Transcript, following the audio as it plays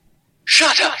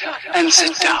Shut up and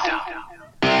sit down.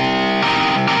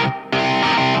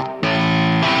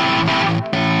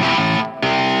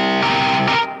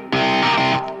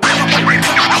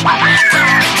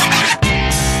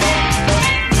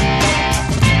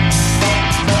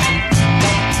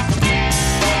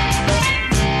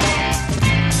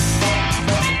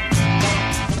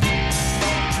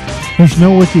 There's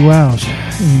no wiki wows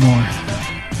anymore.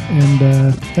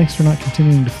 And thanks for not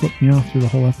continuing to flip me off through the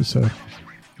whole episode.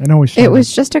 I know we started. It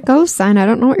was just a ghost sign. I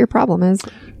don't know what your problem is.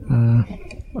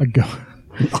 A go.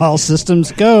 All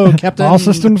systems go, Captain. All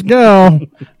systems go.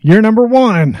 You're number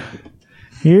one.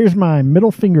 Here's my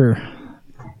middle finger.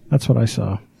 That's what I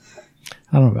saw.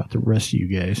 I don't know about the rest of you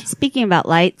guys. Speaking about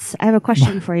lights, I have a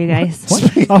question for you guys.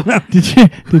 What? Oh,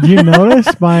 did you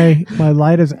notice my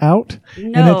light is out?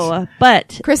 No,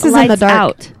 but Chris is light's in the dark.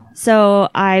 out. So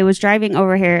I was driving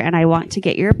over here and I want to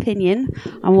get your opinion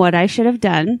on what I should have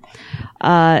done.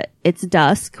 It's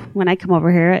dusk when I come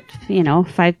over here at,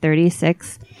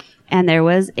 5:36, and there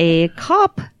was a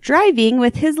cop driving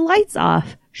with his lights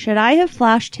off. Should I have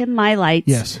flashed him my lights?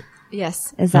 Yes.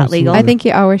 Yes. Is that legal? I think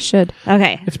you always should.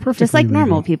 Okay. It's perfectly just like legal.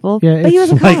 normal people. Yeah, but he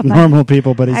was it's a Like cop. normal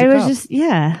people, but he's a I was cop. just,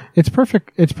 yeah. It's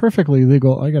perfect. It's perfectly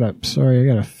legal. I gotta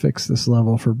fix this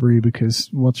level for Bree because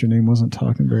what's her name wasn't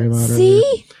talking very loud. earlier.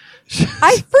 See?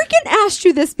 I freaking asked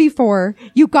you this before.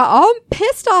 You got all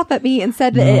pissed off at me and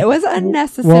said that it was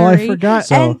unnecessary. Well, I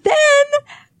forgot. And then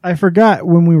I forgot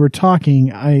when we were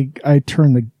talking. I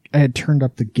had turned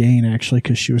up the gain actually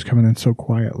because she was coming in so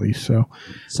quietly. So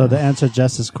So to answer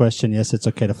Jess's question, yes, it's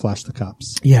okay to flash the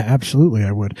cops. yeah, absolutely,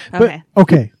 I would. Okay. But,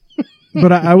 okay.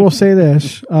 But I will say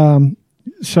this.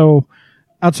 So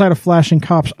outside of flashing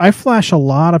cops, I flash a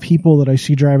lot of people that I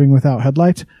see driving without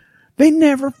headlights. They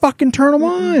never fucking turn them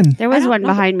on. There was one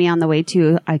behind me on the way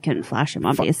too. I couldn't flash him,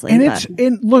 obviously.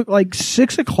 And look, like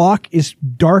 6 o'clock is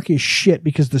dark as shit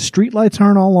because the street lights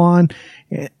aren't all on.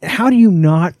 How do you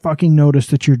not fucking notice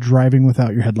that you're driving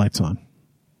without your headlights on?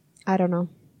 I don't know.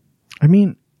 I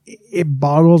mean, it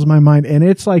boggles my mind, and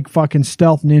it's like fucking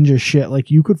stealth ninja shit.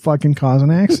 Like you could fucking cause an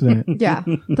accident. Yeah.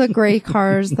 The gray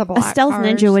cars, the black a stealth cars.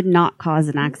 ninja would not cause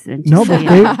an accident. No, just so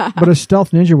but you know. but a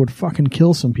stealth ninja would fucking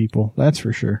kill some people. That's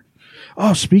for sure.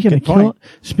 Oh, speaking of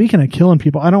killing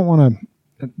people, I don't want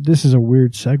to. This is a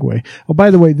weird segue. Oh, by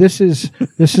the way, this is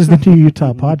the New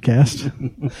Utah podcast.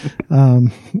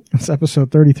 It's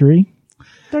episode 33.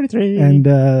 33.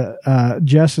 And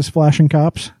Jess is flashing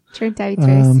cops. Turn daddy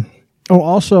trace.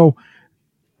 Also,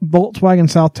 Volkswagen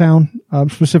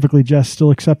Southtown, specifically Jess,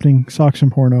 still accepting socks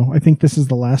and porno. I think this is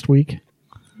the last week.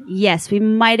 Yes, we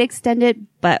might extend it,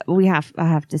 but I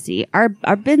have to see. Our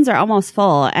bins are almost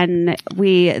full, and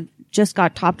we just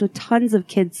got topped with tons of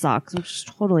kids socks, which is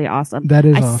totally awesome. That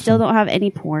is I awesome. still don't have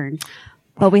any porn,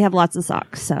 but we have lots of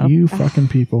socks. So You fucking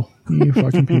people. You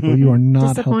fucking people. You are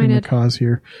not helping the Disappointed. cause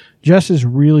here. Jess is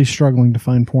really struggling to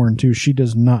find porn, too. She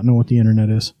does not know what the internet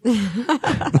is.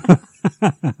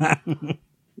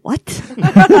 what?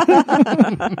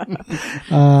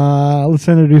 Let's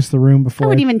introduce the room I before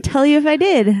wouldn't even tell you if I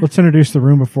did. Let's introduce the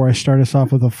room before I start us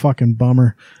off with a fucking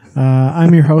bummer.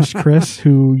 I'm your host, Chris,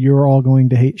 who you're all going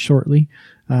to hate shortly.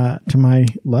 To my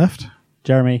left,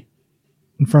 Jeremy.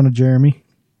 in front of Jeremy,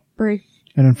 Brie.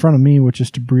 and in front of me, which is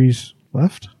to Bree's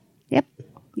left. Yep,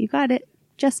 you got it,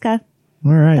 Jessica.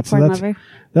 All right, The so porn that's lover.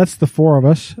 that's the four of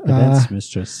us. Events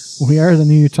mistress. We are the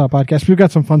New Utah Podcast. We've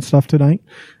got some fun stuff tonight.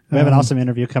 We have an awesome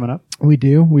interview coming up. We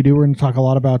do. We're going to talk a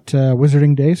lot about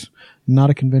Wizarding Days. Not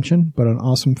a convention, but an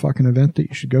awesome fucking event that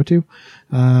you should go to.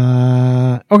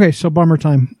 Okay, so bummer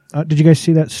time. Did you guys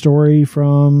see that story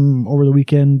from over the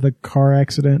weekend? The car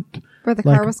accident? Where the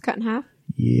Like- car was cut in half?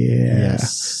 Yeah.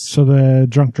 Yes. So the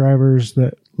drunk drivers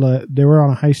that they were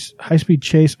on a high speed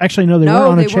chase. Actually, no, they weren't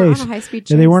on a chase. weren't on a high-speed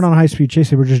Yeah, they chase. weren't on a high speed chase.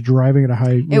 They were just driving at a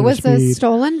high It was speed. a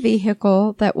stolen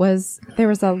vehicle there was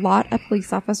a lot a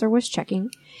police officer was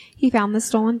checking. He found the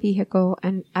stolen vehicle,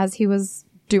 and as he was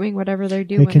doing whatever they're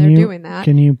doing, Hey, doing that.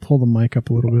 Can you pull the mic up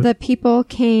a little bit? The people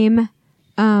came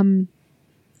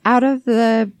out of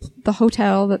the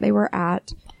hotel that they were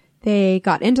at. They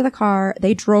got into the car.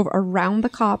 They drove around the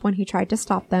cop when he tried to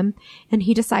stop them, and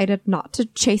he decided not to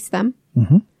chase them.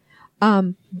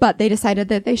 But they decided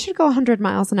that they should go 100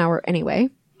 miles an hour anyway.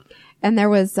 And there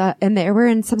was, and they were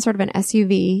in some sort of an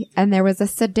SUV, and there was a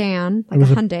sedan, like a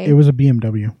Hyundai. It was a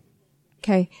BMW.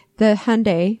 Okay. The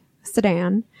Hyundai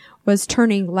sedan was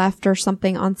turning left or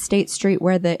something on State Street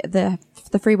where the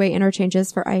freeway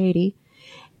interchanges for I-80.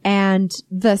 And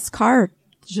this car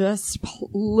just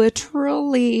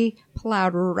literally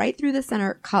plowed right through the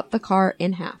center, cut the car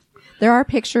in half. There are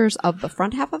pictures of the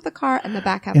front half of the car and the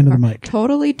back half End of of the the car. mic.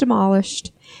 Totally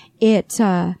demolished. It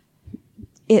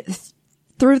it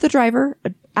threw the driver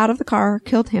out of the car,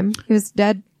 killed him. He was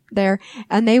dead there.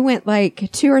 And they went like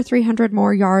 200 or 300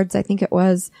 more yards, I think it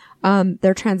was.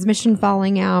 Their transmission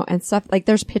falling out and stuff. Like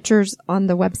there's pictures on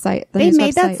the website. They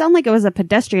made that sound like it was a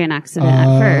pedestrian accident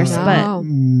at first, but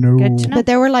No. good to know. But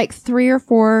there were like 3 or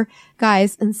 4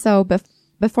 guys. And so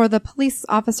before the police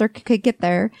officer could get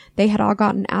there, they had all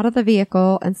gotten out of the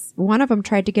vehicle and one of them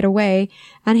tried to get away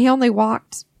and he only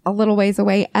walked a little ways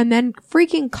away and then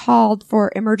freaking called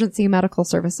for emergency medical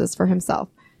services for himself.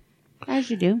 As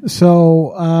you do.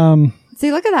 So,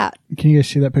 See, look at that. can you guys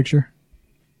see that picture?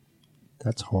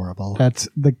 That's horrible. That's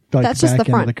the That's just back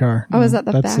the end of front. the car. Oh, is that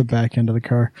the That's the back? back end of the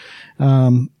car.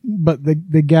 But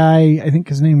the guy, I think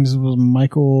his name was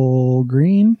Michael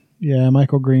Green. Yeah,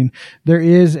 Michael Green. There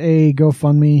is a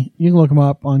GoFundMe. You can look him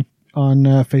up on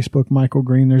Facebook, Michael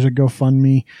Green. There's a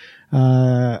GoFundMe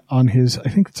on his, I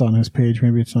think it's on his page.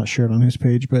 Maybe it's not shared on his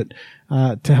page, but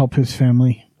to help his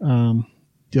family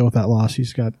deal with that loss.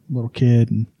 He's got a little kid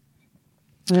and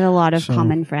We have a lot of So-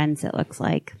 common friends, it looks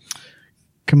like.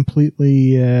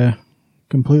 completely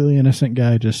innocent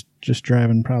guy, just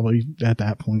driving probably at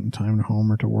that point in time to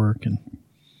home or to work. And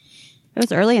It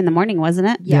was early in the morning, wasn't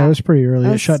it? yeah, it was pretty early. It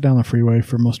It was- shut down the freeway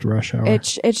for most of rush hour. It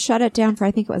shut it down for,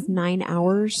 I think it was 9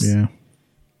 hours. Yeah.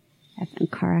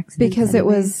 Effing car accident. Because it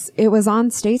was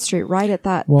on State Street, right at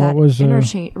that, Well, that it was,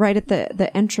 interchange, right at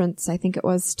the entrance, I think it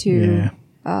was to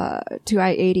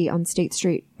I-80 on State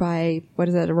Street by, what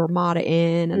is it, a Ramada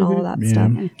Inn and all of that Yeah.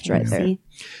 stuff. I It's right can't there. see.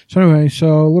 So anyway,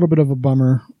 so a little bit of a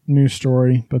bummer news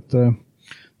story, but the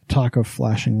talk of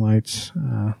flashing lights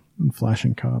and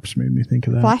flashing cops made me think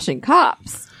of that. Flashing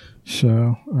cops.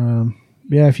 So,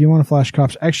 yeah, if you want to flash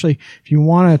cops, actually, if you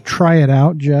want to try it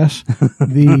out, Jess,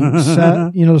 the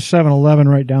 7-Eleven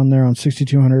right down there on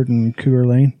 6200 and Cougar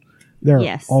Lane, there are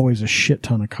Yes. always a shit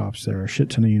ton of cops there, a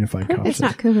shit ton of unified cops. It's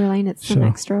not Cougar Lane, it's the So-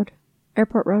 next road.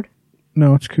 Airport Road.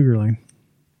 No, it's Cougar Lane.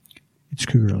 It's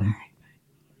Cougar Lane.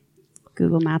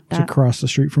 Google Map It's that. across the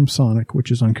street from Sonic,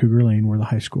 which is on Cougar Lane where the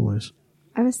high school is.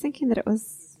 I was thinking that it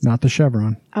was, Not the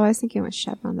Chevron. I was thinking it was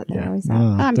Chevron that they're always No, at. no,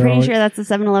 I'm they're pretty always- sure that's the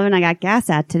 7-Eleven I got gas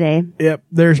at today. Yep,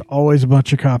 there's always a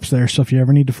bunch of cops there, so if you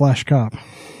ever need to flash a cop,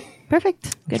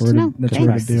 Perfect. Good where to know. that's where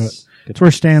to Thanks. do it. It's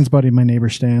where Stan's buddy, my neighbor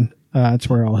Stan, that's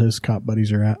where all his cop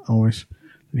buddies are at always.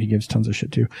 He gives tons of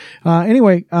shit to.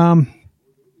 Anyway,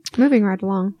 Moving right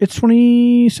along. it's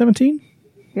 2017.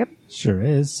 Yep. Sure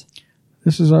is.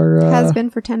 This is our Has been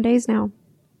for 10 days now.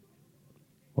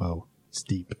 Whoa. It's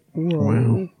deep.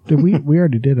 wow. Did we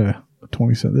already did a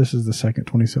 27? This is the second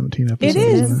 2017 episode. It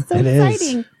isn't is. So It is.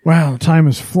 exciting. Wow, time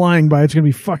is flying by. It's gonna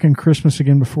be fucking Christmas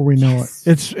again before we know it.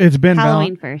 It's been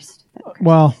Halloween first.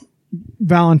 well,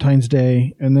 Valentine's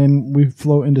Day, and then we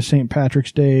float into St.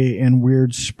 Patrick's Day and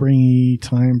weird springy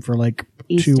time for like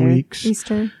Easter. 2 weeks.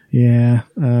 Easter. Yeah.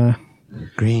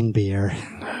 Green beer.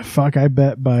 Fuck, I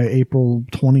bet by April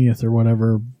 20th or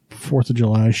whatever, 4th of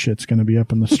July shit's going to be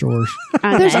up in the stores.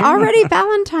 There's already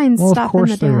Valentine's Well, stuff of course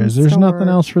in the there damn is. There's store. nothing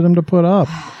else for them to put up.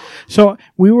 So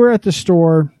we were at the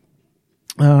store.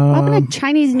 Welcome to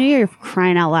Chinese New Year,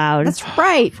 crying out loud. That's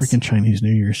right. Freaking Chinese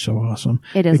New Year is so awesome.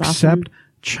 It is Except awesome.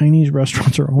 Chinese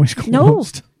restaurants are always No,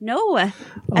 closed. no. And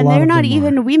lot they're of not them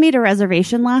even, are. we made a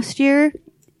reservation last year.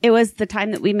 It was the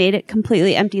time that we made it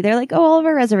completely empty. They're like, oh, all of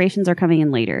our reservations are coming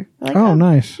in later. We're like, Oh,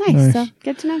 nice. Nice. Nice. So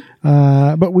good to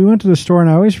know. But we went to the store, and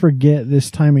I always forget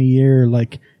this time of year,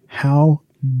 like how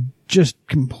just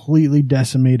completely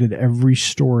decimated every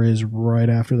store is right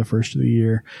after the first of the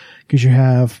year. Because you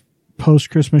have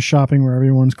post-Christmas shopping where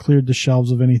everyone's cleared the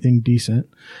shelves of anything decent.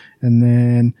 And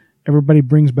then everybody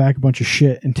brings back a bunch of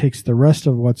shit and takes the rest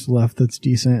of what's left that's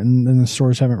decent. And then the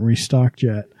stores haven't restocked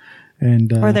yet.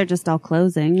 And Or they're just all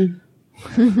closing.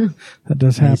 that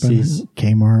does happen. Macy's.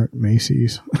 Kmart,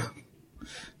 Macy's.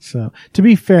 So, to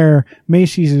be fair,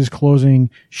 Macy's is closing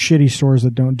shitty stores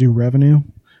that don't do revenue.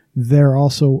 They're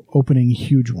also opening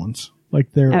huge ones.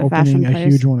 Like they're At opening Fashion a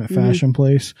Place. huge one at Fashion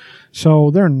Place. So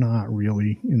they're not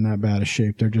really in that bad a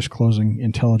shape. They're just closing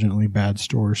intelligently bad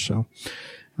stores. So,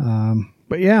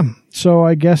 but yeah, so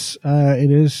I guess,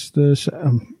 it is this,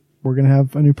 we're going to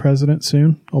have a new president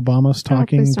soon. Obama's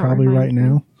talking please don't probably right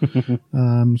remind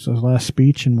now. So his last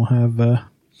speech, and we'll have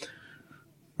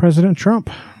President Trump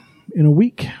in a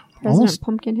week. President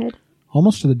Pumpkinhead.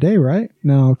 Almost to the day, right?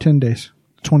 No, 10 days.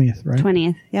 20th, right?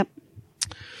 20th. Yep.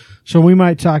 So we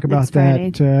might talk about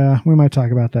Next that. We might talk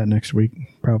about that next week.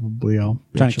 Probably. I'll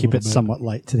Trying bitch to a keep little it bit. somewhat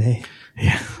light today.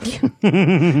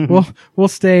 We'll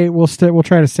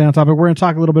try to stay on topic. We're going to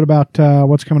talk a little bit about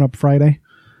what's coming up Friday,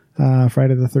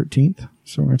 Friday the 13th.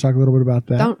 So we're going to talk a little bit about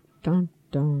that.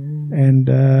 And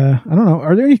I don't know.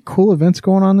 Are there any cool events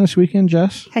going on this weekend,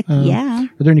 Jess? Heck yeah.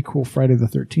 Are there any cool Friday the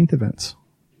 13th events?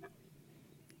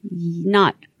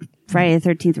 Not Friday the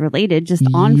 13th related, just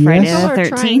on Yes. Friday People the are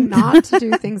trying 13th. not to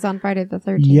do things on Friday the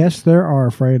 13th. Yes, there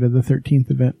are Friday the 13th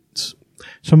events.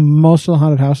 So most of the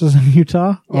haunted houses in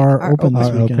Utah are open this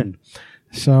weekend. Open.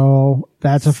 So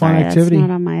that's a fun Sorry, activity. That's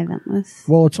not on my event list.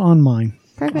 Well, it's on mine.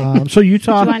 Perfect. So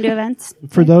Utah, Do you want to do events?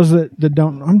 for those that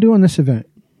don't, I'm doing this event.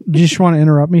 Do you just want to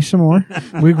interrupt me some more?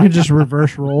 We could just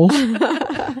reverse roles.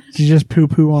 You just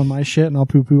poo-poo on my shit and I'll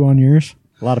poo-poo on yours.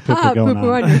 A lot of poo-poo going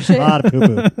poo-poo on. on your shit. A lot of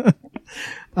poo-poo.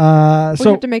 We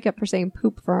So have to make up for saying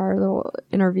poop for our little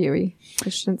interviewee. I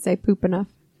shouldn't say poop enough.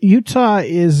 Utah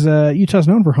is Utah's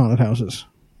known for haunted houses.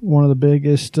 One of the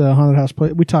biggest haunted house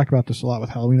places. We talked about this a lot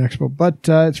with Halloween Expo, but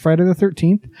it's Friday the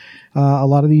 13th. A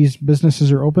lot of these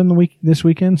businesses are open this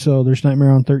weekend, so there's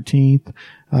Nightmare on 13th.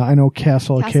 I know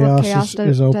Castle of Chaos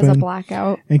is open. Does a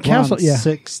blackout. And Castle, yeah,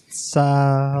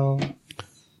 6th,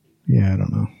 yeah, I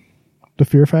don't know. The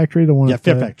Fear Factory, the one, yeah, at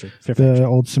Fear the, Factory. Fear the Factory.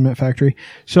 old cement factory.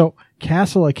 So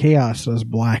Castle of Chaos does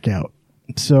blackout,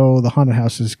 so the haunted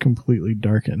house is completely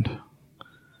darkened,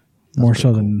 more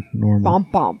so than normal.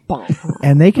 Bom, bom, bom.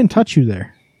 And they can touch you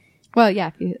there. Well, yeah.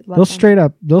 If you let They'll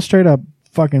them. straight up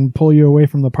fucking pull you away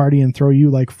from the party and throw you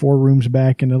like 4 rooms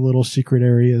back into little secret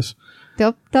areas.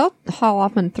 They'll haul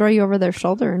up and throw you over their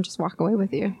shoulder and just walk away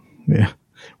with you. Yeah.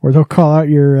 Or they'll call out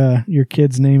your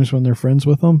kids' names when they're friends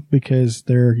with them because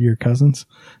they're your cousins.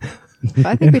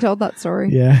 I think we told that story.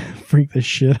 Yeah. Freak the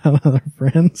shit out of their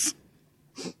friends.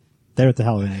 They're at the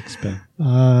Halloween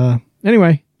Expo.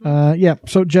 Anyway, yeah.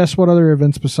 So Jess, what other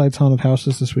events besides haunted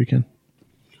houses this weekend?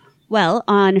 Well,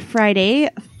 on Friday,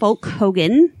 Folk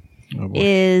Hogan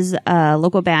is a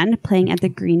local band playing at the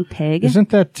Green Pig.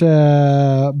 Isn't that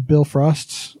Bill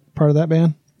Frost's part of that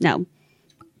band? No.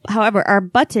 However, our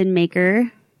button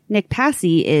maker, Nick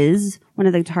Passy, is one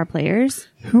of the guitar players.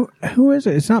 Who is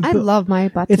it? It's not I Bill. love my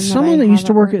button. It's someone that used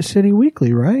to work at City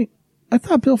Weekly, right? I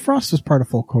thought Bill Frost was part of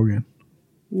Folk Hogan.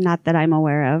 Not that I'm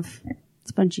aware of. It's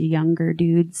a bunch of younger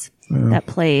dudes that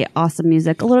play awesome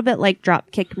music. A little bit like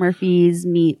Dropkick Murphys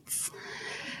meets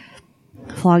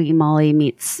Flogging Molly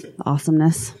meets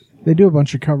awesomeness. They do a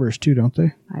bunch of covers too, don't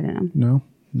they? I don't know.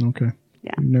 No? Okay.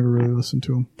 Yeah. I've never really listened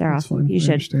to them. They're That's awesome. fine. You I should.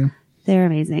 understand. They're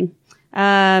amazing.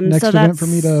 Next so event that's for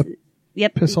me to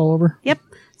Yep. piss all over? Yep.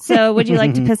 So would you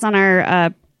like to piss on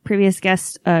our previous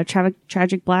guest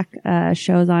Tragic Black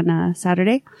shows on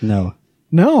Saturday? No.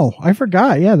 No, I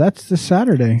forgot. Yeah, that's this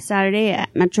Saturday. Saturday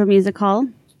at Metro Music Hall.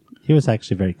 He was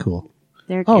actually very cool.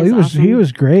 There Oh, is he was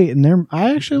awesome. great, and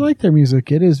I actually like their music.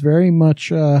 It is very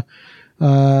much middle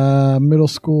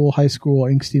school, high school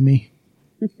angsty me.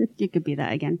 You could be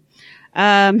that again. So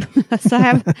I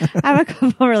have a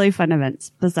couple really fun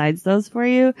events besides those for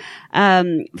you.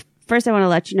 First, I want to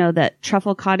let you know that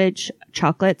Truffle Cottage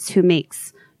Chocolates, who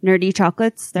makes nerdy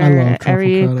chocolates, I love they're Truffle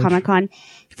every Cottage. Comic-Con.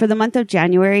 For the month of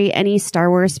January, any Star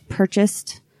Wars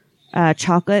purchased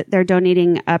chocolate, they're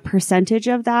donating a percentage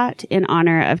of that in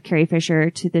honor of Carrie Fisher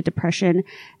to the Depression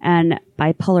and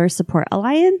Bipolar Support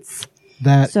Alliance.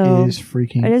 That is So,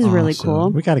 freaking it is really awesome. cool.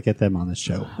 We got to get them on this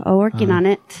show. Working on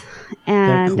it,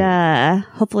 and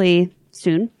hopefully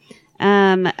soon.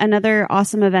 Another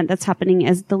awesome event that's happening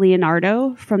is the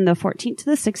Leonardo from the 14th to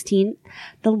the 16th,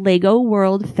 the Lego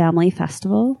World Family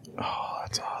Festival. Oh,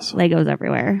 that's awesome. Legos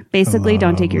everywhere. Basically,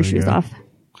 don't take your shoes Lego. off.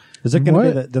 Is it going to be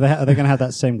What? that? Are they going to have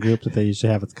that same group that they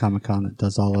usually have at the Comic-Con that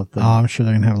does all of the? Oh, I'm sure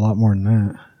they're going to have a lot more than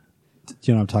that. Do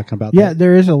you know what I'm talking about? Yeah,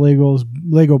 there is a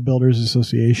Lego Builders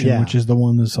Association, Yeah. which is the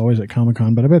one that's always at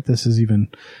Comic-Con, but I bet this is even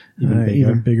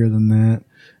bigger than that.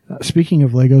 Speaking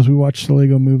of Legos, we watched the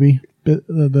Lego movie,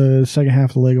 the second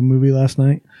half of the Lego movie last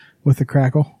night with the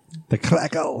Crackle. The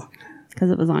Crackle. Because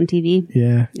it was on TV.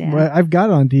 Yeah. Yeah. Well, I've got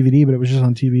it on DVD, but it was just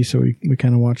on TV, so we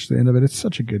kind of watched the end of it. It's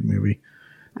such a good movie.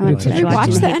 I went It's to such a watch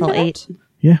good the Hateful end of Eight. it?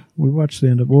 Yeah, we watched the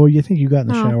end of it. Well, you think you got in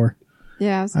the Oh. shower.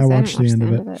 Yeah, I, was I gonna say, watched the didn't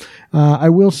end watch of it. I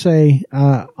will say,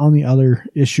 on the other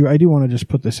issue, I do want to just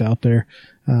put this out there.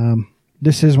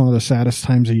 This is one of the saddest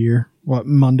times of year.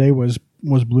 Monday was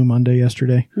Blue Monday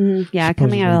yesterday. Yeah,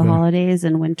 coming out of the Supposedly holidays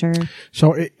and winter.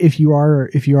 So if you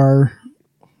are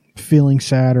feeling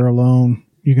sad or alone,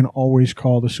 you can always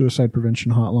call the suicide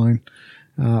prevention hotline,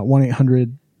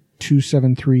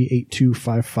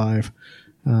 1-800-273-8255,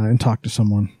 and talk to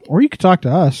someone. Or you could talk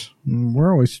to us.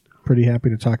 We're always pretty happy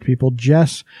to talk to people.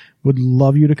 Jess would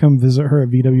love you to come visit her at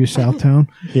VW Southtown.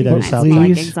 VW But I South feel like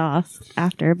please, exhaust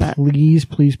after, but please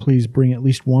bring at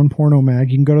least one porno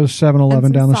mag. You can go to the 7-Eleven And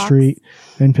some down the socks. street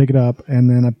and pick it up, and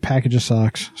then a package of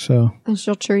socks. So And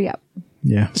she'll cheer you up.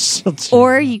 Yeah.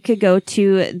 Or you could go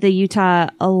to the Utah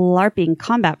LARPing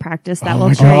combat practice that will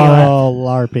my train you up. Oh,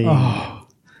 LARPing.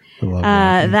 I love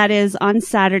that. That is on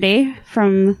Saturday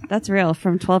from 12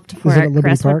 to 4 Is it at at Liberty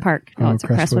Crestwood Park? Park. No, Oh, it's at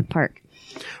Crestwood. Crestwood Park.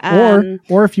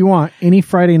 Or if you want, any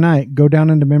Friday night, go down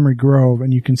into Memory Grove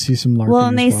and you can see some LARPing. Well,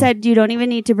 and they as well. said you don't even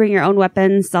need to bring your own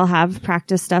weapons. They'll have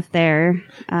practice stuff there.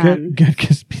 Good,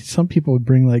 because some people would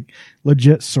bring like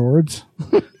legit swords,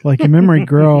 like in Memory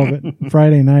Grove at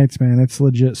Friday nights. Man, it's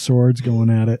legit swords going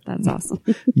at it, That's awesome.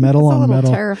 metal That's a on little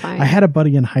metal. terrifying. I had a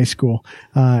buddy in high school,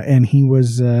 and he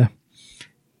was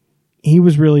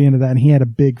really into that, and he had a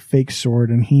big fake sword,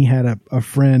 and he had a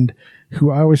friend who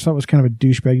I always thought was kind of a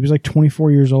douchebag. He was like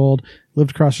 24 years old,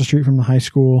 lived across the street from the high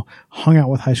school, hung out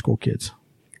with high school kids.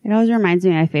 It always reminds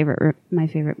me of my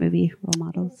favorite movie, Role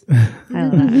Models. I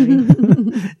love that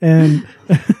movie. And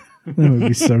that would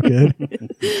be so good.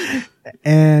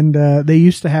 And they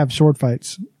used to have sword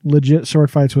fights, legit sword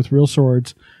fights with real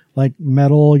swords, like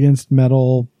metal against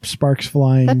metal, sparks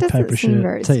flying That type doesn't of seem shit.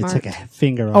 very Tell you, smart. it's like a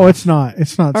finger Oh, off. it's not.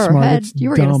 It's not Or smart. head. It's You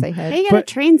were dumb. going to say head. Hey, you gotta But-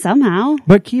 train somehow.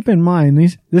 But keep in mind,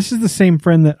 this is the same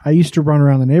friend that I used to run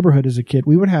around the neighborhood as a kid.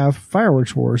 We would have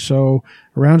fireworks wars. So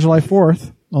around July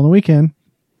 4th on the weekend,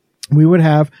 we would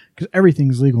have, because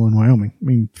everything's legal in Wyoming. I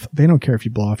mean, they don't care if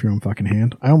you blow off your own fucking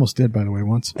hand. I almost did, by the way,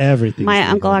 once. Everything. My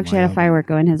uncle actually had a firework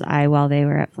go in his eye while they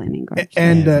were at Flaming Gorge.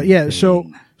 And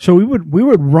so we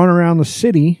would run around the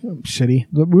city. We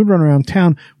would run around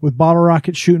town with bottle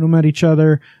rockets, shooting them at each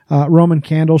other, Roman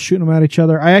candles, shooting them at each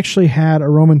other. I actually had a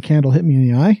Roman candle hit me in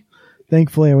the eye.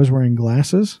 Thankfully, I was wearing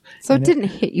glasses. So it didn't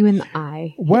hit you in the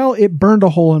eye. Well, it burned a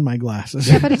hole in my glasses.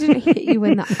 Yeah, but it didn't hit you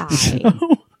in the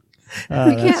eye.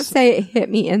 We can't say it hit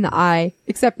me in the eye,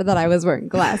 except for that I was wearing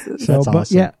glasses. So, That's but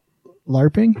awesome. yeah,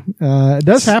 LARPing, it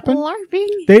does happen. LARPing?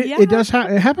 It does.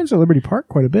 It happens at Liberty Park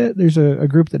quite a bit. There's a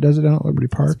group that does it down at Liberty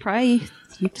It's Park. probably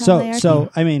Utah. So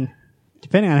I mean,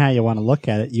 depending on how you want to look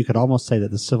at it, you could almost say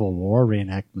that the Civil War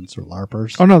reenactments are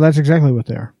LARPers. Oh no, that's exactly what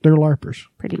they are. They're LARPers.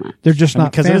 pretty much. They're just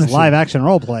not because it fantasy. is live action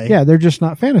role play. Yeah, they're just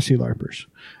not fantasy LARPers.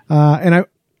 And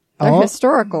They're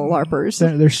historical LARPers.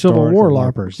 they're Civil War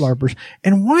Historical LARPers.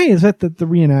 And why is that the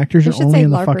reenactors You are should only say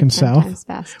in the LARPers fucking 10 South? times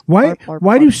fast. Why? LARP, LARP,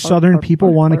 Why do LARP, Southern LARP, people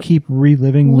LARP, want to LARP. keep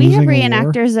reliving? We have losing a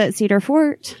war? reenactors at Cedar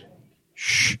Fort.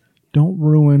 Shh! Don't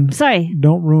ruin. Sorry.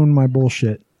 Don't ruin my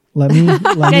bullshit. Let me. Good,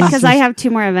 because I have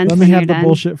 2 more events Let when me you're have the done.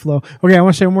 bullshit flow. Okay, I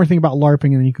want to say one more thing about LARPing,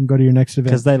 and then you can go to your next event.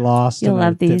 because they lost. You'll and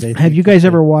love these. Have you guys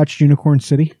ever watched Unicorn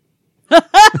City?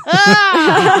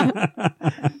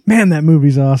 Man, that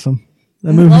movie's awesome.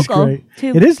 That movie's local, great.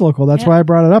 too. It is local. That's Yeah. why I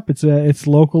brought it up. It's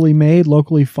locally made,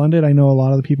 locally funded. I know a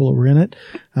lot of the people who were in it.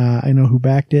 I know who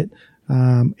backed it.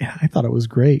 I thought it was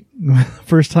great. The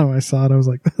first time I saw it, I was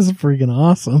like, "This is freaking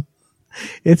awesome."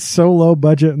 It's so low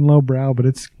budget and low brow, but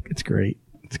it's great.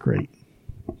 It's great.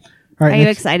 All right, Are you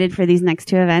next- excited for these next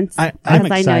 2 events? I'm Because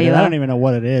excited. I know you I are. don't even know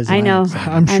what it is. I and know. excited.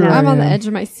 I'm I sure. know. I'm on the am. edge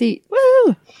of my seat.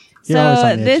 Woo! You're always So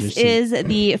on the edge of this your is seat.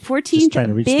 the Just trying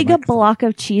to 14th reach the Big microphone. Block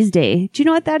of Cheese Day. Do you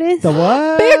know what that is? The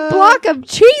what? Big block of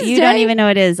cheese. You don't even know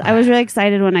what it is. I was really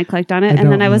excited when I clicked on it, and don't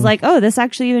then I was know. like, "Oh, this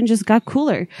actually even just got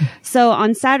cooler." So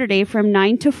on Saturday from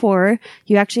 9 to 4,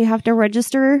 you actually have to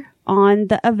register on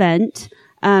the event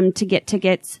to get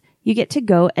tickets. You get to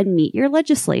go and meet your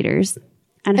legislators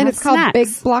and have And it's called snacks.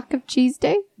 Big Block of Cheese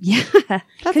Day. Yeah, That's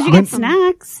because you get awesome.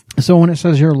 snacks. So when it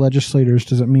says your legislators,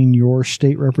 does it mean your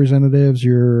state representatives,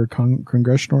 your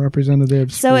congressional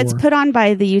representatives? So it's or- put on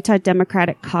by the Utah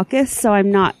Democratic Caucus. So I'm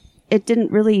not. It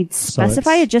didn't really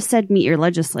specify. it's- It just said meet your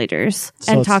legislators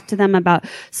So and it's- talk to them about.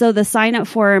 So the sign up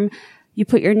form, you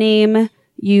put your name,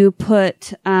 you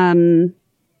put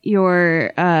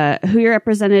your who your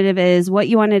representative is, what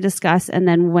you want to discuss, and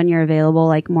then when you're available,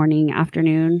 like morning,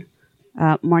 afternoon,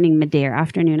 morning, midday, or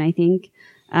afternoon, I think.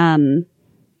 And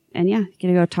yeah, you get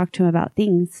to go talk to them about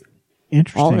things,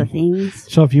 Interesting. all the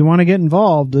things. So if you want to get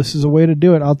involved, this is a way to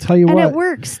do it. I'll tell you And what. it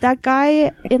works. That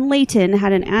guy in Layton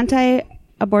had an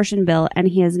anti-abortion bill, and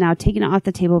he has now taken it off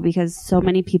the table because so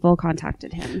many people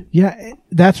contacted him. Yeah,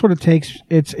 that's what it takes.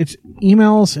 It's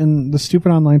emails and the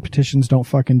stupid online petitions don't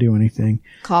fucking do anything.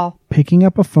 Call. Picking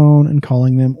up a phone and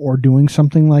calling them, or doing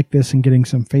something like this and getting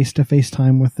some face-to-face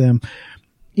time with them.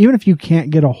 Even if you can't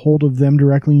get a hold of them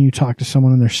directly and you talk to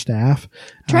someone on their staff,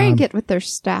 Try and get with their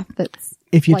staff that's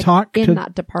if you like, talk in to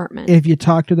that department. if you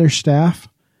talk to their staff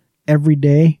every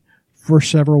day for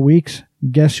several weeks,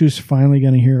 guess who's finally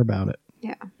going to hear about it?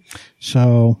 yeah.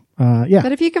 So, yeah.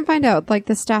 But if you can find out like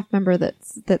the staff member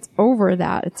that's over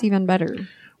that, it's even better.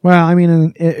 Well, I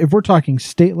mean, if we're talking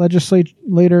state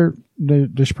legislator,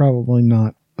 there's probably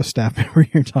not a staff member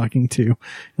you're talking to,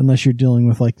 unless you're dealing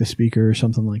with like the speaker or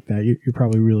something like that. You're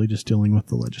probably really just dealing with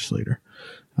the legislator.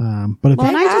 But Well,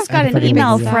 and I just got an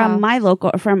email from my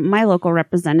local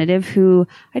representative who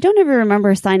I don't ever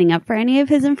remember signing up for any of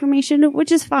his information,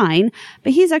 which is fine.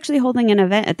 But he's actually holding an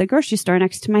event at the grocery store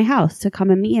next to my house to come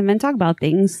and meet him and talk about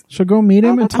things. So go meet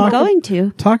him and I'm going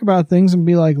to. talk about things and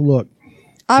be like, look,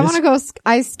 I want to go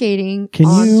ice skating Can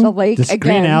on you- the lake This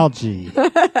again. green algae.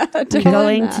 I'm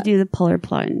going to do the polar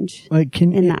plunge like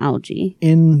in the algae.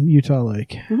 in Utah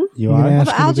Lake. You You are? can Well, ask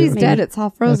the her to algae's do it. dead. It's all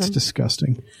frozen, That's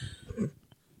disgusting.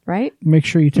 right? Make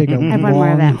sure you take a have one more long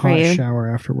event for hot you. shower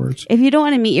afterwards. If you don't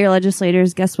want to meet your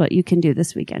legislators, guess what you can do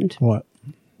this weekend? What?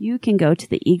 You can go to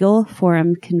the Eagle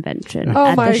Forum Convention. Oh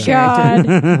at my the Sheraton.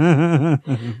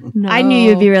 god! No. I knew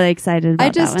you'd be really excited about I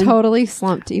just that one. totally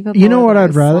slumped. Even You know more what than I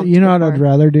I'd rather? slumped You know what I'd before.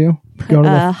 rather do? Go to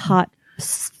A the hot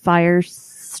fire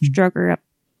stroker up.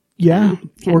 yeah,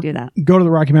 Can't or do that. go to the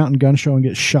Rocky Mountain Gun Show and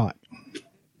get shot.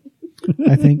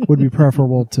 I think would be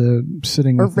preferable to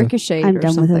sitting or with the ricocheted I'm or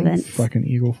done with something. events. fucking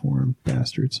Eagle Forum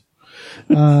bastards.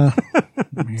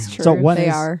 It's true. So when they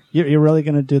is are. you're really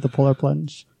going to do the polar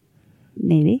plunge?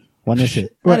 Maybe. When is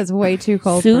it? That is way too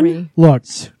cold Soon? for me. Look,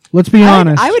 let's be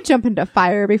honest. I would jump into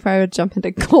fire before I would jump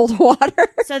into cold water.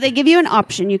 So they give you an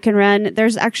option. You can run.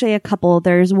 There's actually a couple.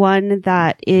 There's one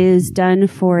that is done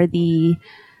for the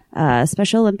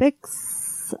Special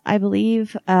Olympics, I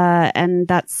believe, and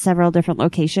that's several different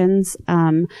locations.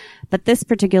 But this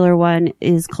particular one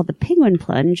is called the Penguin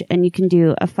Plunge, and you can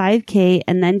do a 5K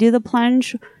and then do the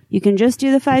plunge. You can just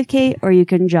do the 5K, or you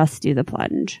can just do the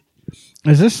plunge.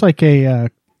 Is this like a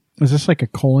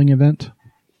culling event?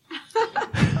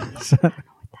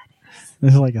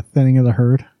 This is like a thinning of the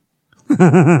herd. I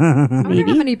wonder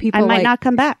how many people I might like, not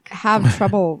come back. have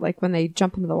trouble like when they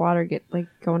jump into the water, get like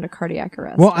go into cardiac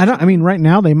arrest. Well, I mean, right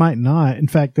now they might not. In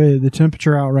fact, the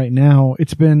temperature out right now,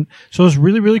 it's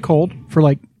really, really cold for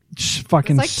like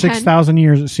fucking It's like 6,000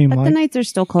 years. It seemed But like. the nights are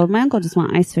still cold. My uncle just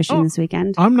went ice fishing this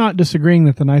weekend. I'm not disagreeing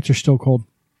that the nights are still cold,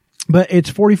 but it's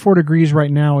 44 degrees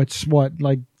right now. It's what,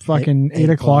 like fucking 8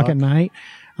 o'clock at night.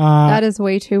 that is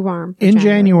way too warm. for In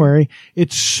January,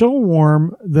 it's so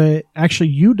warm that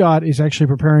actually UDOT is actually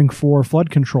preparing for flood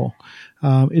control.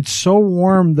 It's so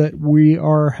warm that we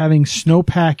are having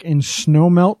snowpack and snow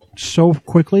melt so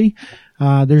quickly.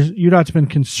 UDOT's been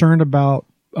concerned about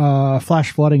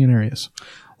flash flooding in areas.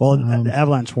 Well, the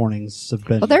avalanche warnings have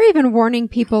been Well, they're even warning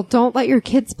people, don't let your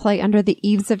kids play under the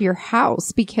eaves of your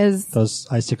house because those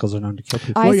icicles are known to kill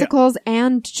people. icicles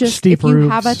and just Steep if you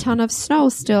roofs. have a ton of snow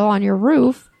still on your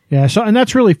roof, Yeah. So, and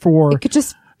that's really for it could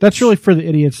just the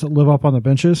idiots that live up on the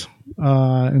benches,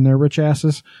 and their rich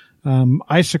asses.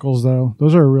 Icicles though,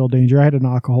 those are a real danger. I had to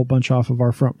knock a whole bunch off of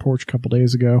our front porch a couple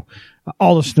days ago.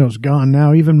 All the snow's gone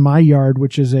now. Even my yard,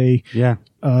 which is a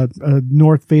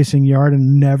north facing yard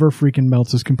and never freaking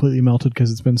melts, is completely melted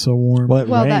because it's been so warm. Well, it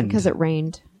that rained. because it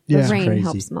rained. Yeah. The rain Crazy.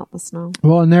 helps melt the snow.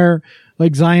 Well, and they're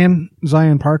like Zion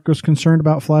Park was concerned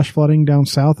about flash flooding down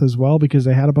south as well because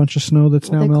they had a bunch of snow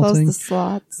that's now They melting. closed the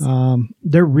slots.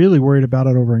 They're really worried about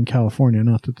it over in California.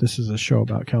 Not that this is a show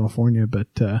about California, but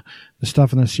the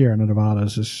stuff in the Sierra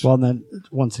Nevadas is. Well, and then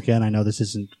once again, I know this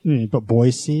isn't, but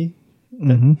Boise,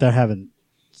 they're having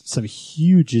some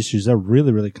huge issues. They're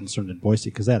really, really concerned in Boise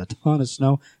because they had a ton of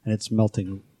snow and it's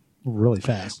melting really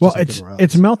fast. Well, just like it's everywhere else.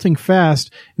 it's melting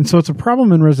fast, and so it's a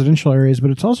problem in residential areas. But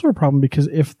it's also a problem because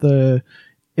if the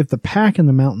pack in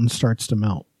the mountains starts to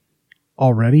melt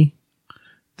already,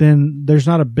 then there's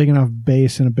not a big enough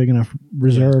base and a big enough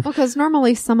reserve. Well, because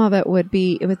normally some of it would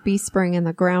be spring and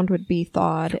the ground would be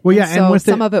thawed. Well, yeah, and so with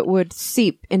some it- of it would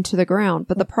seep into the ground.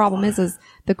 But the problem is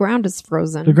the ground is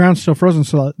frozen. The ground's still frozen,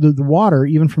 so the water,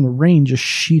 even from the rain, just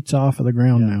sheets off of the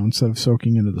ground now instead of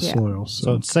soaking into the Yeah. soil.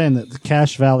 So it's saying that the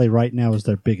Cache Valley right now is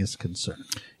their biggest concern.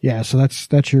 Yeah, so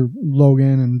that's your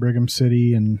Logan and Brigham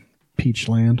City and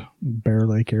Peachland, Bear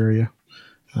Lake area.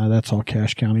 That's all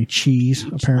Cache County. Cheese,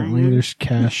 apparently. There's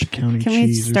Cache County Can we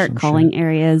cheese. or start some calling shit.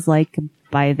 areas like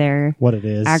by their What it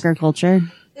is. agriculture?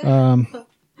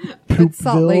 Poopville,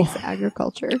 Salt Lake's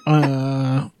agriculture.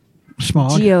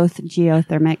 Smog,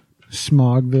 Geothermic.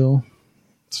 Smogville,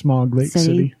 Smog Lake City.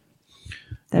 City.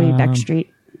 That'd be Beck Street.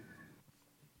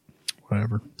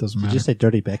 Whatever, doesn't Did matter. you say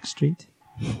Dirty Beck Street?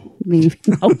 Maybe.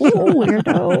 Oh,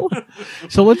 weirdo.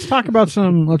 So let's talk about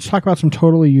some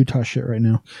totally Utah shit right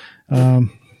now.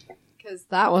 Because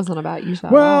that wasn't about Utah.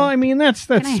 Well, I mean that's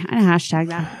Can I hashtag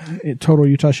that? total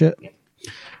Utah shit.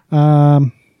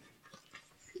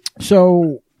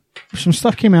 So some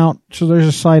stuff came out. So there's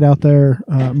a site out there,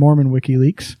 Mormon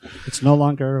WikiLeaks. It's no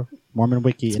longer Mormon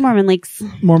Wiki. It's Mormon Leaks.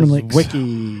 Mormon It's Leaks.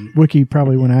 Wiki. Wiki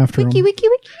probably went after wiki, them. wiki,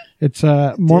 wiki. It's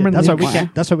Mormon That's why leaks. we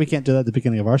can't. That's why we can't do that at the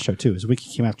beginning of our show too. Is Wiki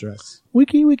came after us.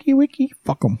 Wiki.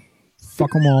 Fuck them.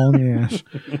 Fuck them all in the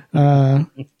ass.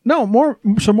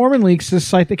 So Mormon Leaks, this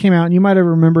site that came out, and you might have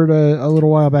remembered a little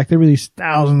while back, they released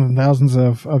thousands and thousands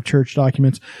of church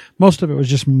documents. Most of it was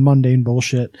just mundane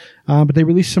bullshit. But they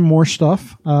released some more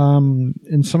stuff.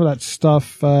 And some of that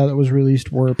stuff that was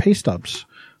released were pay stubs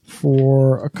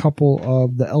for a couple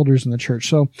of the elders in the church.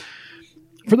 So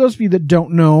for those of you that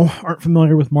don't know, aren't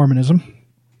familiar with Mormonism,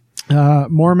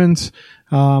 Mormons,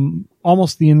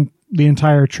 almost the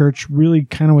entire church, really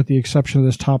kind of with the exception of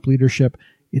this top leadership,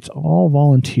 it's all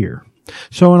volunteer.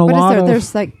 So in a lot of...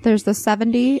 There's the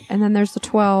 70, and then there's the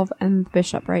 12, and the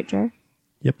bishop, right, Jer?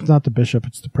 Yep, it's not the bishop,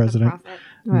 it's the president.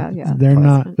 Well, yeah. They're president.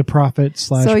 not the prophet /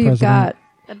 So president. you've got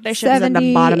The bishop's 70, at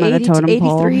the bottom of the 80 to totem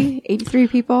pole. 83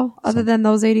 people. Other than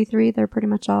those 83, they're pretty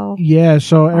much all... Yeah,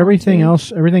 so everything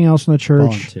Volunteer. else in the church,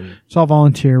 Volunteer. it's all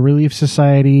volunteer. Relief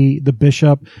Society, the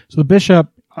bishop. So the bishop,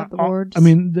 The wards. I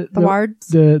mean, the wards.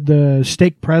 the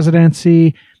stake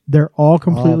presidency, they're all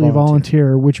completely All volunteer.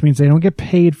 volunteer, which means they don't get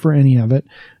paid for any of it.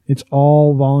 It's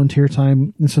all volunteer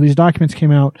time. And so these documents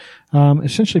came out,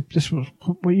 essentially, this was,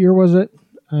 what year was it?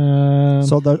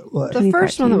 So The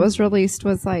first one that was released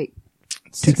was like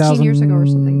 16 years ago or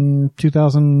something.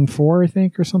 2004, I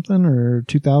think, or something, or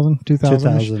 2000.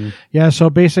 2000. Yeah, so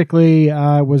basically,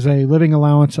 it was a living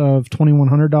allowance of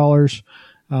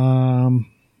 $2,100.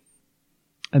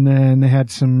 And then they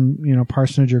had some,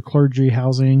 parsonage or clergy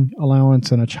housing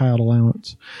allowance and a child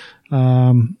allowance.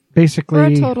 Basically, For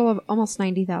a total of almost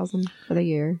 90,000 for the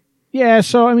year. yeah.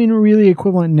 So I mean, really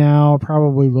equivalent now,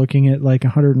 probably looking at like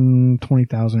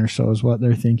 120,000 or so is what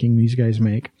they're thinking these guys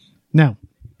make. Now,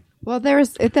 Well,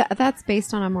 that's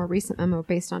based on a more recent memo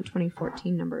based on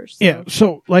 2014 numbers. So. yeah.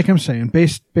 So like I'm saying,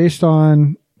 based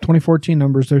on 2014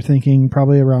 numbers, they're thinking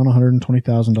probably around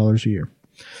 $120,000 a year.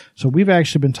 So we've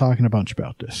actually been talking a bunch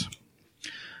about this.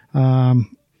 What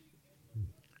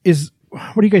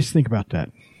do you guys think about that?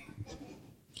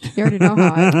 You already know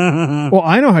how I... Well,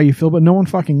 I know how you feel, but no one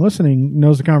fucking listening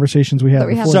knows the conversations we had That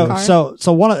we had before. in the car?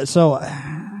 So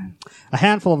a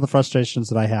handful of the frustrations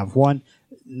that I have. One,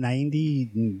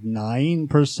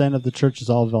 99% of the church is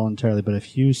all voluntarily, but a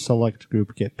few select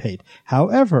group get paid.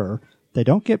 However, they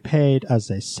don't get paid as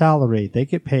a salary. They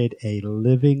get paid a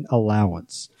living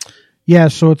allowance. Yeah,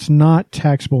 so it's not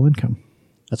taxable income.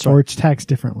 That's Or right. it's taxed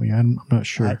differently. I'm not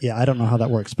sure. I don't know how that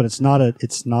works, but it's not a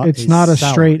It's a not a salary.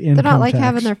 straight income They're not like tax.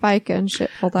 having their FICA and shit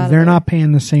pulled out of They're it. not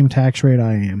paying the same tax rate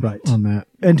I am Right. on that.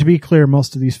 And to be clear,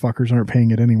 most of these fuckers aren't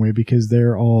paying it anyway because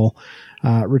they're all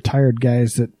retired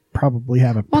guys that probably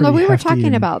have a Well, no, pretty we were hefty talking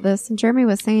and- about this, and Jeremy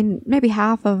was saying maybe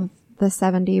half of the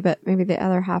 70, but maybe the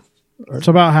other half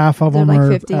So about half of They're them like are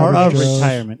 50. Or of average Joes.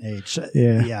 retirement age.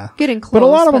 Yeah. Yeah. getting close. But a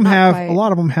lot of them not have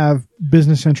quite.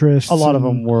 business interests. A lot of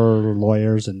and them were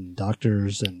lawyers and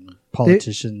doctors and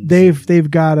politicians. They've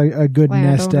got a good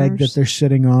nest egg that Landowners. they're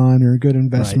sitting on, or good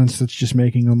investments that's just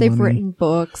making them They've money. written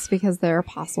books because they're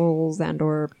apostles and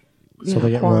or so they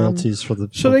get quorum. royalties for the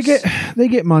So books. they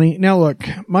get money. Now look,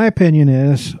 my opinion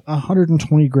is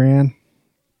 $120,000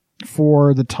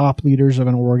 for the top leaders of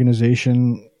an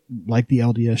organization like the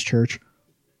LDS Church.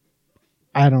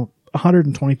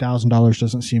 $120,000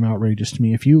 doesn't seem outrageous to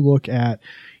me. If you look at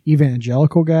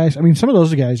evangelical guys, I mean, some of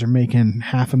those guys are making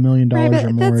 $500,000 Right, but or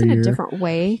more that's a in year. a different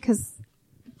way because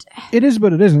It is,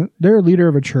 but it isn't. They're a leader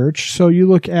of a church. So you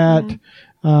look at,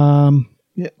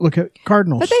 look at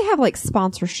Cardinals. but they have like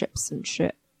sponsorships and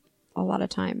shit a lot of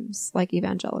times, like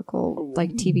evangelical,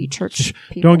 like TV church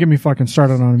people. Don't get me fucking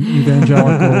started on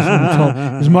evangelicals.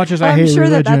 As much as I I'm hate sure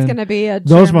religion, that's going to be a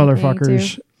those Jeremy thing,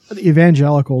 motherfuckers, too.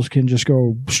 evangelicals can just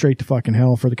go straight to fucking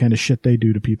hell for the kind of shit they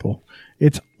do to people.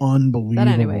 It's unbelievable.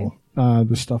 anyway.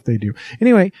 The stuff they do.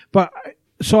 Anyway,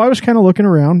 so I was kind of looking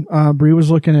around. Bree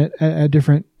was looking at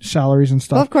different salaries and Well,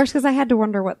 stuff. of course, because I had to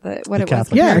wonder what it was.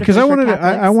 Catholic. Yeah, because I comparatively wanted for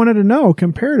I Catholics. wanted to know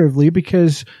comparatively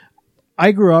because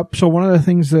I grew up. So one of the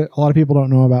things that a lot of people don't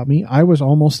know about me, I was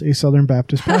almost a Southern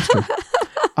Baptist pastor.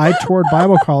 I toured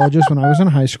Bible colleges when I was in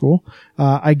high school.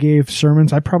 I gave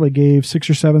sermons. I probably gave 6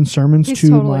 or 7 sermons He's to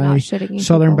totally my not shitting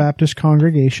Southern people. Baptist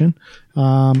congregation.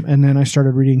 And then I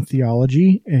started reading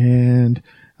theology and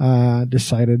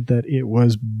decided that it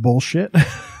was bullshit.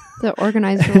 The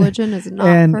organized religion is not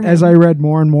And for him. as I read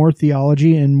more and more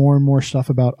theology and more stuff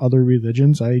about other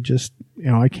religions, I just,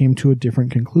 I came to a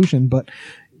different conclusion. But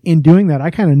in doing that,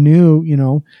 I kind of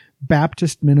knew,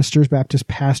 Baptist ministers, Baptist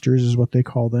pastors is what they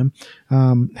call them,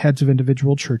 heads of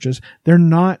individual churches. They're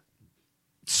not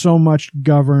so much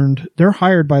governed. They're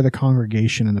hired by the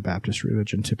congregation in the Baptist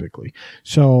religion typically.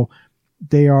 So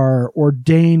They are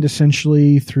ordained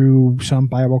essentially through some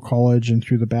Bible college and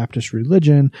through the Baptist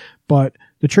religion, but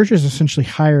the churches essentially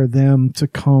hire them to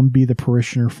come be the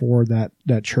parishioner for that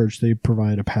church. They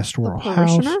provide a pastoral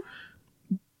house.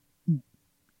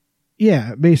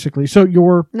 Yeah, basically. So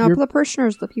the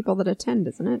parishioners, the people that attend,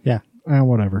 isn't it? Yeah.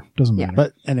 Whatever. Doesn't matter.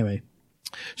 But anyway.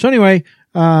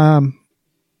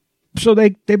 So they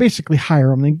basically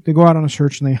hire them. They go out on a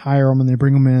search and they hire them and they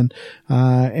bring them in,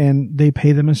 and they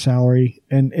pay them a salary,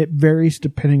 and it varies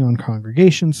depending on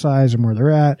congregation size and where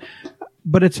they're at.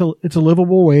 But it's a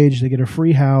livable wage. They get a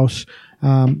free house.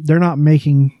 They're not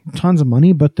making tons of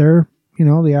money, but they're,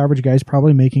 the average guy's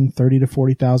probably making $30,000 to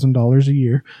 $40,000 a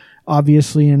year.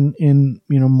 Obviously in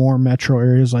more metro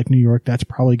areas like New York, that's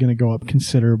probably going to go up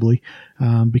considerably,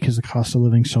 because the cost of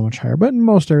living is so much higher. But in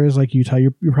most areas like Utah,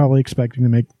 you're probably expecting to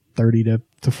make $30,000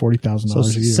 to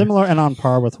 $40,000 a year. Similar and on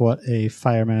par with what a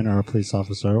fireman or a police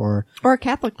officer or a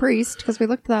Catholic priest, because we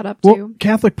looked that up too.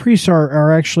 Catholic priests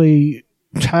are actually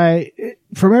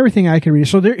from everything I can read.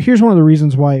 So here's one of the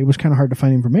reasons why it was kind of hard to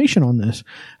find information on this.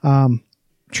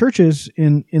 Churches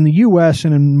in the U.S.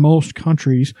 and in most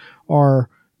countries are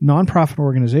nonprofit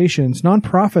organizations.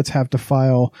 Nonprofits have to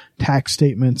file tax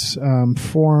statements,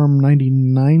 Form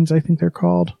 99s, I think they're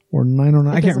called, or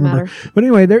 909. I can't remember. Matter. But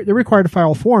anyway, they're required to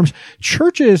file forms.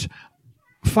 Churches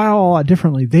file a lot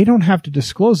differently. They don't have to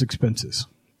disclose expenses.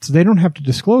 So they don't have to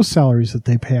disclose salaries that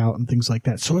they pay out and things like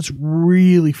that. So it's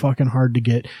really fucking hard to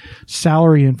get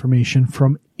salary information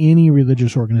from any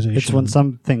religious organization. It's when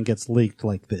something gets leaked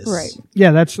like this. Right.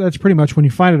 Yeah, that's pretty much when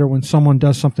you find it, or when someone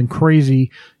does something crazy,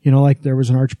 like there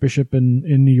was an archbishop in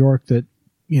New York that,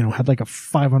 had like a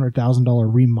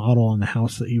 $500,000 remodel on the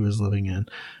house that he was living in.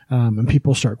 And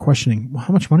people start questioning, well,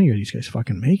 how much money are these guys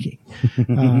fucking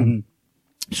making?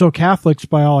 So Catholics,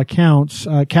 by all accounts,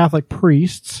 Catholic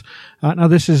priests, now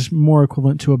this is more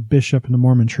equivalent to a bishop in the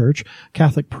Mormon Church.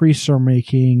 Catholic priests are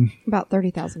making about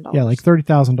 $30,000. Yeah, like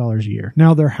 $30,000 a year.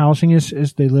 Now their housing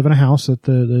is they live in a house that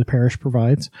the parish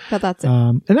provides. But that's it.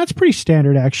 And that's pretty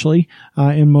standard actually,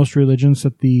 in most religions,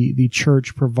 that the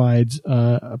church provides,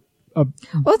 well,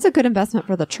 it's a good investment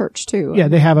for the church too. Yeah,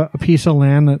 they have a piece of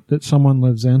land that someone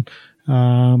lives in.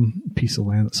 Piece of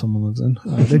land that someone lives in.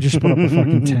 They just put up a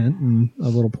fucking tent and a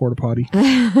little porta potty.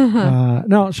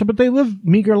 But they live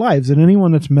meager lives, and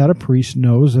anyone that's met a priest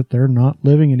knows that they're not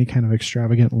living any kind of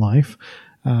extravagant life.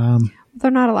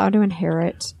 They're not allowed to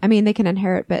inherit. I mean, they can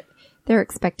inherit, but they're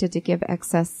expected to give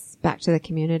excess back to the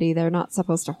community. They're not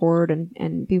supposed to hoard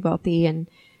and be wealthy and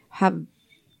have,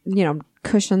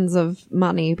 cushions of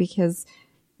money because,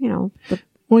 well,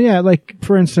 yeah, like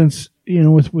for instance,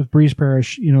 with Breeze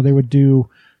Parish, they would do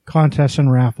contests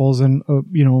and raffles, and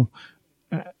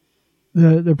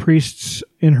the priests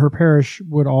in her parish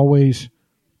would always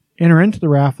enter into the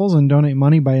raffles and donate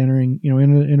money by entering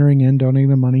in, donating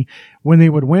the money. When they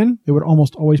would win, they would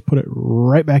almost always put it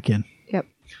right back in. Yep.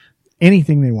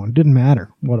 Anything they won, didn't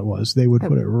matter what it was, they would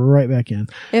put it right back in.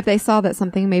 If they saw that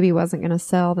something maybe wasn't going to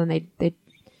sell, then they'd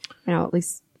at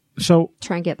least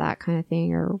try and get that kind of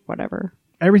thing or whatever.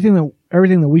 Everything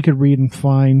that we could read and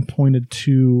find pointed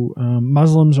to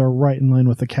Muslims are right in line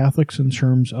with the Catholics in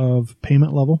terms of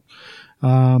payment level,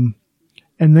 and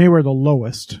they were the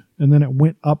lowest, and then it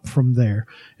went up from there.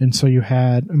 And so you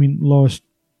had, lowest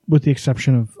with the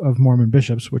exception of Mormon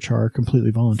bishops, which are completely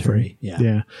voluntary. Free,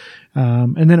 yeah.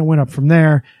 And then it went up from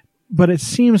there. But it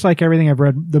seems like everything I've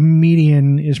read, the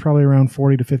median is probably around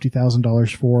 $40,000 to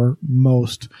 $50,000 for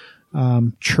most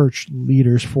church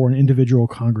leaders for an individual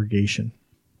congregation.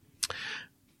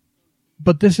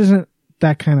 But this isn't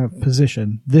that kind of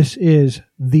position. This is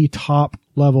the top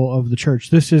level of the church.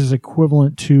 This is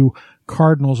equivalent to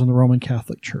cardinals in the Roman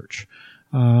Catholic Church.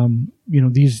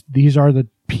 These are the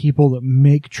people that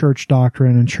make church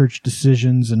doctrine and church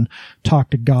decisions and talk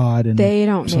to God. And they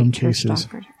don't some make church cases.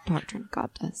 doctrine. God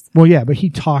does. Well, yeah, but he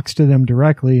talks to them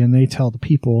directly, and they tell the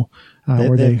people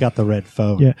they've got the red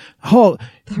phone. Yeah. Oh,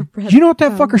 do you know what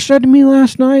that fucker said to me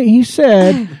last night? He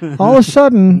said, all of a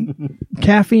sudden,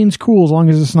 caffeine's cool as long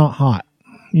as it's not hot.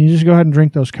 You just go ahead and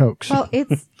drink those Cokes. Well,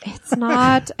 it's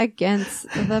not against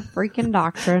the freaking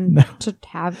doctrine to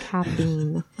have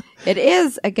caffeine. It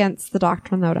is against the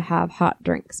doctrine, though, to have hot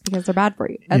drinks because they're bad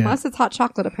for you. Unless it's hot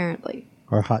chocolate, apparently.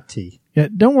 Or hot tea. Yeah,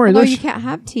 don't worry. Although you can't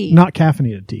have tea. Not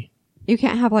caffeinated tea. You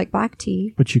can't have, black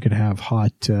tea. But you could have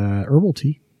hot herbal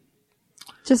tea.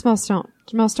 Just most don't.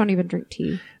 Most don't even drink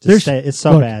tea. It's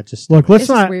so bad.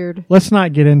 Let's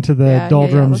not get into the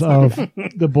doldrums of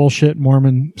the bullshit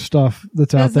Mormon stuff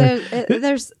that's out there.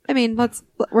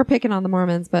 We're picking on the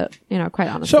Mormons, but quite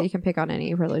honestly, you can pick on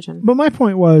any religion. But my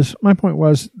point was,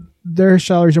 their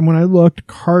salaries, and when I looked,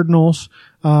 cardinals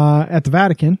at the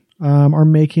Vatican are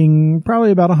making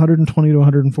probably about $120,000 to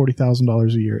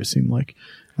 $140,000 a year. It seemed like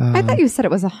I thought you said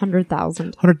it was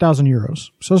 100,000. 100,000 euros.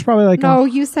 So it's probably like No,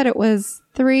 you said it was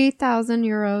 3,000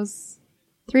 euros,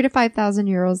 3,000 to 5,000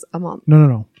 euros a month.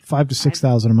 no, 5,000 to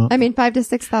 6,000 a month. I mean, 5,000 to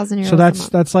 6,000 euros. So a month.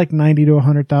 that's like 90 to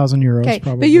 100,000 euros. Okay,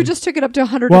 probably. but you just took it up to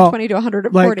 120 to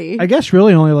 140. I guess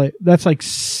really only like that's like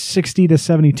 60 to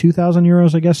 72,000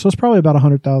 euros. I guess so. It's probably about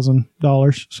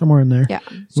 $100,000 somewhere in there. Yeah.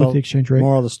 With the exchange rate.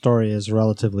 Moral of the story is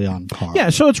relatively on par. Yeah,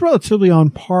 so it's relatively on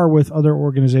par with other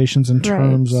organizations in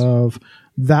terms of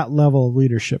that level of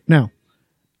leadership. Now,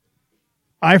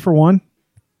 I for one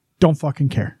don't fucking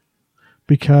care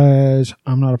because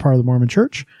I'm not a part of the Mormon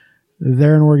Church.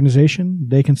 They're an organization.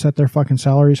 They can set their fucking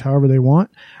salaries however they want.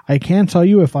 I can tell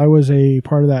you if I was a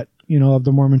part of that, of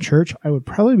the Mormon Church, I would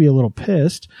probably be a little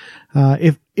pissed.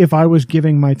 If I was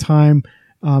giving my time,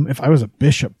 if I was a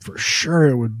bishop, for sure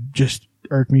it would just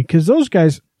irk me because those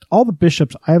guys, all the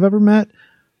bishops I've ever met,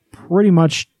 pretty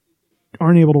much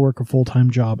aren't able to work a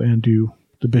full-time job and do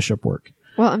the bishop work.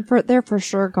 Well, and they're for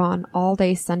sure gone all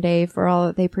day Sunday for all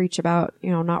that they preach about,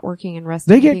 not working and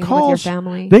resting. They get being calls. with your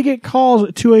family. They get calls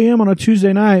at 2 a.m. on a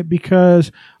Tuesday night because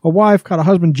a wife caught a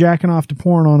husband jacking off to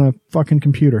porn on a fucking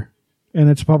computer, and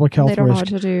it's a public health They don't know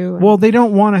risk. what to do. Well, they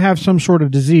don't want to have some sort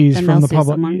of disease Then from they'll the sue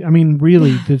public. someone. I mean,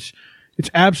 really, it's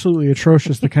absolutely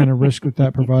atrocious the kind of risk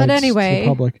that provides But anyway. to the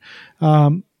public.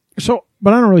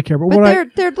 But I don't really care. But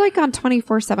what they're like on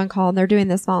 24/7 call and they're doing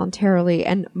this voluntarily.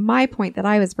 And my point that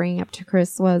I was bringing up to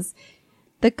Chris was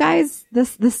the guys, the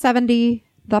 70,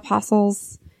 the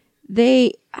apostles,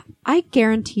 I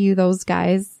guarantee you those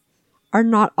guys are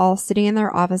not all sitting in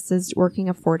their offices working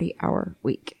a 40-hour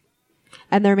week.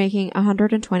 And they're making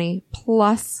 120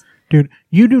 plus. dude,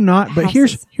 you do not. But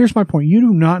houses. here's my point. You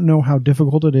do not know how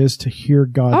difficult it is to hear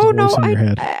God's voice in your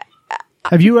head.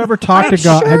 Have you ever talked to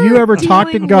God? Have you ever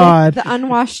talked to Dealing God? with the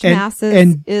unwashed and- masses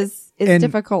and- is and-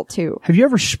 difficult too. Have you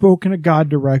ever spoken to God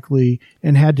directly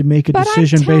and had to make a But I'm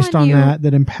decision based on telling you-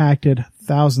 that impacted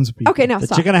thousands of people? Okay, now But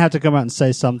stop. you're going to have to come out and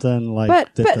say something like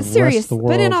that the rest of the world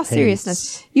but in all hates.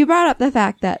 seriousness, you brought up the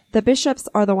fact that the bishops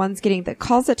are the ones getting the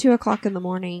calls at 2:00 in the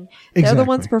morning. They're the Exactly.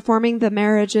 ones performing the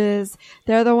marriages.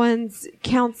 They're the ones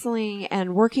counseling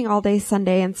and working all day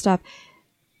Sunday and stuff.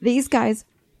 These guys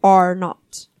are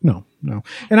not. No.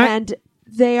 And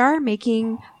they are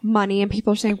making money, and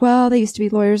people are saying, well, they used to be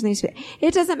lawyers and they used to be.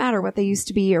 It doesn't matter what they used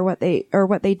to be or what they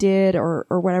did or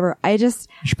whatever. You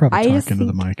should probably I talk just into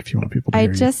the think- mic if you want people to I hear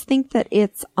you. just think that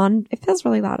it feels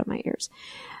really loud in my ears.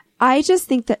 I just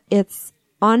think that it's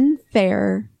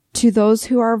unfair to those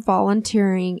who are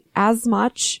volunteering as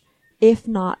much, if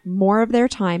not more of their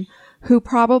time, who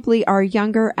probably are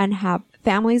younger and have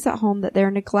families at home that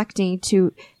they're neglecting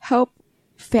to help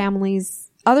families,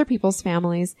 other people's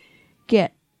families,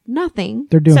 get nothing.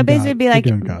 They're doing So basically, it'd be They're like,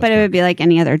 doing God's but it work. would be like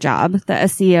any other job. The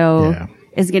SEO Yeah.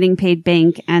 is getting paid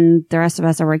bank, and the rest of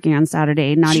us are working on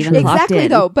Saturday, not even clocked Exactly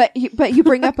in. though, but you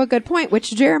bring up a good point,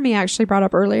 which Jeremy actually brought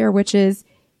up earlier, which is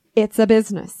it's a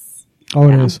business. Oh,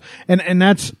 it is. And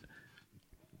that's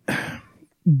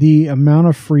the amount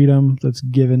of freedom that's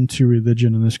given to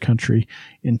religion in this country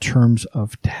in terms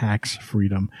of tax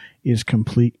freedom is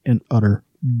complete and utter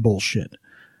bullshit.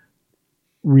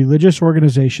 Religious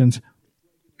organizations,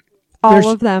 All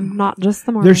of them, not just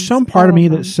the Mormons. there's some part of all me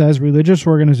them. that says religious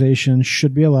organizations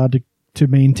should be allowed to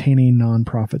maintain a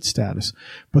nonprofit status,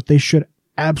 but they should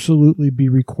absolutely be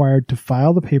required to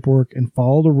file the paperwork and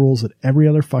follow the rules that every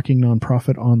other fucking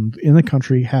nonprofit in the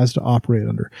country has to operate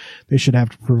under. They should have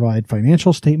to provide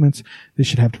financial statements. They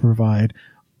should have to provide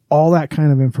all that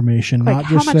kind of information, Like, not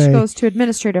how just much say, goes to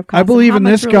administrative costs? I believe and in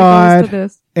how much this really goes God to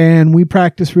this? and we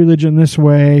practice religion this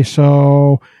way,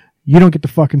 so you don't get to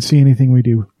fucking see anything we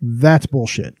do. That's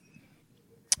bullshit.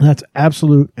 That's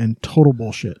absolute and total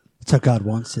bullshit. That's how God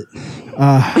wants it.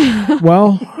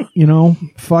 Well,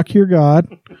 fuck your God.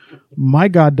 My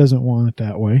God doesn't want it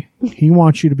that way. He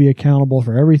wants you to be accountable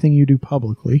for everything you do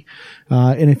publicly.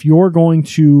 And if you're going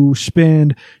to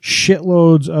spend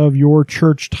shitloads of your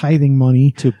church tithing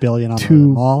money $2 billion on the To-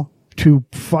 mall. to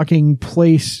fucking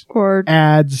place Or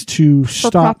ads to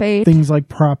stop Prop 8. things like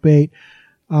Prop 8,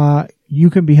 you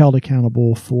can be held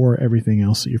accountable for everything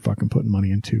else that you're fucking putting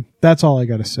money into. That's all I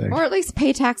got to say. or at least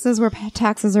pay taxes where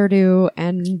taxes are due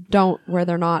and don't where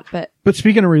they're not. But But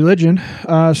speaking of religion,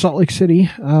 Salt Lake City,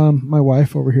 my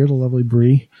wife over here, the lovely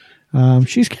Bree,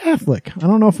 she's Catholic. I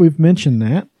don't know if we've mentioned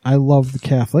that. I love the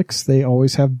Catholics. They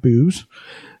always have booze.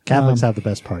 Catholics have the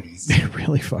best parties. They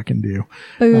really fucking do.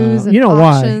 booze and You know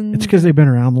why? auctions. It's because they've been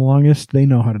around the longest. They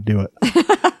know how to do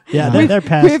it. Yeah, they're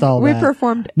past all we that.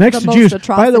 performed Next the to most Jews. By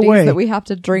atrocities the way- that we have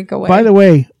to drink away. By the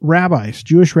way, rabbis,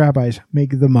 Jewish rabbis,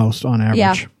 make the most on average.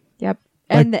 yeah, yep,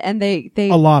 and they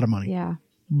A lot of money. yeah.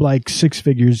 Like 6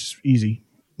 figures easy,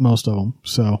 most of them.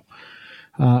 So,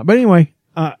 but anyway,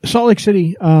 Salt Lake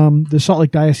City, the Salt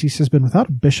Lake Diocese has been without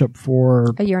a bishop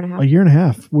for A year and a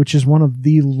half. which is one of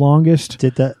the longest.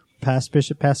 Did that past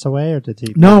bishop pass away, or did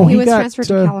he? No, He he was got transferred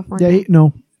to California.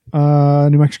 Yeah,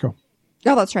 New Mexico.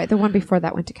 Oh, that's right. The one before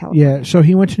that went to California. Yeah, so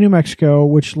he went to New Mexico,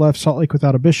 which left Salt Lake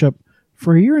without a bishop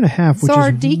for a year and a half. Which So is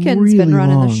our deacon's really been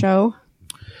running long. the show.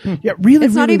 Yeah, really.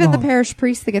 It's not really even long. the parish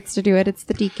priest that gets to do it. It's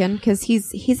the deacon because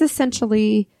he's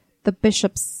essentially the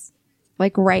bishop's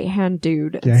like right hand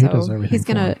dude. Yeah, he so does everything he's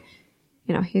for gonna, him.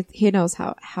 you know, he knows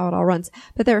how it all runs.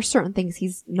 But there are certain things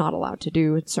he's not allowed to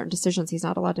do, and certain decisions he's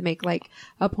not allowed to make, like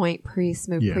appoint priests,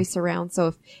 move Yeah. priests around.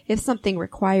 So if something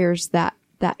requires that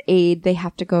aid, they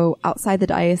have to go outside the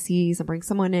diocese and bring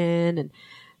someone in and.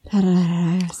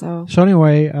 So So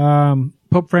anyway,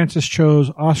 Pope Francis chose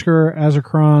Oscar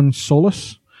Azacron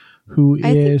Solis, who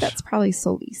I think is that's probably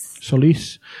Solis.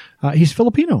 Solis. He's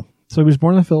Filipino. So he was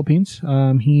born in the Philippines.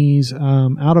 He's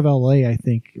out of LA, I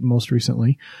think, most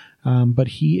recently. But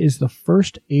he is the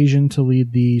first Asian to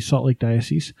lead the Salt Lake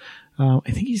Diocese. I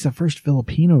think he's the first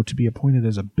Filipino to be appointed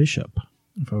as a bishop,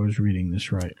 if I was reading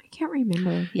this right. I can't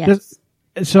remember. Yes.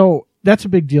 So that's a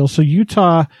big deal. So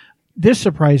Utah, this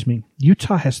surprised me.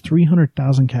 Utah has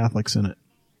 300,000 Catholics in it.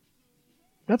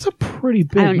 That's a pretty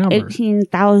big number.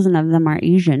 18,000 of them are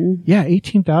Asian. Yeah,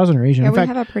 18,000 are Asian. Yeah, In we fact,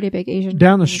 have a pretty big Asian.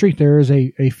 down the community. street there is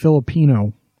a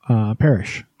Filipino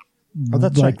parish. Oh,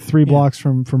 that's like right. 3 Yeah. blocks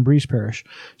from Breeze Parish.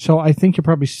 So I think you'll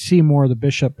probably see more of the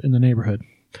bishop in the neighborhood.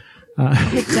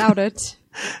 I doubt it.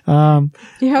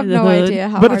 You have no hood. idea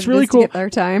how But hard it's really it is cool. to get their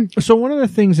time. So one of the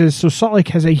things is, so Salt Lake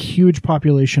has a huge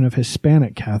population of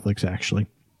Hispanic Catholics, actually.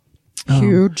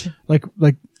 Huge. Like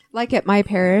Like at my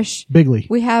parish, bigly.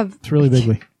 we have It's really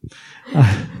bigly.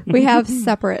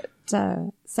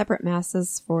 separate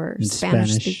masses for In Spanish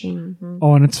Spanish. speaking. Mhm.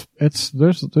 Oh, and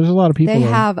there's a lot of people They there.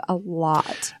 have a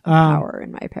lot of power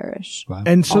in my parish. Wow.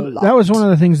 And so that was one of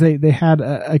the things they had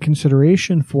a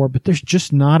consideration for, but there's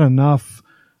just not enough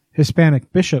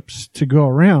Hispanic bishops to go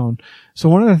around. So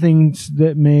one of the things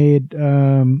that made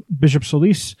Bishop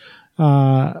Solis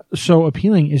so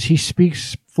appealing is he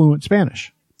speaks fluent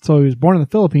Spanish. So he was born in the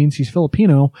Philippines. He's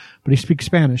Filipino, but he speaks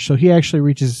Spanish. So he actually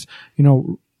reaches,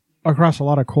 across a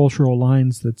lot of cultural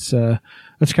lines. That's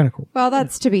kind of cool. Well,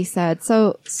 that's to be said.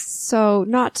 So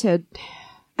not to.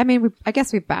 I mean, I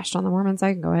guess we've bashed on the Mormons.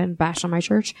 I can go ahead and bash on my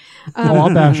church.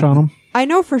 I'll bash on him. I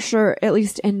know for sure, at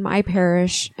least in my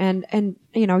parish, and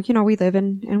we live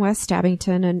in West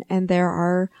Stabbington, and there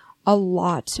are a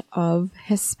lot of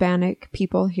Hispanic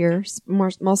people here,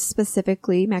 most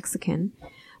specifically Mexican,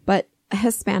 but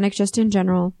Hispanic just in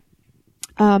general.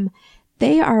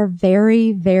 They are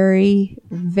very, very,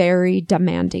 very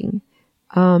demanding.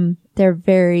 They're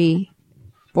very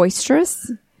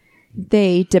boisterous.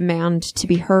 They demand to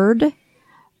be heard.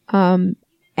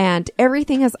 And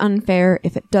everything is unfair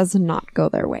if it does not go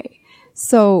their way.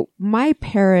 So my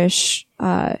parish,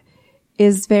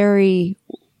 is very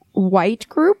white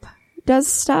group does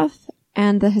stuff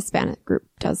and the Hispanic group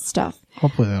does stuff.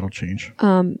 Hopefully that'll change.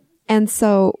 And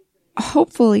so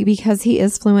hopefully because he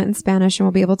is fluent in Spanish and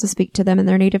will be able to speak to them in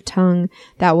their native tongue,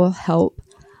 that will help.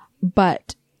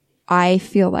 But I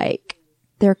feel like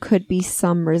there could be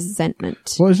some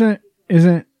resentment. Well,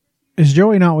 is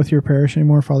Joey not with your parish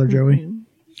anymore, Father Joey?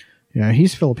 Yeah,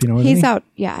 he's Filipino. Isn't He's he? out.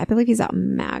 Yeah, I believe he's out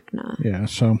in Magna. Yeah,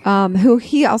 so Who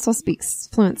he also speaks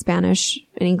fluent Spanish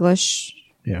and English,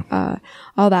 yeah.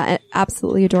 all that. I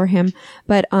absolutely adore him.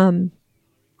 But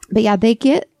yeah, they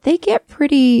get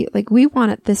pretty, like, we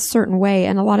want it this certain way.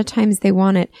 And a lot of times they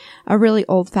want it a really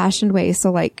old fashioned way.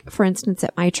 So like, for instance,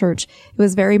 at my church, it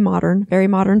was very modern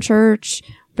church,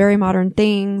 very modern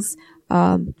things.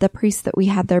 The priest that we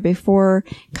had there before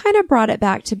kind of brought it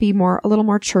back to be a little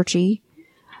more churchy.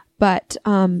 But,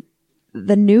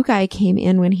 the new guy came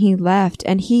in when he left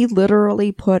and he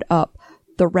literally put up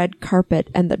the red carpet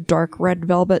and the dark red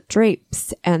velvet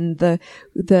drapes and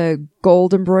the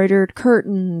gold embroidered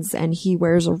curtains. And he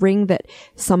wears a ring that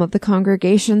some of the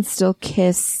congregation still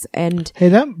kiss. And Hey,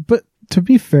 but to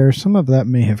be fair, some of that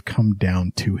may have come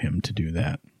down to him to do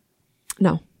that.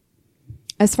 no,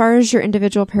 as far as your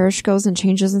individual parish goes and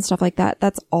changes and stuff like that,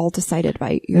 that's all decided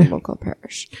by your local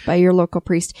parish, by your local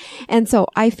priest. And so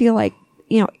I feel like,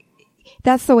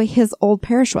 that's the way his old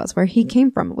parish was, where he came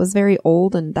from. It was very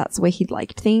old, and that's the way he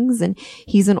liked things. And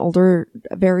he's an older,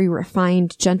 very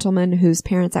refined gentleman whose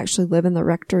parents actually live in the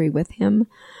rectory with him.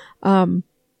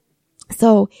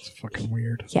 So It's fucking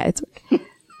weird. yeah, it's weird.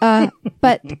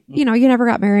 But you never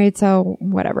got married, so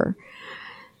whatever.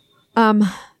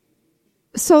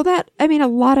 So that,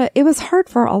 it was hard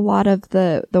for a lot of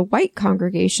the white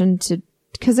congregation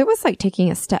because it was like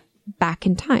taking a step back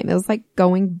in time. It was like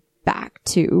going back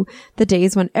to the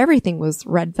days when everything was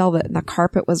red velvet and the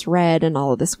carpet was red and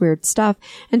all of this weird stuff,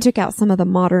 and took out some of the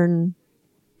modern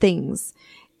things.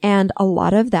 And a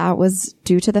lot of that was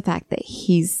due to the fact that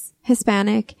he's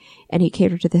Hispanic and he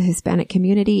catered to the Hispanic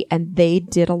community, and they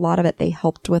did a lot of it. They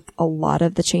helped with a lot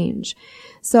of the change.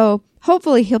 So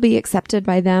hopefully he'll be accepted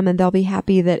by them and they'll be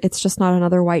happy that it's just not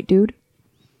another white dude.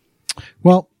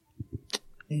 Well,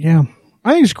 yeah,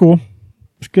 I think it's cool.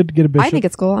 It's good to get a bishop. I think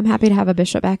it's cool. I'm happy to have a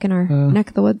bishop back in our neck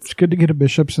of the woods. It's good to get a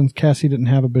bishop since Cassie didn't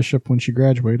have a bishop when she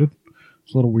graduated.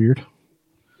 It's a little weird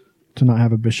to not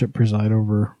have a bishop preside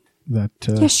over that.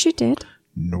 Yes, she did.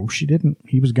 No, she didn't.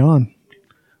 He was gone.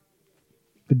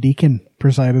 The deacon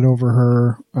presided over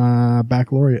her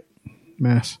baccalaureate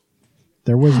mass.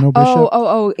 There was no bishop.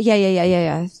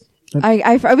 Yeah.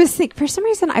 I was thinking, for some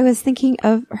reason, I was thinking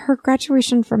of her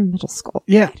graduation from middle school.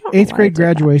 Yeah, 8th grade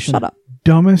graduation. Shut up.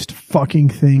 Dumbest fucking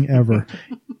thing ever.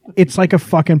 It's like a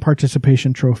fucking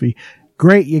participation trophy.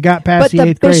 Great, you got past But the the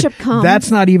 8th grade. bishop comes-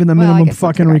 That's not even the Well, I minimum guess that's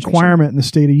fucking graduation. requirement in the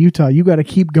state of Utah. You got to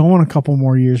keep going a couple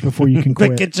more years before you can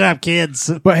quit. Good job,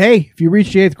 kids. But hey, if you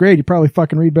reach the 8th grade, you probably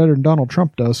fucking read better than Donald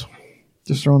Trump does.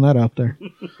 Just throwing that out there.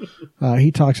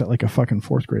 He talks at like a fucking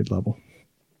 4th grade level.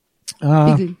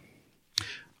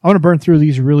 I want to burn through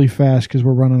these really fast because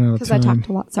we're running out of Because time. I talked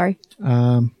a lot. Sorry.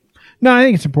 No, I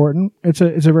think it's important. It's a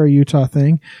very Utah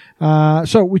thing.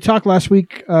 So we talked last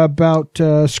week about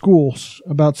schools,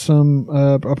 about some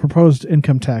a proposed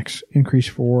income tax increase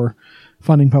for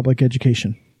funding public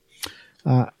education.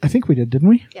 I think we did, didn't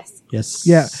we? Yes. Yes.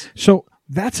 Yeah. So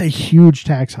that's a huge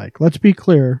tax hike. Let's be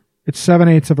clear. It's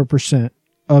 7/8%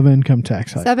 of income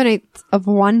tax hike. 7/8 of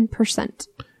 1%.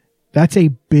 That's a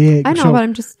big. I know, so but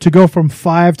I'm just- to go from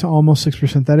 5 to almost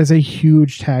 6%. That is a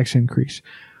huge tax increase.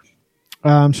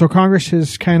 So Congress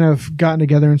has kind of gotten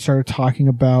together and started talking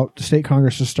about, the state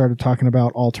Congress has started talking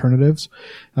about alternatives,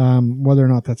 whether or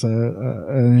not that's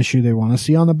an issue they want to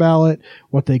see on the ballot,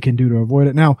 what they can do to avoid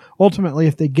it. Now, ultimately,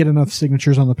 if they get enough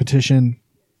signatures on the petition,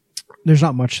 there's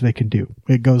not much they can do.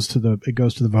 It goes to the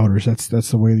voters. That's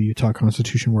the way the Utah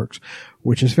Constitution works,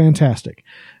 which is fantastic.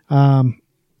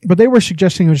 But they were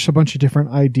suggesting just a bunch of different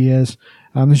ideas.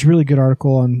 There's a really good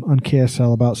article on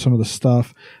KSL about some of the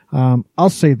stuff. I'll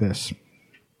say this.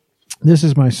 This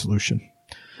is my solution.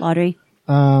 Lottery.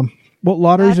 Well,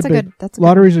 lottery's That's a a big good- that's a good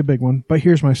lottery's a big one, but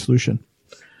here's my solution.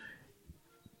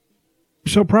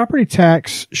 So property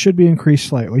tax should be increased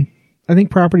slightly. I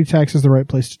think property tax is the right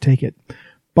place to take it,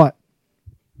 but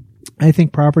I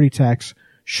think property tax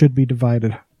should be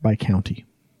divided by county,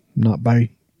 not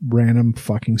by random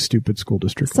fucking stupid school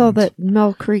district So lines. that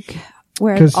Mill Creek,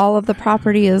 where 'Cause- all of the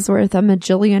property is worth $1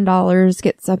 million,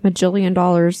 gets $1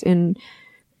 million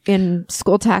in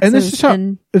school taxes, And this is how-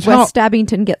 and it's West how-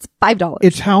 Abington gets $5.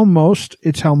 It's how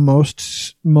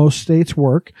most states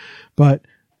work, but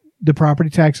the property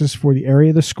taxes for the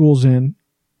area the school's in,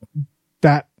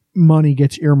 that money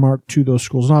gets earmarked to those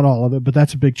schools. Not all of it, but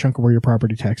that's a big chunk of where your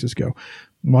property taxes go.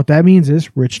 And what that means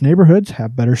is rich neighborhoods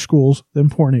have better schools than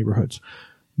poor neighborhoods.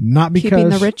 Not because keeping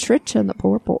the rich rich and the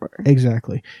poor poor.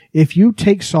 Exactly. If you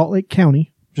take Salt Lake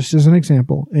County, just as an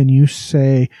example, and you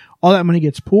say all that money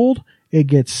gets pooled, it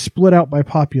gets split out by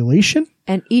population.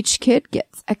 And each kid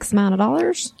gets X amount of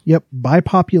dollars. Yep, by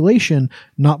population,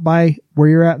 not by where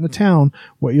you're at in the town.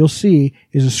 What you'll see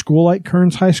is a school like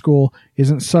Kearns High School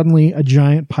isn't suddenly a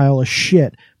giant pile of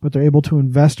shit, but they're able to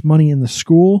invest money in the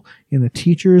school, in the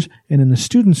teachers, and in the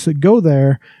students that go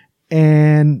there.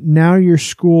 And now your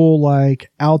school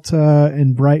like Alta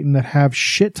and Brighton that have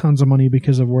shit tons of money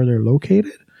because of where they're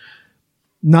located.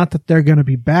 Not that they're going to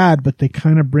be bad, but they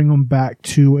kind of bring them back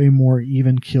to a more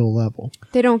even keel level.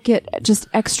 They don't get just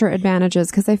extra advantages,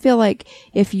 because I feel like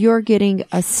if you're getting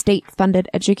a state funded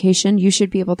education, you should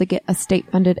be able to get a state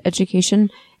funded education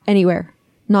anywhere,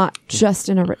 not just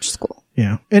in a rich school.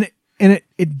 Yeah. And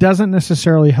it doesn't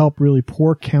necessarily help really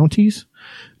poor counties,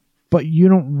 but you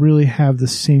don't really have the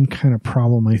same kind of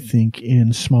problem, I think,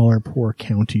 in smaller poor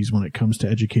counties when it comes to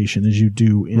education as you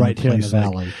do in Right a here in the place like,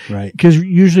 valley. Right. because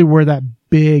usually where that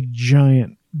big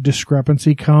giant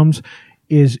discrepancy comes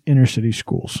is inner city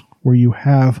schools where you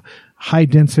have high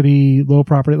density, low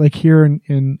property, like here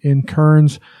in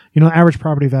Kearns, the average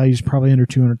property value is probably under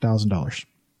 $200,000.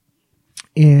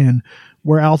 And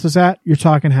where Alta's at, you're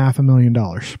talking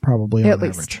 $500,000 probably At on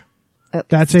least. average. At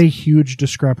That's a huge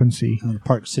discrepancy.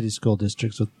 Park City school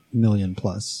districts with $1 million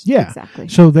plus. Yeah. Exactly.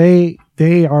 So they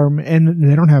are, and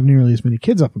they don't have nearly as many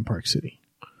kids up in Park City.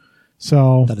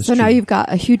 So That is So true. now you've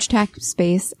got a huge tax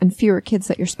space and fewer kids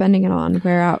that you're spending it on.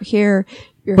 Where out here,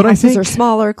 your But I houses think- are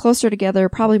smaller, closer together,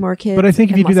 probably more kids. But I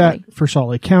think if and you do less that money. for Salt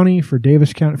Lake County, for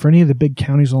Davis County, for any of the big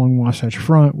counties along the Wasatch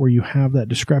Front where you have that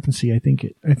discrepancy, I think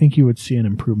you would see an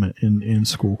improvement in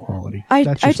school quality. I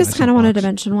That's just my kind of wanted to soapbox.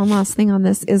 mention one last thing on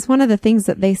this. Is one of the things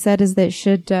that they said is they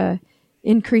should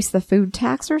increase the food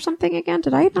tax or something again.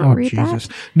 Did I not Oh read Jesus!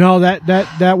 that? No,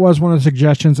 that was one of the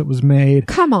suggestions that was made.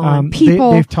 Come on, They-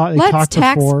 people. they've ta- they Let's talked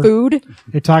tax before. food.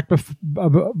 They talked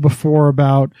before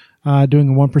about doing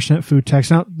a 1% food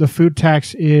tax. Now, the food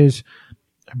tax is,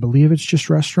 I believe it's just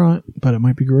restaurant, but it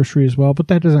might be grocery as well. But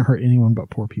that doesn't hurt anyone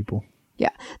but poor people. Yeah,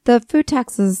 the food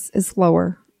tax is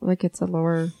lower. Like it's a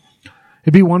lower.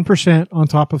 It'd be 1% on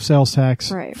top of sales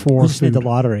tax Right. for We just need food. the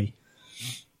lottery.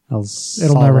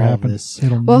 It'll never happen.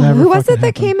 It'll Well, never who was fucking it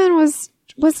that happen. came in? Was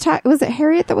it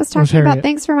Harriet that was talking about Harriet.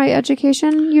 thanks for my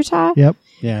education, Utah? Yep,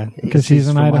 Yeah, because he's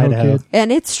an from Idaho kid.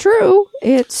 And it's true.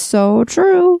 It's so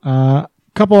true.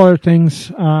 Couple other things.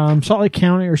 Salt Lake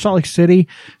County or Salt Lake City.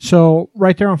 So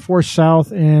right there on 4th South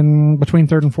and between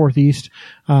 3rd and 4th East,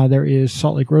 there is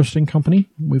Salt Lake Roasting Company.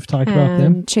 We've talked about them.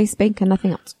 And Chase Bank and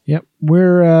nothing else. Yep.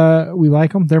 We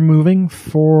like them. They're moving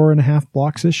 4.5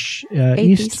 blocks ish,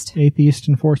 east, 8th East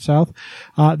and 4th South.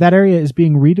 That area is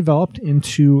being redeveloped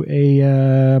into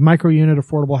a, micro unit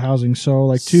affordable housing. So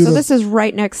like So this is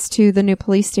right next to the new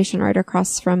police station, right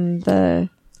across from the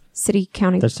city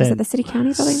county. They're Is it saying the city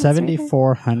county building? that's right there?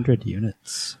 7,400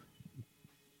 units.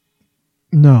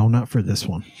 no, not for this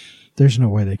one. There's no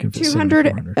way they can fit 200,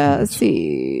 7,400 let's units.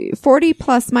 see, 40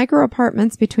 plus micro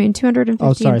apartments between 250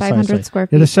 Oh, sorry, and 500 sorry. square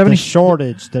Yeah, feet. the 70, The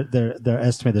shortage, they're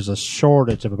estimating there's a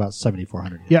shortage of about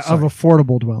 7,400 units. yeah, of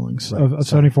affordable dwellings Right, of sorry.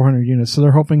 7,400 units. So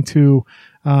they're hoping to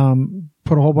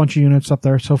put a whole bunch of units up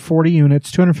there. So 40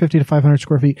 units, 250 to 500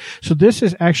 square feet. So this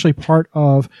is actually part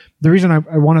of the reason I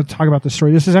want to talk about this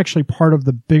story. This is actually part of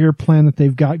the bigger plan that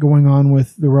they've got going on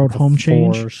with the road home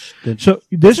change. So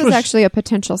This was is actually a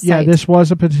potential site. yeah, this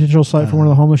was a potential site for one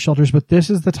of the homeless shelters, but this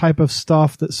is the type of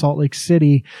stuff that Salt Lake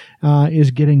City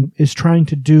is trying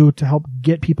to do to help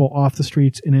get people off the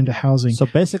streets and into housing. So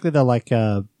basically, they're like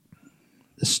a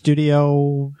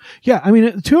studio. Yeah, I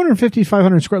mean, 250,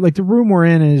 500 square, like the room we're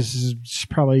in is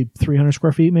probably 300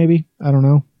 square feet, maybe. I don't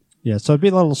know. Yeah, so it'd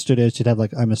be little studios. You'd have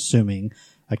like, I'm assuming,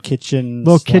 a kitchen,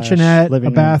 Little / kitchenette, living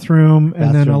a bathroom,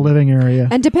 and then a bathroom. living area.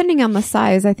 And depending on the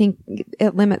size, I think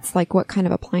it limits like what kind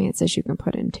of appliances you can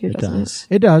put in too, It doesn't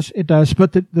does. It does.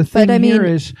 But the thing But I mean, here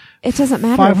is, it doesn't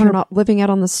matter if 500 you're not living out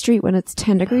on the street when it's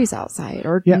 10 degrees outside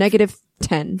or Yeah. negative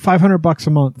 10. $500 a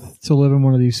month to live in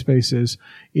one of these spaces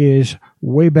is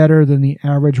way better than the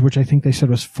average, which I think they said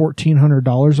was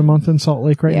 $1,400 a month in Salt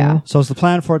Lake right Yeah. now. So is the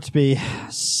plan for it to be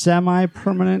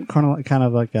semi-permanent, kind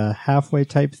of like a halfway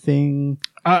type thing?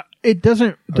 It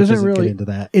doesn't does it really get into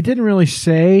that? It didn't really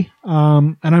say,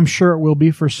 and I'm sure it will be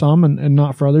for some and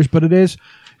not for others, but it is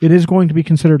going to be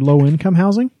considered low income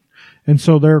housing. And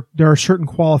so there are certain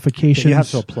qualifications. You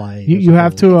have to apply. You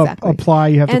have to Exactly. apply.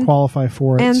 You have to And- qualify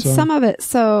for it. And so. some of it,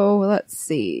 so let's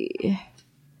see.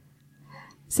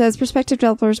 Says prospective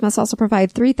developers must also provide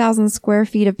 3,000 square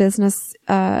feet of business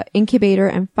incubator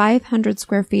and 500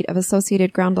 square feet of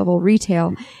associated ground level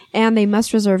retail, and they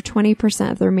must reserve 20%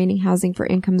 of the remaining housing for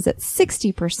incomes at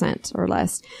 60% or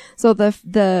less. So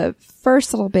the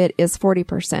first little bit is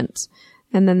 40%,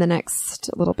 and then the next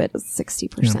little bit is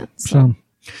 60%. So,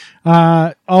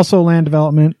 also land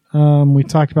development. We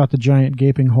talked about the giant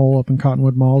gaping hole up in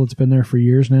Cottonwood Mall that's been there for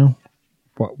years now.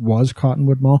 What was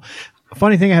Cottonwood Mall?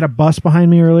 Funny thing, I had a bus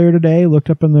behind me earlier today, looked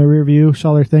up in the rear view,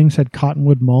 saw their thing, said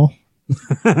Cottonwood Mall.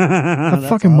 That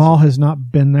fucking mall has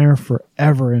not been there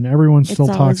forever, and everyone still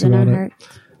It's talks always in about our it.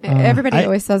 heart. Everybody I-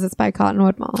 always says it's by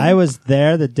Cottonwood Mall. I was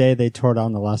there the day they tore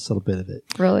down the last little bit of it.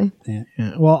 Really? Yeah.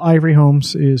 Well, Ivory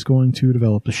Homes is going to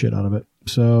develop the shit out of it.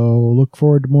 So look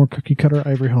forward to more cookie cutter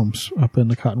Ivory Homes up in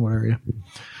the Cottonwood area.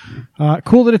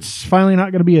 Cool that it's finally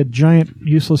not going to be a giant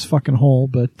useless fucking hole,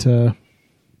 but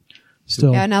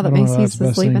still. Yeah, now that I don't know Macy's that's the is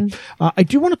best thing. leaving. I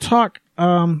do want to talk.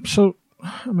 So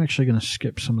I'm actually going to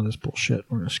skip some of this bullshit.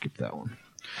 We're going to skip that one.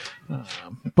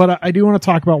 But I do want to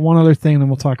talk about one other thing, then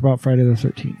we'll talk about Friday the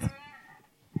 13th.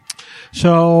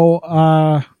 So,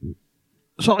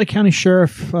 Salt Lake County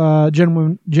Sheriff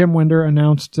Jim Winder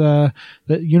announced that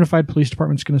Unified Police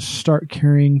Department is going to start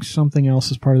carrying something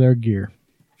else as part of their gear.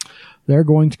 They're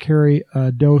going to carry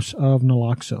a dose of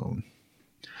naloxone.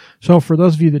 So for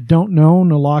those of you that don't know,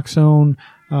 naloxone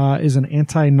is an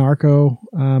anti-narco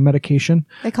medication.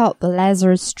 They call it the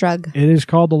Lazarus drug. It is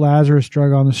called the Lazarus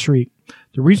drug on the street.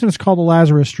 The reason it's called the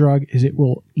Lazarus drug is it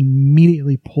will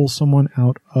immediately pull someone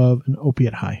out of an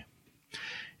opiate high.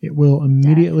 It will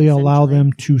immediately allow essentially.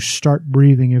 them to start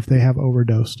breathing if they have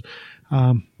overdosed.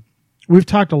 We've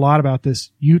talked a lot about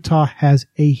this. Utah has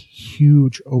a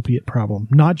huge opiate problem,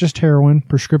 not just heroin,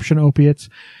 prescription opiates.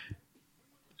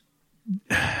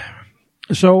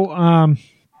 So,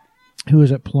 who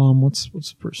is it? Plum. What's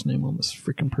the first name on this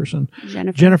freaking person?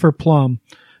 Jennifer Plum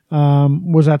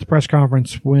was at the press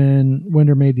conference when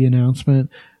Winder made the announcement,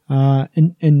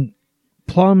 and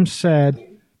Plum said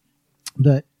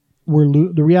that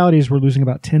the reality is we're losing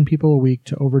about 10 people a week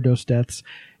to overdose deaths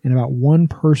and about one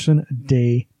person a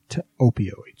day to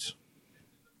opioids.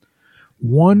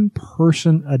 One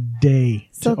person a day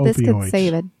So to this opioids. could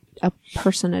save a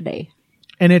person a day.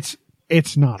 And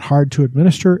it's not hard to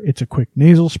administer. It's a quick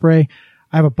nasal spray.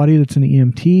 I have a buddy that's an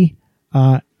EMT.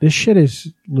 This shit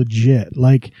is legit.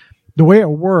 Like, the way it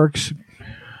works,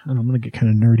 and I'm going to get kind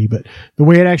of nerdy, but the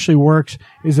way it actually works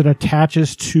is it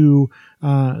attaches to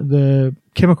the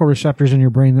chemical receptors in your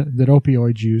brain that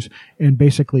opioids use, and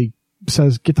basically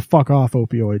says, get the fuck off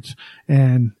opioids,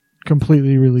 and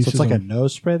completely So releases it's like them. a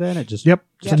nose spray then? It just Yep.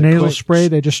 It's a nasal spray.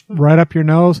 They just right up your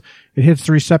nose. It hits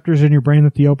the receptors in your brain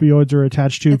that the opioids are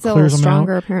attached to, It's a little clears them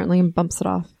stronger out, apparently and bumps it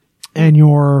off. and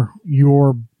your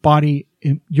body,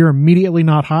 you're immediately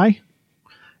not high,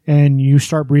 and you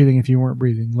start breathing if you weren't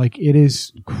breathing. Like, it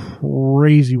is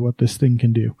crazy what this thing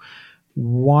can do.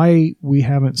 Why we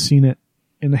haven't seen it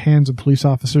in the hands of police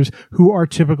officers, who are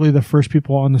typically the first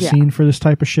people on the Yeah. scene for this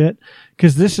type of shit.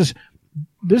 Because this is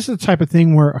the type of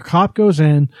thing where a cop goes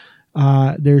in,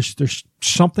 there's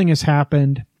something has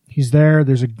happened. He's there.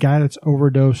 There's a guy that's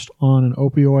overdosed on an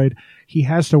opioid. He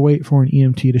has to wait for an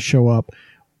EMT to show up,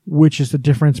 which is the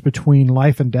difference between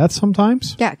life and death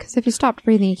sometimes. Yeah, because if you stopped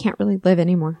breathing, you can't really live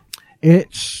anymore.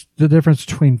 It's the difference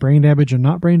between brain damage and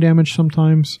not brain damage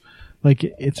sometimes. Like,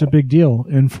 it's a big deal.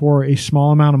 And for a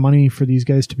small amount of money for these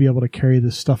guys to be able to carry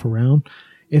this stuff around,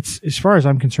 it's, as far as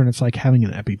I'm concerned, it's like having an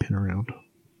EpiPen around,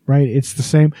 right? It's the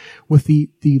same with the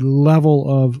level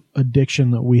of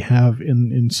addiction that we have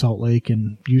in Salt Lake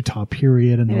and Utah,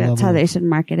 period. And Maybe the that's level how of- they should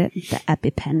market it. The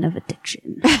EpiPen of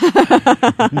addiction.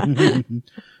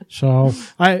 So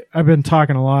I've been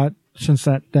talking a lot since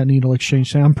that needle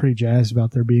exchange thing. I'm pretty jazzed about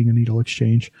there being a needle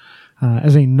exchange.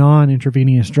 As a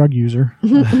non-intravenous drug user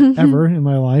ever in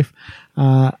my life,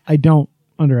 I don't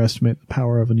underestimate the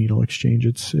power of a needle exchange.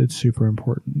 It's super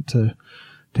important to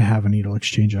have a needle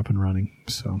exchange up and running.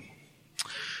 So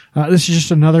this is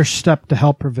just another step to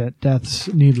help prevent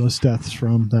needless deaths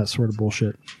from that sort of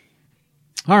bullshit.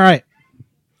 All right.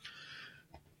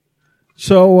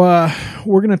 So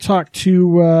we're gonna talk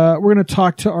to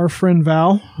our friend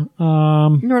Val.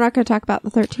 We're not going to talk about the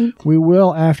 13th. We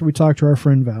will after we talk to our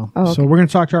friend Val. Oh, okay. So we're gonna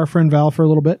talk to our friend Val for a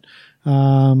little bit,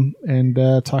 and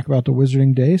talk about the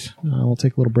Wizarding Days. We'll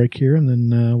take a little break here, and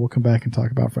then we'll come back and talk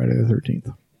about Friday the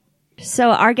 13th. So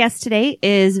our guest today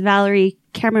is Valerie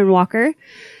Cameron Walker,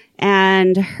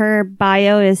 and her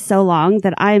bio is so long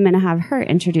that I'm going to have her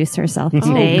introduce herself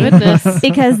today. goodness.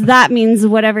 Because that means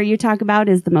whatever you talk about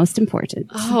is the most important.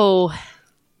 Oh,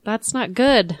 that's not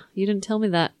good. You didn't tell me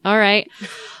that. All right.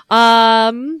 I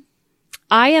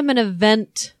am an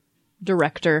event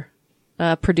director,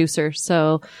 producer.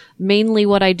 So mainly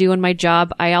what I do in my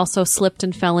job, I also slipped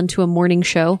and fell into a morning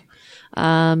show.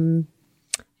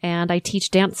 And I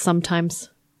teach dance sometimes.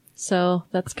 So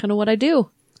that's kind of what I do.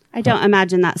 I don't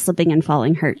imagine that slipping and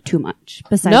falling hurt too much,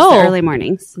 besides No. the early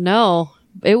mornings. No,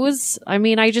 it was, I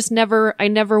mean, I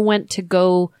never went to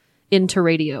go into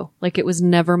radio. Like, it was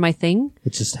never my thing.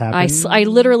 It just happened. I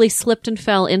literally slipped and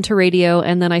fell into radio,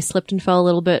 and then I slipped and fell a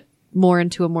little bit more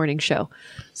into a morning show.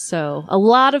 So a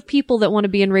lot of people that want to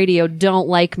be in radio don't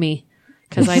like me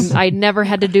because I never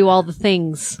had to do all the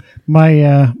things. My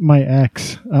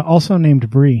ex, also named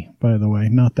Bree, by the way,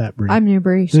 not that Bree. I'm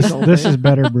Newbury. This is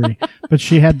better Bree, but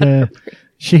she had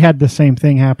the same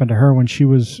thing happen to her when she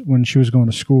was going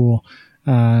to school.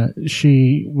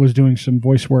 She was doing some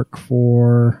voice work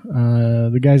for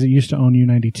the guys that used to own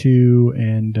U92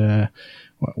 and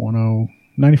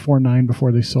 94.9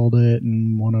 before they sold it,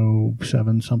 and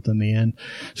 107 something in the end.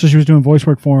 So she was doing voice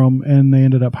work for them, and they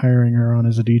ended up hiring her on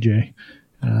as a DJ,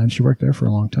 and she worked there for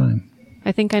a long time.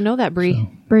 I think I know that, Bree.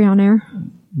 Bree on air.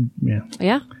 Yeah,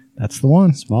 Yeah, that's the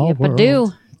one. Small yep, I world.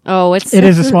 do. Oh, it It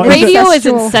is a small radio is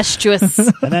Incestual. incestuous,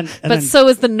 And then, but so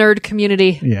is the nerd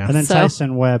community. Yeah. and then so-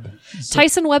 Tyson Webb,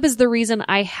 Tyson Webb is the reason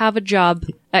I have a job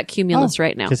at Cumulus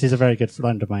right now. because he's a very good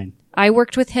friend of mine. I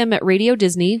worked with him at Radio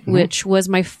Disney, which was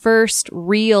my first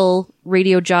real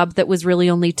radio job that was really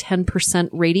only 10%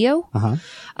 radio.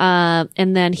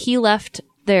 And then he left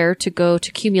there to go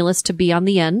to Cumulus to be on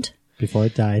the end. Before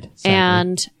it died. Sadly.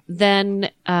 And then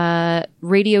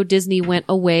Radio Disney went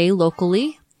away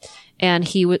locally. and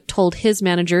he told his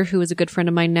manager, who is a good friend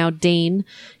of mine now, Dane,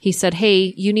 he said,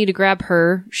 hey, you need to grab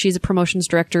her. She's a promotions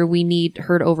director. We need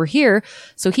her over here.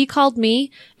 So he called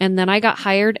me, and then I got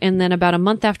hired. And then about a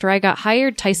month after I got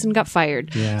hired, Tyson got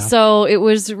fired. Yeah. So it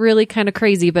was really kind of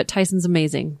crazy, but Tyson's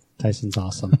amazing. Tyson's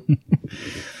awesome.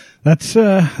 That's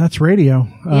radio.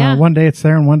 Yeah. One day it's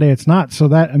there and one day it's not. So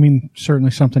that, I mean, certainly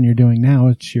something you're doing now.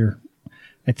 It's your,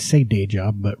 I'd say day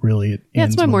job, but really it Yeah,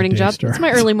 ends it's my when the morning day job. starts. It's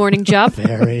my early morning job.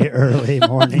 Very early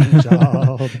morning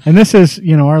job. And this is,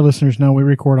 our listeners know we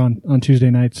record on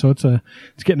Tuesday nights, so it's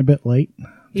getting a bit late.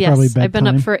 It's probably Yes, I've been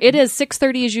up bedtime. it is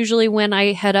 6:30 is usually when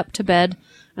I head up to bed,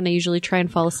 and I usually try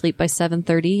and fall asleep by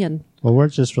 7:30. And Well, we're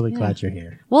just really glad you're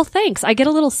here. well, thanks. I get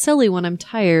a little silly when I'm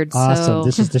tired. Awesome. So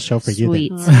This is the show for you.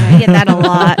 Sweet. Then. I get that a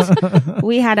lot.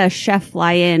 We had a chef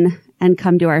fly in and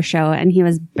come to our show, and he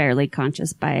was barely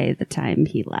conscious by the time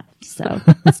he left. So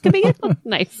that's gonna be good.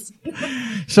 nice.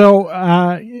 So,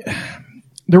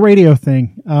 the radio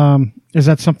thing, is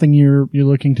that something you're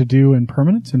looking to do in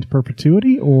permanence, into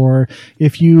perpetuity? Or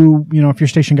if if your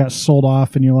station got sold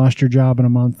off and you lost your job in a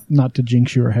month, not to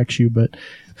jinx you or hex you, but,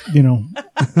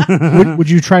 would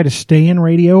you try to stay in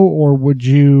radio, or would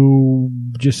you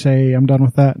just say, I'm done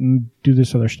with that and do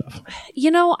this other stuff?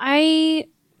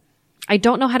 I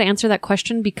don't know how to answer that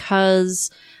question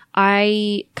because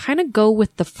I kind of go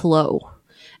with the flow.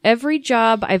 Every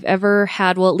job I've ever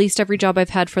had, well, at least every job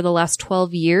I've had for the last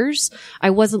 12 years,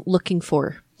 I wasn't looking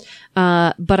for.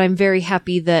 But I'm very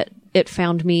happy that it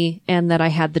found me and that I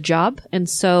had the job. And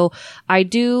so I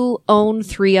do own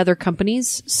 3 other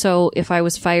companies. So if I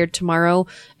was fired tomorrow,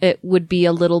 it would be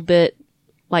a little bit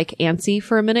like antsy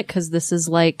for a minute, because this is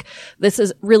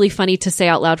really funny to say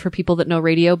out loud for people that know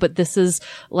radio, but this is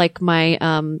like my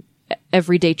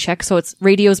everyday check. So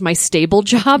radio's my stable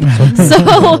job.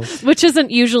 So which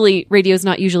isn't usually, radio's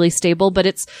not usually stable, but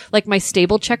it's like my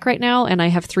stable check right now, and I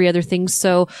have 3 other things.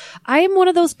 So I am one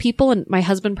of those people, and my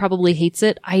husband probably hates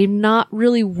it. I am not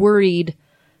really worried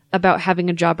about having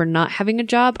a job or not having a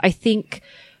job. I think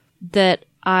that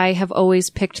I have always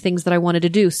picked things that I wanted to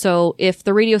do. So if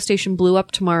the radio station blew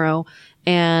up tomorrow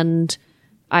and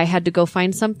I had to go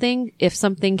find something, if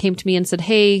something came to me and said,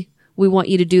 hey, we want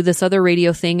you to do this other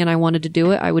radio thing, and I wanted to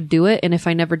do it, I would do it. And if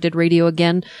I never did radio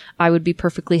again, I would be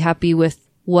perfectly happy with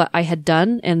what I had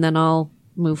done, and then I'll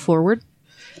move forward.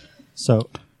 So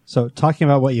talking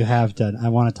about what you have done, I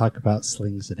want to talk about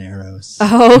Slings and Arrows.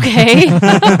 Oh, okay.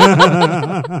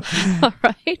 All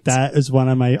right. That is one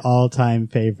of my all-time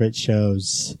favorite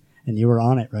shows. And you were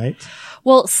on it, right?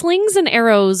 Well, Slings and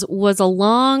Arrows was a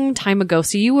long time ago.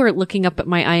 So you were looking up at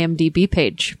my IMDb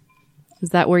page. Is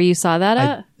that where you saw that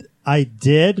at? I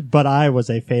did, but I was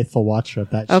a faithful watcher of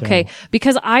that show. Okay,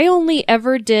 because I only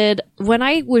ever did, when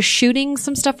I was shooting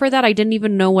some stuff for that, I didn't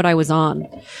even know what I was on.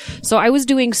 So I was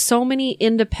doing so many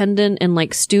independent and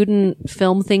like student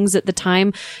film things at the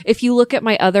time. If you look at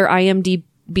my other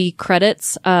IMDb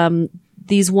credits,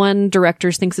 these one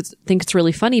directors thinks it's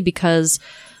really funny because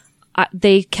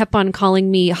they kept on calling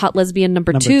me Hot Lesbian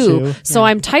number two. So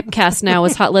I'm typecast now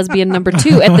as Hot Lesbian number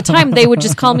 2. At the time, they would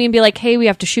just call me and be like, hey, we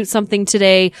have to shoot something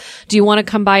today. Do you want to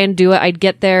come by and do it? I'd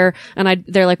get there and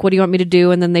they're like, what do you want me to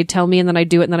do? And then they'd tell me, and then I'd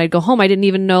do it, and then I'd go home. I didn't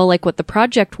even know like what the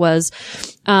project was.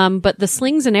 But the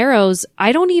Slings and Arrows,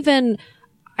 I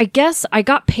guess I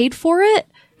got paid for it.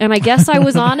 And I guess I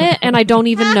was on it, and I don't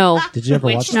even know. Did you ever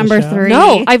watch the number show? 3?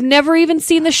 No, I've never even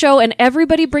seen the show, and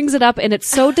everybody brings it up, and it's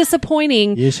so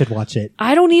disappointing. You should watch it.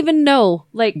 I don't even know.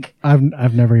 Like,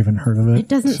 I've never even heard of it. It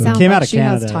doesn't so. sound It came like out of she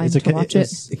Canada. has time to watch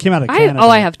it. It came out of Canada.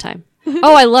 I have time.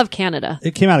 Oh, I love Canada.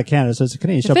 It came out of Canada, so it's a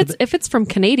Canadian show. If it's from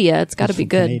Canada, it's got to be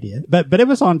good. Canadian. But it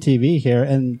was on TV here,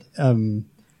 and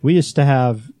we used to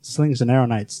have Slings and Arrow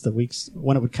nights the weeks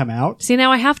when it would come out. See,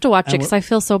 now I have to watch it because I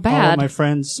feel so All of bad. my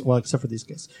friends, well, except for these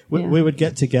guys, Yeah. we would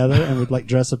get together and we'd like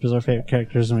dress up as our favorite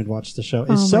characters and we'd watch the show.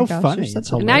 It's Oh so my gosh, funny. you're It's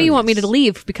such a- And now you want me to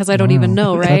leave because I don't even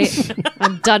know, right?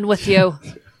 I'm done with you.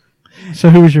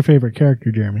 So who was your favorite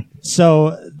character, Jeremy?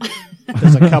 So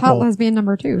there's a Hot couple. lesbian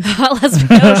number 2. Hot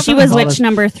lesbian. She was witch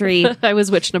number 3. I was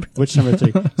witch number 3. Which number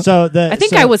 3? So I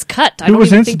think I was cut. I Who don't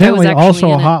was even think I was incidentally actually also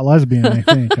in a it. hot lesbian, I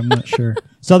think. I'm not sure.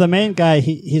 So the main guy,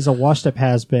 he's a washed-up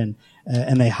has-been,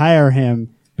 and they hire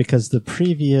him because the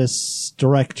previous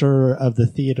director of the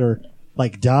theater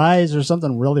like dies or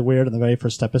something really weird in the very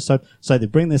first episode. So they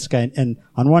bring this guy in, and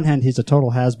on one hand, he's a total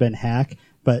has-been hack,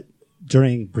 but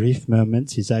during brief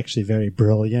moments, he's actually very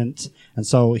brilliant. And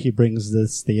so he brings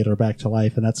this theater back to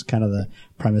life. And that's kind of the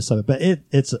premise of it. But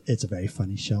it's a very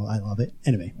funny show. I love it.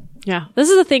 Anyway. Yeah. This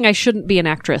is the thing. I shouldn't be an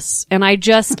actress. And I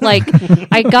just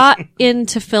I got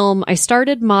into film. I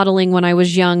started modeling when I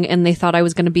was young and they thought I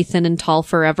was going to be thin and tall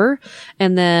forever.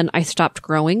 And then I stopped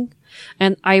growing.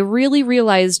 And I really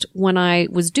realized when I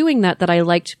was doing that I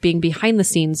liked being behind the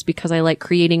scenes because I like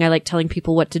creating, I like telling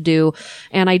people what to do,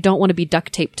 and I don't want to be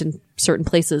duct taped in certain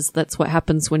places. That's what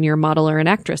happens when you're a model or an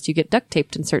actress. You get duct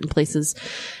taped in certain places.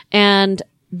 And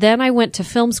then I went to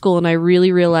film school and I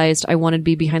really realized I wanted to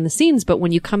be behind the scenes. But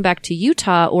when you come back to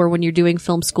Utah or when you're doing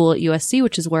film school at USC,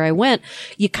 which is where I went,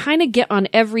 you kind of get on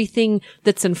everything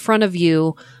that's in front of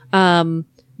you,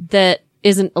 that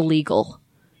isn't illegal.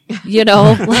 You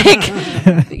know,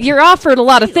 like you're offered a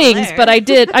lot of things, but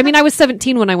I was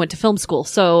 17 when I went to film school.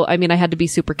 So, I had to be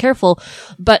super careful,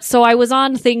 but so I was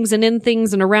on things and in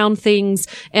things and around things.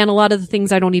 And a lot of the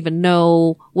things I don't even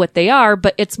know what they are,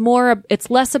 but it's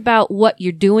less about what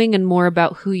you're doing and more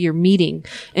about who you're meeting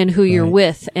and who you're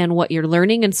with and what you're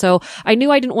learning. And so I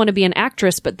knew I didn't want to be an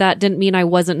actress, but that didn't mean I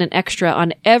wasn't an extra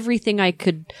on everything I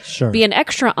could be an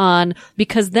extra on,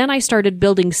 because then I started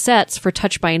building sets for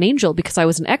Touched by an Angel because I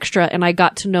was an extra and I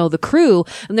got to know the crew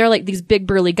and they're like these big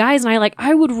burly guys. And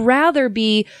I would rather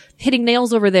be hitting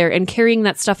nails over there and carrying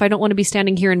that stuff. I don't want to be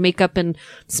standing here in makeup and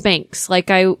Spanx.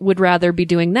 I would rather be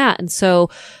doing that. And so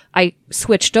I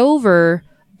switched over,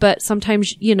 but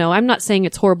sometimes, I'm not saying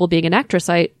it's horrible being an actress.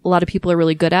 A lot of people are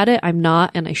really good at it. I'm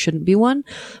not, and I shouldn't be one,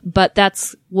 but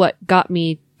that's what got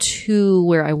me to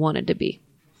where I wanted to be.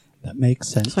 That makes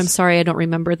sense. So I'm sorry I don't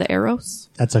remember the arrows.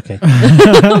 That's okay.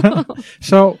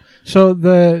 So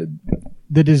the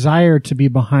desire to be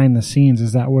behind the scenes,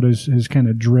 is that what has kind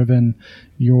of driven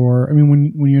your,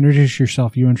 when you introduced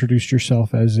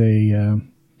yourself as an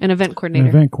event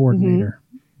coordinator.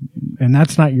 Mm-hmm. And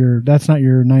that's not your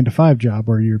 9 to 5 job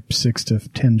or your 6 to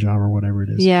 10 job or whatever it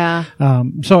is. Yeah.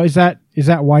 So is that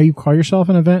why you call yourself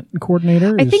an event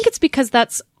coordinator? I think it's because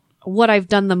that's what I've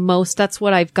done the most. That's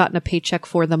what I've gotten a paycheck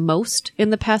for the most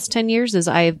in the past 10 years is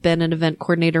I have been an event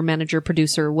coordinator, manager,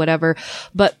 producer, whatever.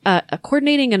 But,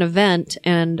 coordinating an event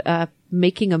and,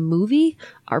 making a movie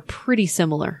are pretty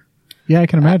similar. Yeah, I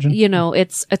can imagine.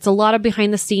 It's a lot of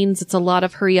behind the scenes. It's a lot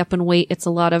of hurry up and wait. It's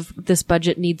a lot of this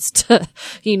budget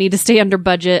you need to stay under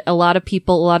budget. A lot of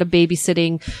people, a lot of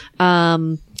babysitting,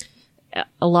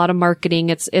 a lot of marketing.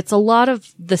 It's a lot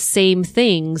of the same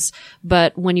things,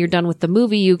 but when you're done with the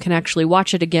movie, you can actually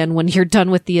watch it again. When you're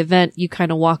done with the event, you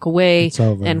kind of walk away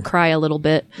and cry a little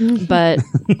bit. But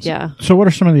yeah. So what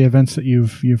are some of the events that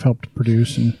you've helped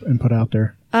produce and put out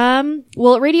there?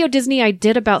 Well, at Radio Disney, I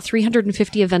did about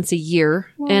 350 events a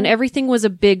year, and everything was a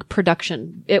big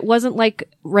production. It wasn't like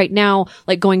right now,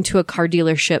 like going to a car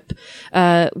dealership.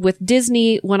 With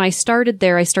Disney, when I started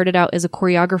there, I started out as a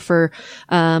choreographer.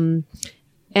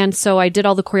 And so I did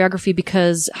all the choreography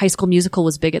because High School Musical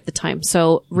was big at the time.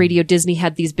 So Radio Disney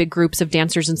had these big groups of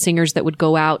dancers and singers that would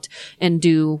go out and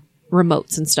do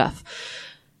remotes and stuff.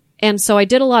 And so I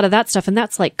did a lot of that stuff, and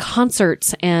that's like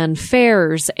concerts and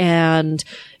fairs and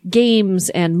games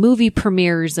and movie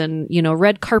premieres and,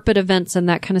 red carpet events and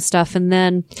that kind of stuff. And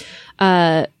then,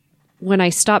 when I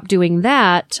stopped doing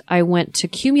that, I went to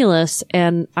Cumulus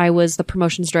and I was the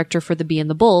promotions director for the Bee and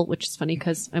the Bull, which is funny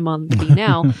because I'm on the Bee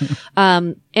now.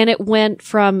 And it went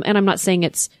from, and I'm not saying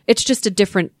it's just a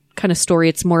different kind of story.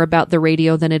 It's more about the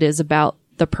radio than it is about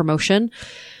the promotion.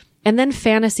 And then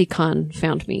FantasyCon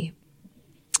found me.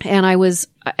 And I was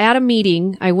at a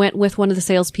meeting. I went with one of the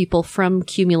salespeople from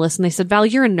Cumulus and they said, Val,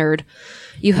 you're a nerd.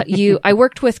 I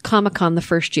worked with Comic-Con the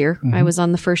first year. Mm-hmm. I was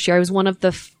on the first year. I was one of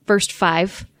the first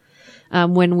 5.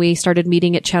 When we started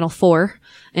meeting at Channel 4,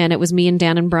 and it was me and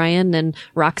Dan and Brian and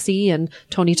Roxy and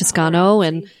Tony Toscano.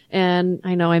 And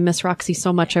I know I miss Roxy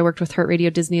so much. I worked with her at Radio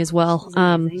Disney as well.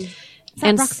 Is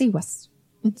that Roxy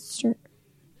Westminster?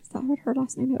 Is that what her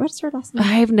last name is? What's her last name?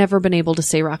 I've never been able to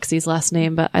say Roxy's last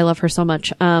name, but I love her so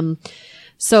much.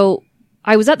 So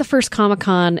I was at the first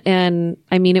Comic-Con and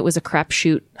it was a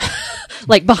crapshoot.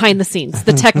 Like behind the scenes,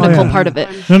 the technical part of it.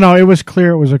 No, it was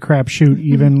clear it was a crapshoot.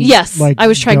 Even yes, I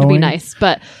was trying to be nice,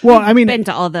 but been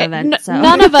to all the events.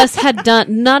 None of us had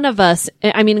done. None of us,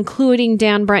 including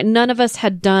Dan Bryant, none of us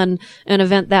had done an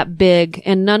event that big,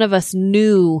 and none of us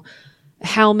knew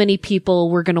how many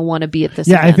people were going to want to be at this.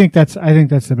 Yeah, event. I think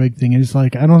that's the big thing. It's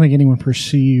like I don't think anyone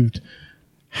perceived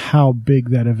how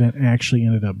big that event actually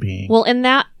ended up being. Well, in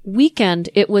that weekend,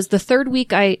 it was the third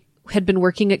week I had been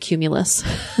working at Cumulus.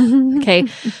 Okay.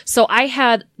 So I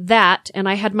had that, and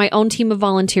I had my own team of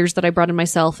volunteers that I brought in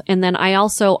myself. And then I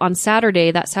also, on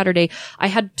that Saturday, I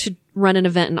had to run an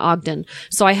event in Ogden.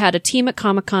 So I had a team at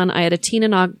Comic-Con. I had a team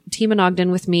in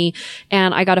Ogden with me,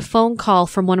 and I got a phone call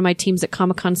from one of my teams at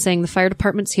Comic-Con saying the fire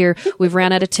department's here. We've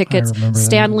ran out of tickets. remember that.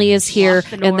 Stanley is here,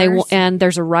 Entrepreneurs. and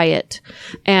there's a riot.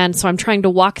 And so I'm trying to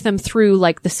walk them through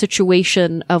like the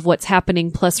situation of what's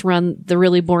happening, plus run the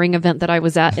really boring event that I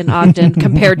was at in Ogden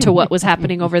compared to what was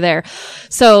happening over there.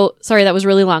 So sorry, that was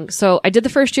really long. So I did the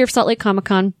first year of Salt Lake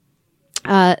Comic-Con.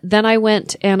 Then I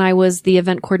went and I was the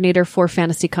event coordinator for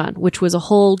FantasyCon, which was a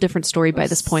whole different story by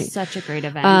this point. Such a great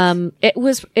event.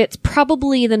 It's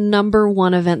probably the number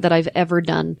one event that I've ever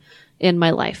done in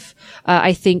my life.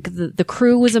 I think the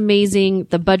crew was amazing.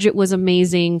 The budget was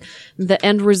amazing. The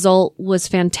end result was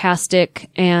fantastic.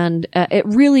 And, it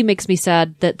really makes me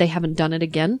sad that they haven't done it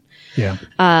again. Yeah.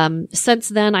 Since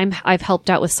then, I've helped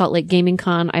out with Salt Lake Gaming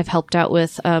Con. I've helped out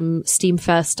with, Steam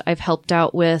Fest. I've helped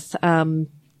out with,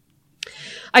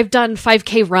 I've done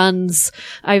 5K runs.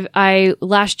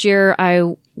 Last year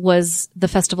I was the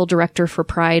festival director for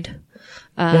Pride.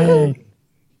 Yay.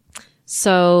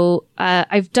 So,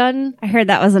 I've done, I heard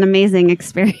that was an amazing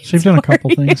experience. So you've done a couple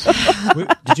things.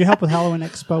 Did you help with Halloween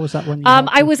Expo? Was that one? You helped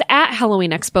I with? was at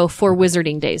Halloween Expo for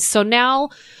Wizarding Days. So now,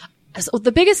 so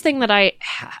the biggest thing that I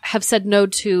have said no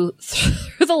to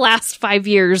through the last 5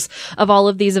 years of all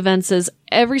of these events is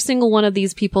every single one of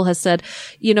these people has said,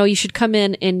 you know, you should come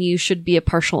in and you should be a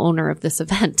partial owner of this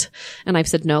event. And I've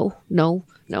said, no.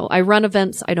 I run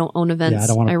events. I don't own events. Yeah, I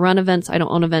don't wanna- I run events. I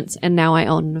don't own events. And now I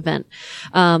own an event.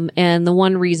 And the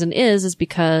one reason is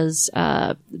because,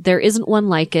 there isn't one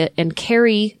like it. And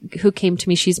Carrie, who came to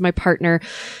me, she's my partner,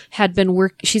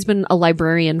 she's been a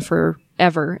librarian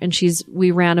forever. And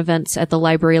we ran events at the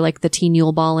library, like the Teen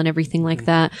Yule Ball and everything like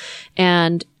that.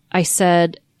 And I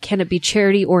said, can it be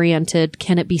charity oriented?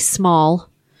 Can it be small?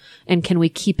 And can we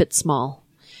keep it small?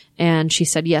 And she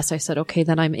said, yes. I said, okay,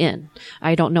 then I'm in.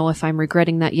 I don't know if I'm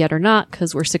regretting that yet or not,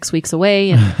 because we're 6 weeks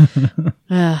away.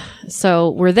 And,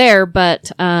 so we're there,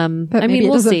 but, But I maybe mean, it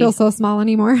we'll doesn't see. feel so small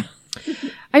anymore.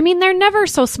 I mean, they're never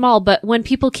so small, but when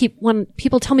people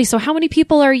tell me, so how many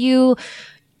people are you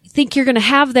think you're going to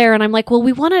have there? And I'm like, well,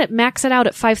 we want to max it out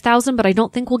at 5,000, but I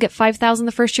don't think we'll get 5,000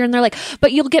 the first year. And they're like,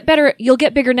 but you'll get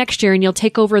bigger next year and you'll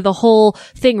take over the whole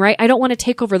thing, right? I don't want to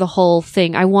take over the whole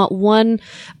thing. I want one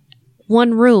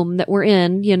room that we're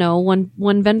in, you know,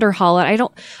 one vendor hall. I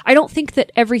don't think that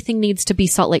everything needs to be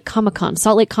Salt Lake Comic-Con.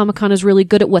 Salt Lake Comic-Con is really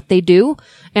good at what they do,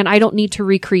 and I don't need to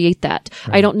recreate that.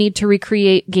 Right. I don't need to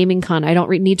recreate Gaming Con. I don't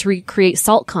need to recreate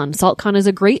SaltCon. SaltCon is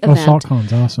a great event.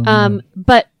 SaltCon's awesome.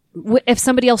 But if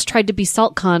somebody else tried to be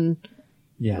SaltCon,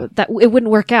 Yeah. that it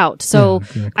wouldn't work out. So Yeah,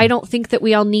 exactly. I don't think that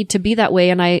we all need to be that way.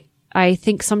 And I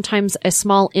think sometimes a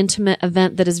small, intimate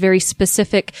event that is very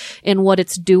specific in what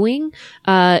it's doing,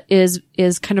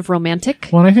 is kind of romantic.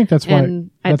 Well, and I think that's why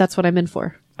That's what I'm in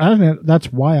for. I think that's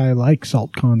why I like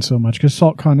SaltCon so much, because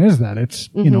SaltCon is that. It's,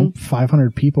 you know,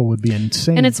 500 people would be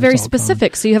insane. And it's for very SaltCon.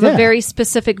 specific. So you have Yeah. a very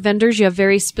specific vendors, you have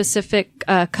very specific,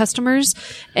 customers,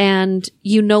 and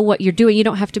you know what you're doing. You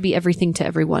don't have to be everything to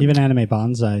everyone. Even Anime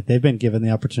Bonsai, they've been given the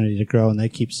opportunity to grow, and they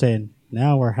keep saying,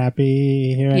 "Now we're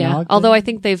happy here." in Ogden." Although I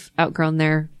think they've outgrown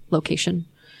their location.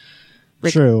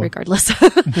 True. Regardless.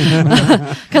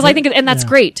 Because I think, and that's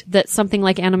great that something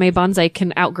like Anime Bonsai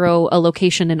can outgrow a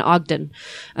location in Ogden,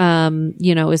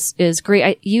 you know, is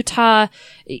great. Utah,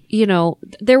 you know,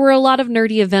 there were a lot of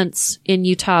nerdy events in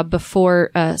Utah before,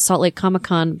 Salt Lake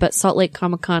Comic-Con, but Salt Lake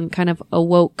Comic-Con kind of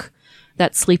awoke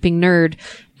that sleeping nerd.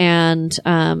 And,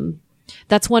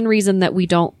 that's one reason that we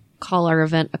don't call our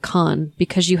event a con,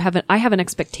 because I have an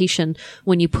expectation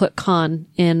when you put con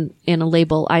in a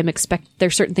label.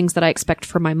 There's certain things that I expect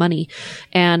for my money,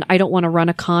 and I don't want to run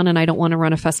a con, and I don't want to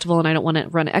run a festival, and I don't want to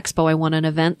run an expo. I want an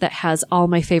event that has all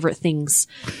my favorite things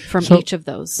from each of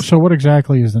those. So what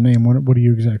exactly is the name? What do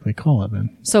you exactly call it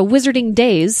then? So Wizarding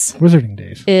Days Wizarding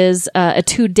Days. is a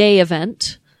 2-day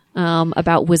event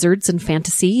about wizards and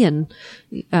fantasy and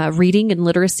reading and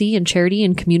literacy and charity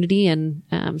and community and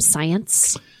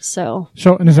science. So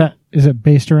And is it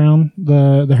based around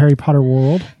the Harry Potter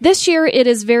world? this year it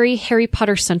is very Harry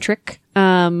Potter centric.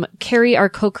 Carrie, our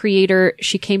co-creator,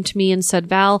 she came to me and said,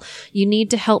 Val, you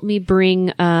need to help me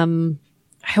bring, I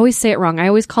always say it wrong. I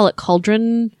always call it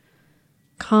Cauldron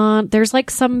Con. There's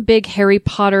like some big Harry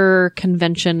Potter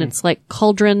convention. It's like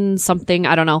Cauldron something.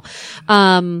 I don't know.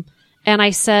 And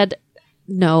I said,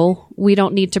 no, we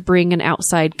don't need to bring an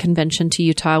outside convention to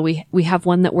Utah. We have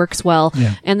one that works well.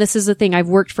 Yeah. And this is the thing. I've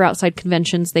worked for outside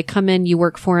conventions. They come in, you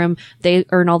work for them, they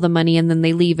earn all the money, and then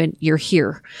they leave and you're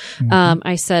here.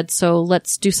 I said, so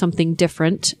let's do something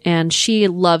different. And she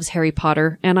loves Harry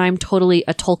Potter, and I'm totally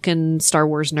a Tolkien Star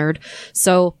Wars nerd.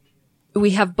 So we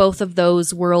have both of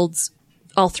those worlds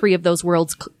all three of those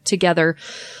worlds together.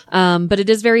 But it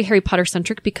is very Harry Potter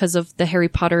centric because of the Harry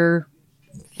Potter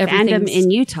Fandom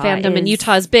in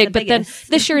Utah is big, the but then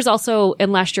this year is also,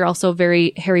 and last year also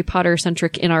very Harry Potter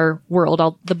centric in our world,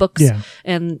 all the books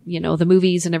and, the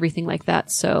movies and everything like that.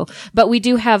 So, but we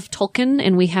do have Tolkien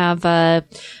and we have,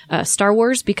 Star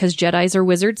Wars because Jedis are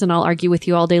wizards, and I'll argue with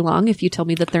you all day long if you tell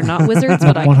me that they're not wizards,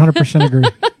 but 100% agree.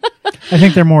 I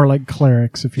think they're more like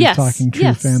clerics if you're talking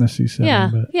true fantasy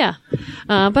setting.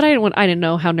 But I didn't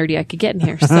know how nerdy I could get in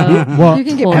here. So, well, You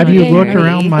can get have you looked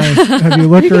around my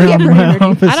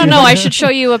office? I don't know. I should show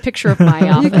you a picture of my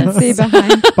office. You can see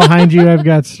behind. Behind you, I've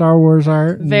got Star Wars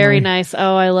art. Very nice.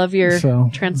 Oh, I love your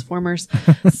Transformers.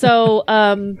 So,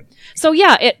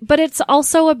 but it's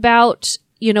also about,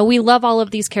 we love all of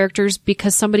these characters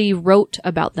because somebody wrote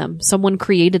about them. Someone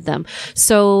created them.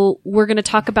 So we're going to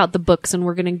talk about the books, and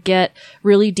we're going to get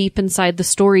really deep inside the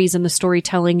stories and the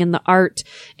storytelling and the art.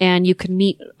 And you can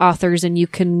meet authors and you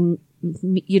can,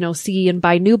 see and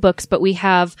buy new books. But we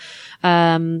have,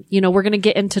 we're going to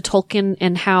get into Tolkien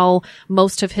and how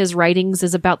most of his writings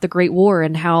is about the Great War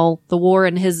and how the war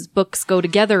and his books go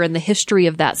together and the history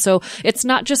of that. So it's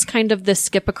not just kind of this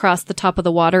skip across the top of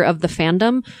the water of the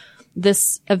fandom.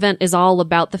 This event is all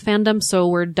about the fandom, so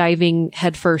we're diving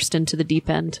headfirst into the deep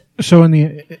end. So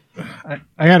I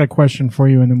got a question for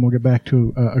you, and then we'll get back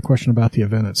to a question about the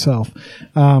event itself.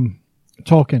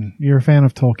 Tolkien, you're a fan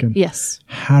of Tolkien. Yes.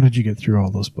 How did you get through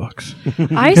all those books?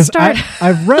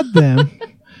 I've read them,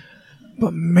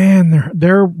 but man,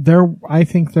 I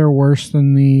think they're worse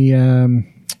than the,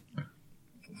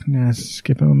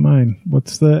 skipping my mind.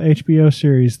 What's the HBO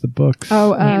series? The books?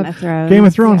 Oh, Game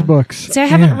of Thrones. Books. See, I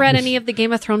haven't read any of the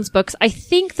Game of Thrones books. I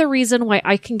think the reason why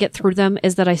I can get through them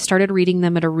is that I started reading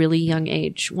them at a really young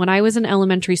age. When I was in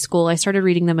elementary school, I started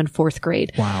reading them in 4th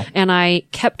grade. Wow. And I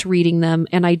kept reading them,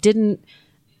 and I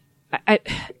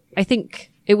think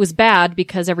it was bad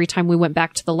because every time we went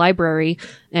back to the library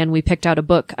and we picked out a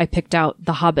book, I picked out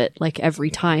The Hobbit like every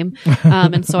time.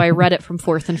 And so I read it from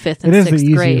 4th and 5th and 6th grade. It is the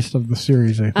easiest of the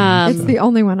series, I think. It's the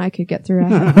only one I could get through.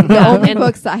 The only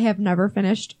books that I have never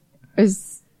finished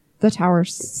is the Tower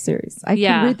series. I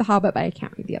can read The Hobbit, but I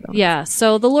can't read the other ones. Yeah.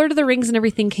 So The Lord of the Rings and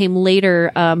everything came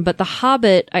later. But The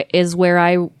Hobbit is where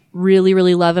I really,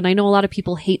 really love. And I know a lot of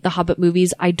people hate the Hobbit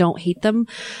movies. I don't hate them,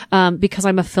 because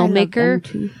I'm a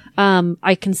filmmaker.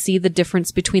 I can see the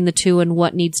difference between the two and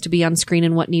what needs to be on screen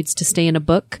and what needs to stay in a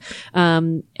book.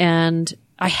 And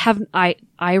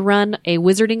I run a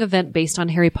wizarding event based on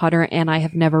Harry Potter, and I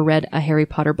have never read a Harry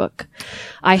Potter book.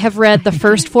 I have read the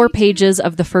first 4 pages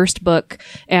of the first book,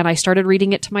 and I started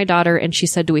reading it to my daughter, and she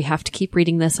said, "Do we have to keep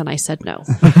reading this?" And I said, "No."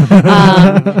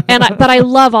 But I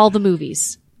love all the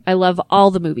movies. I love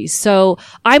all the movies. So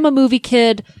I'm a movie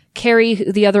kid. Carrie,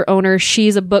 the other owner,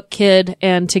 she's a book kid,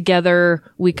 and together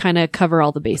we kind of cover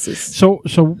all the bases. So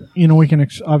we can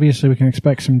obviously we can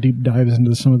expect some deep dives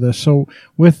into some of this. So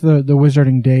with the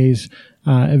Wizarding Days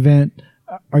event,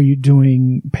 are you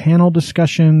doing panel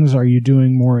discussions? Are you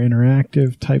doing more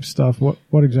interactive type stuff?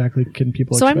 What exactly can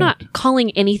people expect? So I'm not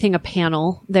calling anything a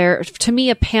panel. To me,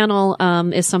 a panel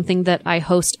is something that I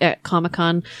host at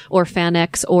Comic-Con or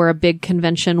FanX or a big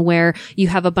convention where you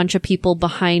have a bunch of people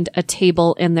behind a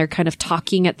table and they're kind of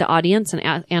talking at the audience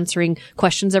and answering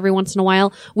questions every once in a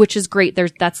while, which is great.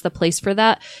 That's the place for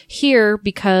that. Here,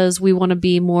 because we want to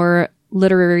be more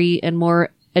literary and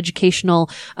more educational,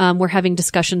 we're having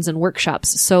discussions and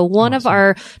workshops. So one of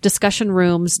our discussion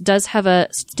rooms does have a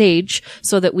stage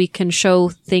so that we can show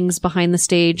things behind the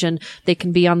stage, and they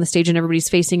can be on the stage and everybody's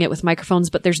facing it with microphones,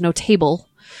 but there's no table.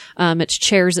 It's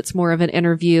chairs. It's more of an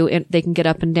interview, and they can get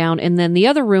up and down. And then the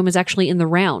other room is actually in the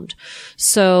round.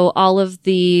 So all of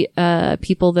the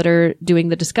people that are doing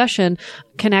the discussion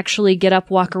can actually get up,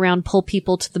 walk around, pull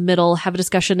people to the middle, have a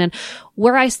discussion. And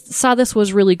where I saw this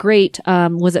was really great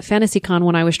was at FantasyCon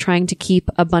when I was trying to keep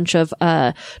a bunch of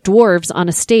dwarves on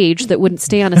a stage that wouldn't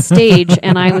stay on a stage.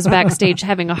 And I was backstage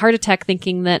having a heart attack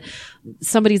thinking that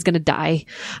somebody's going to die.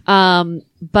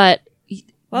 But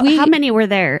how many were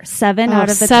there? 7 out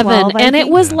of the 7. 12, and it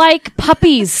was like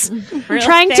puppies.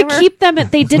 Trying to keep them.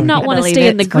 They did not want to stay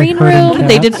in the green room.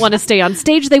 They didn't want to stay on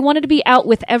stage. They wanted to be out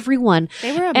with everyone.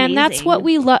 They were amazing. And that's what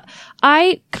we love.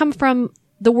 I come from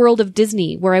the world of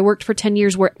Disney, where I worked for 10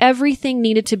 years, where everything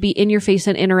needed to be in your face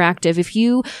and interactive. If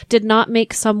you did not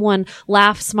make someone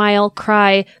laugh, smile,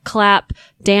 cry, clap,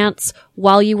 dance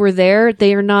while you were there,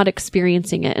 they are not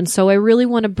experiencing it. And so I really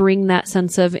want to bring that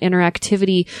sense of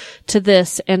interactivity to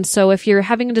this. And so if you're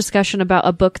having a discussion about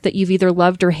a book that you've either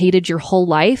loved or hated your whole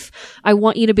life, I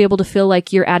want you to be able to feel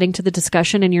like you're adding to the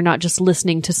discussion and you're not just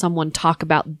listening to someone talk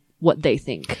about what they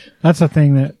think. That's the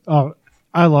thing that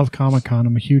I love Comic-Con.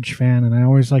 I'm a huge fan, and I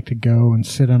always like to go and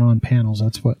sit in on panels.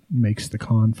 That's what makes the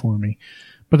con for me.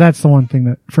 But that's the one thing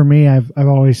that, for me, I've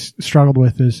always struggled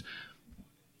with is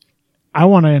I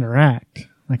want to interact.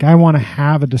 Like, I want to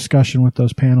have a discussion with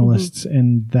those panelists,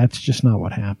 and that's just not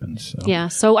what happens. So. Yeah.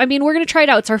 So, I mean, we're going to try it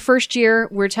out. It's our first year.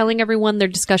 We're telling everyone their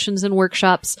discussions and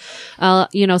workshops.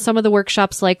 Some of the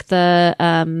workshops like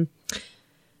the,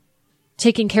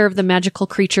 taking care of the magical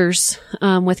creatures,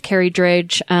 with Carrie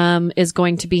Drage, is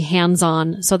going to be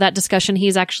hands-on. So that discussion,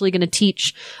 he's actually going to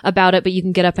teach about it, but you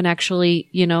can get up and actually,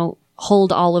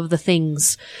 hold all of the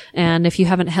things. And if you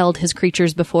haven't held his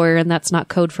creatures before, and that's not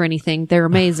code for anything, they're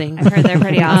amazing. I've heard they're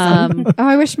pretty awesome. Oh,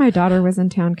 I wish my daughter was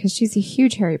in town because she's a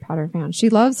huge Harry Potter fan. She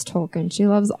loves Tolkien. She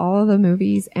loves all of the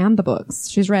movies and the books.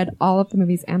 She's read all of the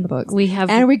movies and the books. We have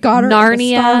and we got her into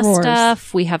Narnia Star Wars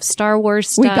stuff. We have Star Wars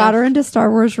stuff. We got her into Star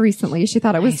Wars recently. She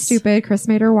thought it was stupid. Chris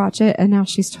made her watch it, and now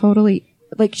she's totally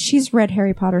she's read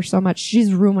Harry Potter so much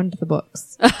she's ruined the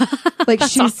books.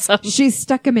 She's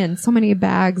stuck them in so many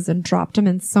bags and dropped them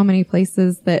in so many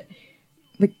places that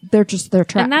they're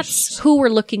trash. And that's who we're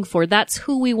looking for. That's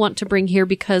who we want to bring here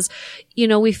because,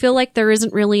 we feel like there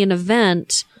isn't really an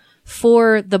event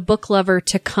for the book lover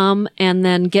to come and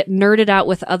then get nerded out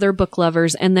with other book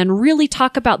lovers and then really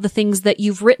talk about the things that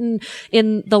you've written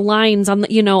in the lines on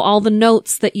the, all the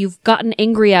notes that you've gotten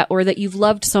angry at or that you've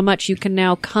loved so much. You can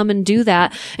now come and do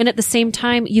that. And at the same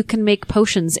time, you can make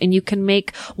potions and you can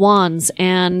make wands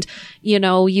and,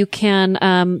 you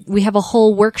can, we have a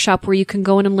whole workshop where you can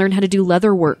go in and learn how to do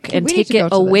leather work and take it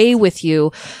away with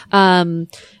you. And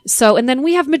then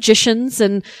we have magicians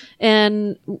and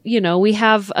we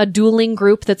have a dueling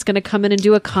group that's going to come in and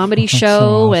do a comedy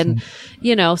show. So awesome.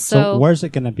 And, so where's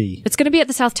it going to be? It's going to be at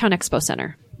the Southtown Expo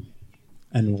Center.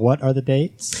 And what are the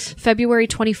dates? February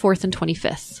 24th and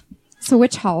 25th. So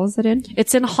which hall is it in?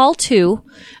 It's in Hall 2.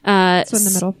 So in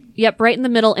the middle. Yep, right in the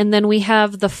middle. And then we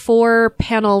have the 4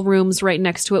 panel rooms right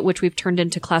next to it, which we've turned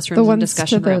into classrooms the ones and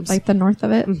discussion to the, rooms. Like the north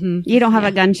of it? Mm-hmm. You don't have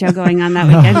a gun show going on that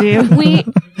weekend, do you?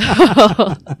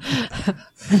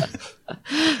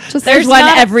 There's one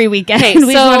every weekend. Okay,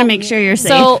 we just want to make sure you're safe.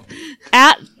 So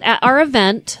at our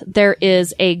event, there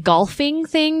is a golfing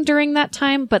thing during that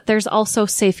time, but there's also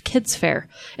Safe Kids Fair.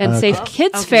 And Safe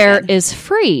Kids Fair is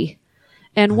free.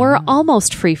 And we're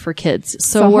almost free for kids.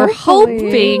 So we're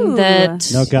hoping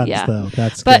that... No guns, though.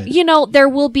 That's but, good. there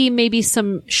will be maybe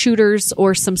some shooters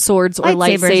or some swords or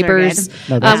lightsabers.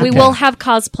 No, that's we okay. will have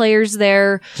cosplayers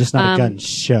there. Just not a gun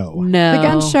show. No. The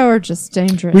gun show are just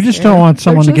dangerous. We just don't want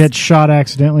someone to get shot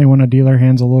accidentally when a dealer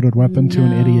hands a loaded weapon to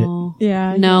an idiot.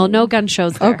 Yeah. No gun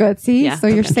shows there. Oh, good. See? Yeah, so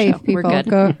no you're gun safe, show. people. We're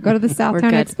good. Go to the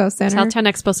Southtown Expo Center. Southtown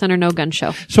Expo Center, no gun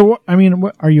show. So,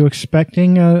 are you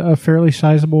expecting a fairly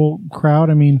sizable crowd?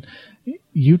 I mean,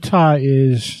 Utah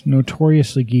is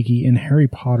notoriously geeky, and Harry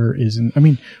Potter isn't. I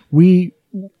mean, we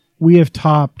have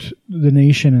topped the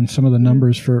nation in some of the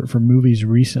numbers for movies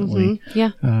recently. Mm-hmm.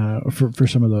 Yeah. For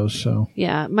some of those. So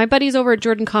yeah, my buddies over at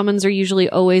Jordan Commons are usually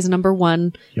always number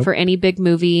one for any big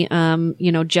movie.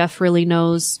 Jeff really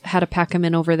knows how to pack them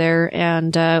in over there,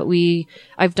 and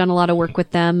I've done a lot of work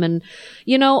with them, and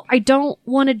I don't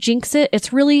want to jinx it.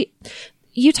 It's really.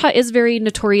 Utah is very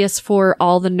notorious for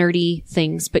all the nerdy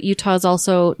things, but Utah is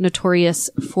also notorious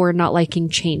for not liking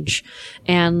change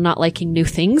and not liking new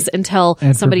things until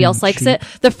somebody else likes it.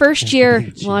 The first year,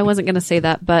 well, I wasn't going to say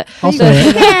that, but the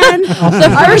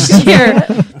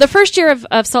first year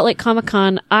of Salt Lake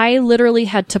Comic-Con, I literally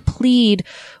had to plead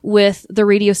with the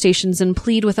radio stations and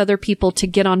plead with other people to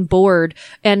get on board.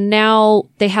 And now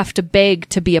they have to beg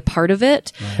to be a part of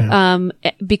it,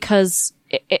 because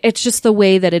it's just the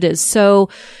way that it is. So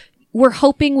we're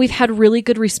hoping. We've had really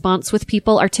good response with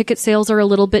people. Our ticket sales are a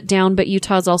little bit down, but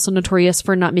Utah is also notorious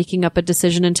for not making up a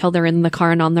decision until they're in the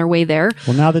car and on their way there.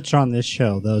 Well, now that you're on this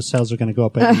show, those sales are going to go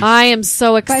up. I am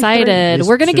so excited.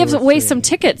 We're going to give away some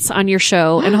tickets on your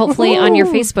show and hopefully on your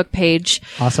Facebook page.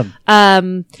 Awesome.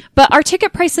 But our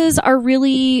ticket prices are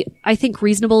really, I think,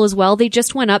 reasonable as well. They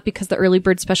just went up because the early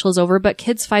bird special is over, but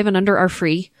kids 5 and under are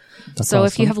free. That's so awesome.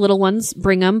 If you have little ones,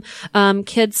 bring them.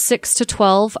 Kids 6 to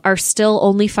 12 are still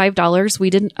only $5.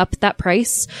 We didn't up that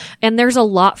price. And there's a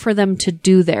lot for them to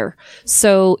do there.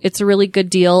 So it's a really good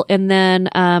deal. And then,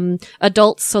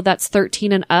 adults, so that's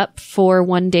 13 and up for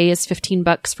 1 day is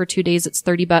 $15. For 2 days, it's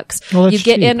 $30. Well, you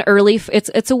get cheap. in early. It's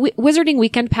a Wizarding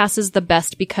Weekend Pass is the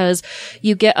best because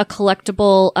you get a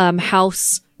collectible,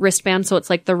 house wristband. So it's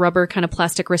like the rubber kind of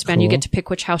plastic wristband. You get to pick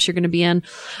which house you're going to be in.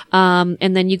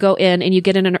 And then you go in and you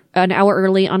get in an hour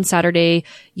early on Saturday.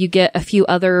 You get a few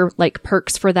other like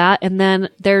perks for that. And then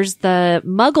there's the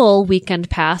Muggle weekend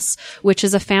pass, which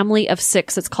is a family of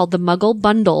 6. It's called the Muggle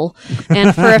Bundle.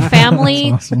 And for a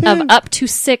family awesome. of up to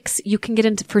 6, you can get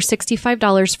into for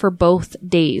 $65 for both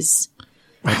days.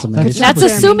 That's amazing. That's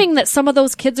Jeremy. assuming that some of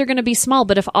those kids are going to be small,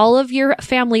 but if all of your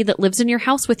family that lives in your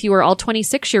house with you are all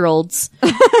 26-year-olds,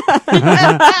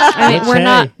 I mean, we're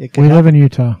not. It can We live happen. in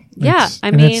Utah. Yeah, It's- I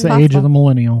and mean- it's the age of the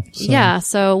millennial. So. Yeah,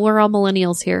 so we're all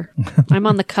millennials here. I'm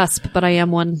on the cusp, but I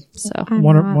am one. So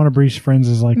One of Bree's friends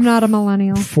is like I'm not a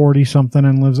millennial. 40 something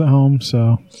and lives at home,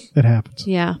 so it happens.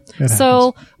 yeah. It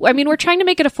So I mean, we're trying to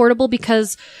make it affordable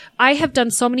because I have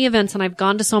done so many events and I've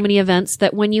gone to so many events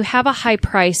that when you have a high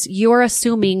price, you're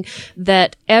assuming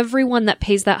that everyone that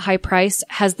pays that high price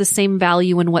has the same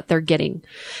value in what they're getting.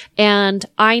 And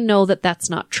I know that that's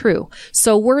not true.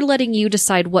 So we're letting you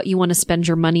decide what you want to spend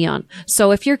your money on.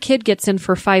 So if your kid gets in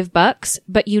for $5,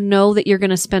 but you know that you're going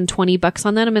to spend $20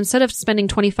 on them, instead of spending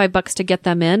 $25 to get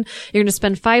them in, you're going to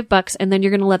spend $5 and then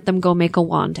you're going to let them go make a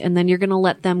wand. And then you're going to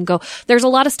let them go. There's a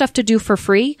lot of stuff to do for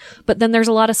free, but then there's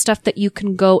a lot of stuff that you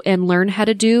can go and learn how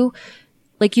to do.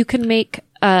 Like you can make,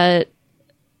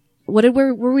 what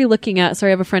were we looking at?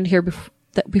 Sorry, I have a friend here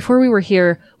before we were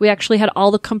here, we actually had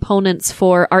all the components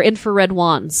for our infrared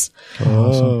wands.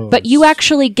 Oh. But you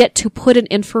actually get to put an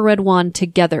infrared wand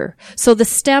together. So the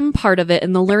STEM part of it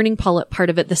and the learning part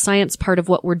of it, the science part of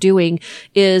what we're doing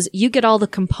is you get all the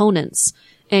components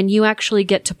and you actually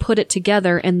get to put it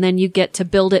together and then you get to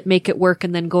build it, make it work,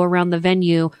 and then go around the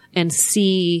venue and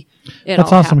see it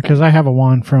That's all awesome happen. because I have a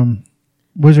wand from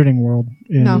Wizarding World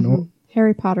in No,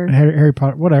 Harry Potter. Harry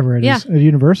Potter, whatever it is, Yeah. at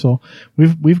Universal.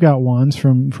 We've got wands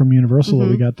from Universal that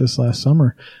we Mm-hmm. got this last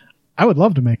summer. I would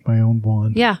love to make my own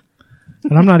wand. Yeah.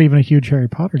 And I'm not even a huge Harry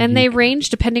Potter And geek. they range,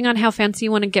 depending on how fancy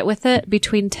you want to get with it,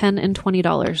 between $10 and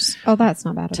 $20 Oh, that's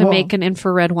not bad at to all. make an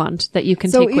infrared wand that you can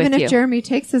So take even with if you. Jeremy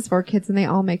takes his 4 kids and they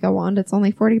all make a wand, it's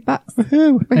only $40.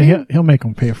 And he'll make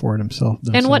them pay for it himself.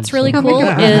 And what's really so- cool Oh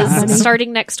my God. is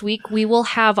starting next week, we will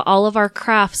have all of our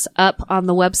crafts up on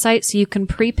the website so you can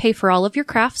prepay for all of your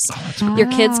crafts. Your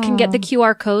kids can get the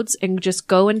QR codes and just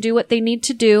go and do what they need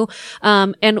to do.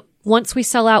 And once we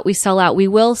sell out, we sell out. We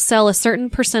will sell a certain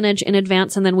percentage in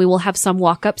advance and then we will have some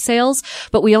walk-up sales,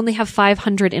 but we only have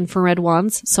 500 infrared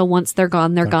wands. So once they're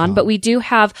gone, they're gone. But we do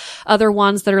have other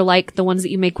wands that are like the ones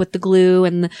that you make with the glue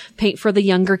and the paint for the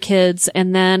younger kids.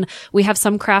 And then we have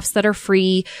some crafts that are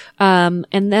free. And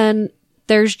then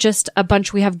there's just a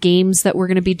bunch. We have games that we're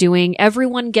going to be doing.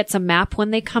 Everyone gets a map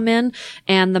when they come in,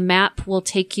 and the map will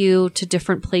take you to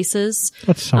different places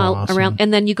That's so awesome. around.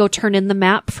 And then you go turn in the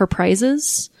map for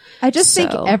prizes. I just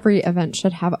think So- every event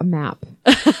should have a map.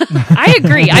 I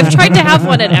agree. I've tried to have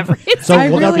one at every. So I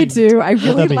will there really be- do. I will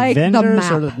there really be like the vendors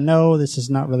map. or no, this is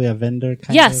not really a vendor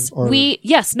kind Yes, of? Or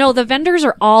no, the vendors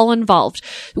are all involved.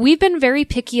 We've been very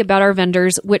picky about our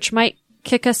vendors, which might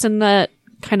kick us in the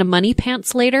kind of money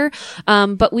pants later.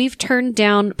 But we've turned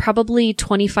down probably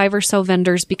 25 or so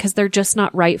vendors because they're just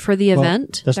not right for the Well,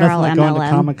 event. There's They're nothing all like going to MLM.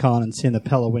 Comic-Con and seeing the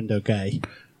Pella window guy.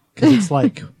 Because it's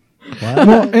like, what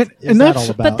Well, and is that that's-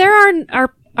 all about? But there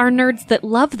are nerds that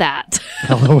love that.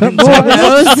 Pella window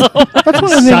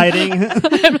exciting.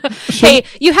 Hey,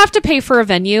 you have to pay for a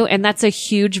venue, and that's a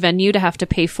huge venue to have to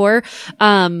pay for.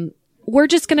 We're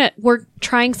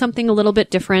trying something a little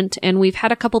bit different, and we've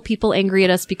had a couple people angry at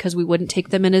us because we wouldn't take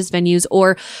them in as venues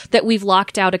or that we've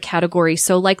locked out a category.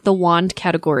 So like the wand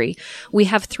category, we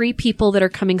have 3 people that are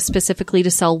coming specifically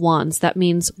to sell wands. That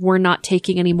means we're not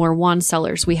taking any more wand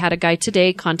sellers. We had a guy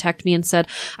today contact me and said,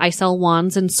 I sell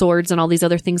wands and swords and all these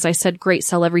other things. I said, great,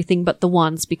 sell everything but the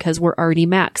wands because we're already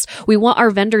maxed. We want our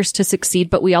vendors to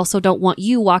succeed, but we also don't want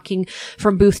you walking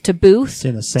from booth to booth,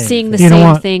 Seeing the same seeing the You don't same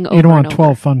want thing over you don't and want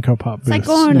over. 12 Funko Pop booths like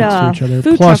going next to to each other.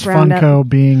 food Plus truck roundup. Funko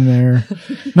being there.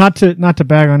 not to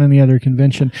bag on any other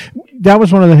convention. That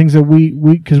was one of the things that we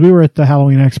because we were at the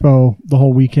Halloween Expo the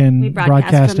whole weekend We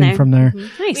broadcast broadcasting from there. We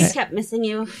Nice. kept missing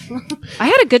you. I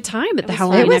had a good time at the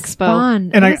Halloween It was Expo.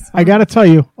 fun. And It I was fun. got to tell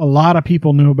you, a lot of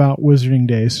people knew about Wizarding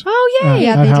Days Oh, yay.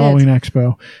 Yeah, at they did. Halloween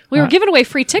Expo. We were giving away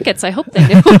free tickets. I hope they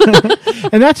knew.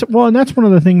 And that's one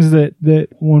of the things that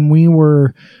when we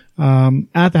were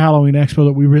at the Halloween Expo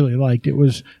that we really liked. It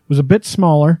was a bit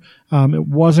smaller. It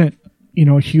wasn't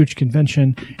a huge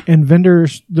convention, and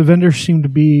the vendors seemed to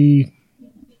be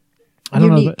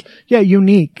Unique.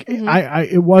 unique.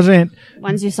 It wasn't.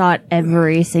 Ones you saw at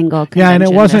every single convention. Yeah, and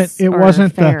it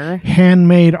wasn't the fair.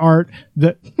 handmade art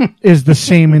that is the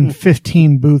same in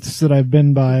 15 booths that I've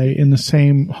been by in the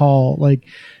same hall. Like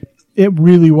It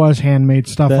really was handmade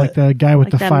stuff, like the guy with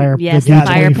Like the them- fire, yes, the the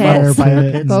gateway fire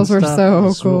pits. pit. Those were stuff. so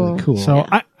It's really cool. So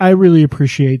I really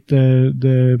appreciate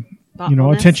the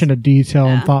Thoughtfulness. attention to detail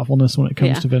and Yeah. thoughtfulness when it comes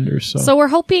Yeah. to vendors. So we're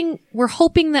hoping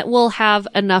that we'll have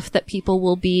enough that people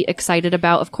will be excited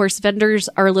about. Of course, vendors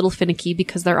are a little finicky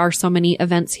because there are so many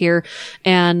events here,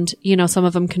 and some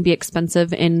of them can be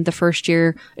expensive in the first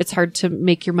year. It's hard to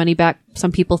make your money back,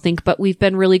 some people think, but we've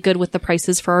been really good with the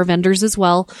prices for our vendors as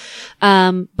well.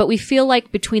 But we feel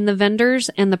like between the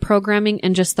vendors and the programming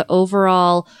and just the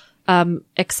overall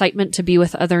excitement to be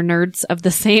with other nerds of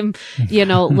the same,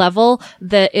 level,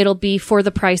 that it'll be, for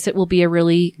the price, it will be a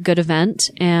really good event.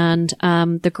 And,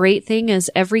 the great thing is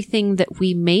everything that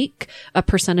we make, a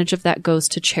percentage of that goes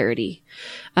to charity.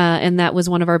 And that was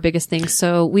one of our biggest things.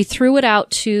 So we threw it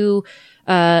out to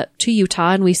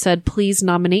Utah, and we said, please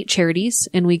nominate charities.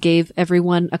 And we gave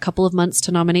everyone a couple of months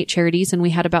to nominate charities, and we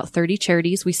had about 30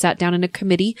 charities. We sat down in a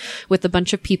committee with a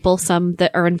bunch of people, some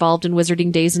that are involved in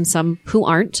Wizarding Days and some who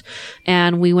aren't.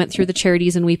 And we went through the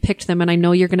charities and we picked them. And I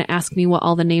know you're going to ask me what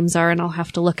all the names are, and I'll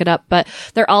have to look it up, but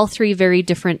they're all three very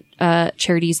different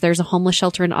charities. There's a homeless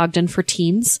shelter in Ogden for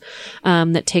teens,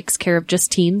 that takes care of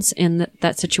just teens in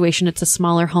that situation. It's a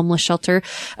smaller homeless shelter.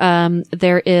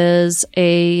 There is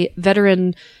a veteran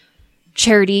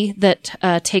charity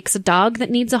that takes a dog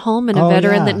that needs a home and a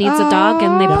veteran that needs a dog,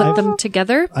 and they put them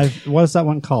together. What is that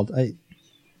one called?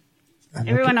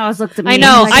 Everyone always looks at me. I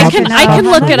know. like, I can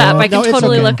look it up. I No, can it's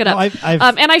totally okay. look it up. No,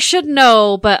 I've- and I should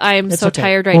know, but I'm It's so okay.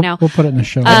 tired right now. we'll put it in the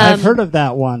show. I've heard of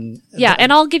that one. Yeah,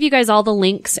 and I'll give you guys all the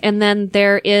links. And then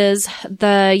there is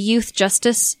the Youth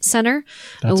Justice Center,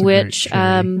 That's a which great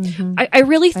charity. I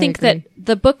really think that agree.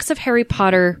 the books of Harry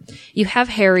Potter, you have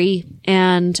Harry,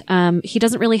 and he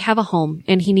doesn't really have a home,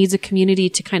 and he needs a community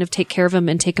to kind of take care of him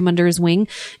and take him under his wing.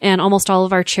 And almost all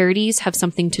of our charities have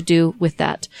something to do with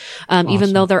that,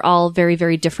 even though they're all very,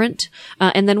 very different.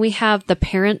 And then we have the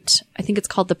Parent, I think it's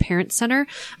called the Parent Center,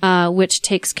 which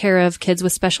takes care of kids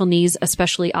with special needs,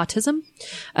 especially autism.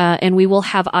 And we will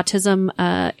have autism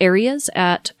areas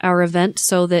at our event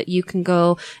so that you can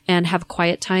go and have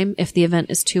quiet time if the event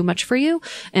is too much for you.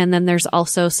 And then there's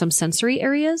also some sensory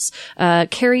areas.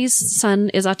 Carrie's son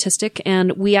is autistic,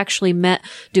 and we actually met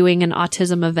doing an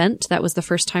autism event. That was the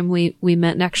first time we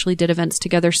met and actually did events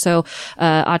together. So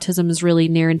autism is really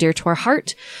near and dear to our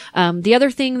heart. The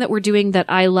other thing that we're doing that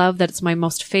I love, that it's my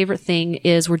most favorite thing,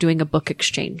 is we're doing a book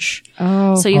exchange.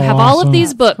 So you have all of awesome.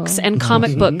 these books and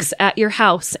comic books at your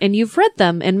house, and you've read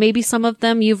them, and maybe some of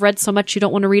them you've read so much you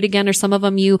don't want to read again, or some of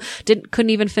them you couldn't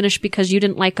even finish because you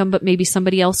didn't like them, but maybe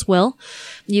somebody else will.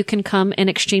 You can come and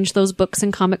exchange those books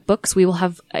and comic books. We will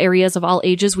have areas of all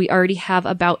ages. We already have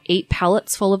about 8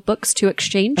 pallets full of books to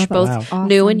exchange, both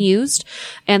new and used.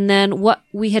 And then what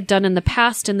we had done in the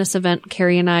past in this event,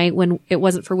 Carrie and I, when it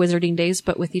wasn't for Wizarding Days,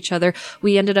 but with each other,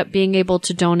 we ended up being able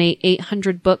to donate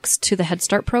 800 books to the Head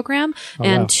Start program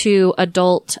and to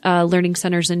adult learning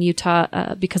centers in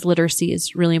Utah, because literacy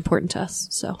is really important to us.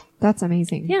 So, That's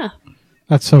amazing. yeah.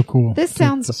 That's so cool. This to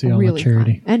sounds see all the really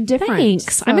charity. fun and different.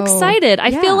 Thanks. I'm So, excited. I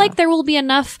yeah. feel like there will be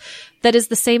enough that is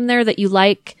the same there that you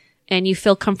like and you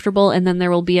feel comfortable, and then there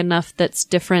will be enough that's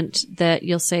different that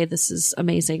you'll say, this is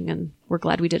amazing and we're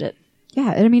glad we did it. Yeah,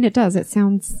 I mean, it does.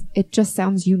 It just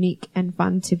sounds unique and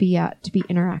fun to be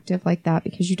interactive like that,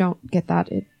 because you don't get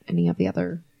that at any of the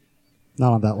other.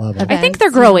 Not on that level. Okay. I think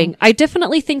they're growing. I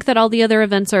definitely think that all the other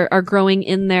events are growing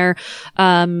in their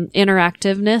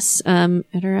interactiveness,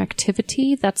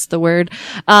 interactivity. That's the word.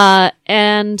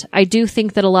 And I do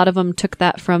think that a lot of them took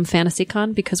that from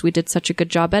FantasyCon because we did such a good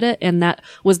job at it, and that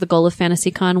was the goal of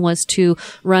FantasyCon, was to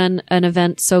run an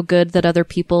event so good that other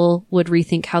people would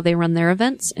rethink how they run their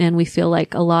events. And we feel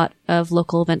like a lot of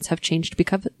local events have changed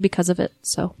because of it.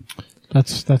 So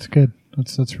That's good.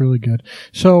 That's really good.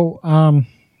 So,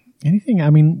 anything, I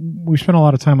mean, we spent a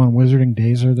lot of time on Wizarding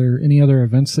Days. Are there any other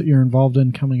events that you're involved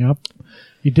in coming up?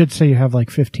 You did say you have like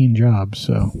 15 jobs,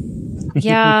 so.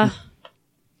 yeah.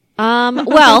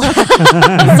 Well,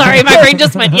 sorry, my brain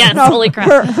just went, yes, holy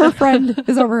crap. Her friend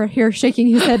is over here shaking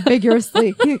his head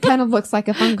vigorously. He kind of looks like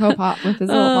a Funko Pop with his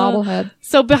little bobblehead.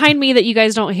 So behind me that you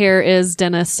guys don't hear is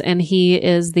Dennis, and he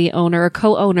is the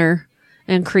co-owner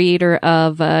and creator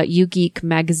of You Geek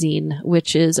magazine,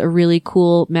 which is a really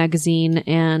cool magazine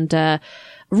and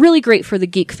really great for the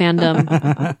geek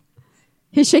fandom.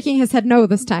 He's shaking his head no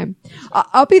this time.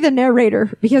 I'll be the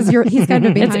narrator because he's going to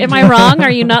be behind Am you. I wrong? Are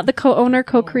you not the co-owner,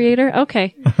 co-creator?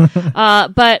 Okay.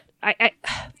 But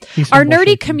He's Our humble nerdy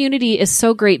shaking. community is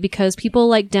so great because people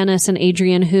like Dennis and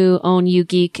Adrian who own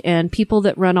YouGeek and people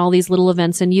that run all these little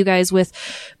events and you guys with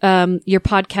your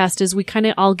podcast is we kind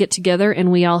of all get together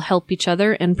and we all help each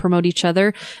other and promote each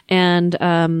other. And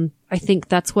I think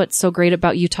that's what's so great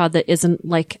about Utah that isn't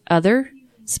like other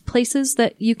places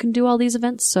that you can do all these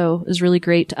events. So is really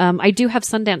great. I do have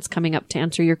Sundance coming up to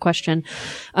answer your question.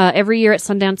 Every year at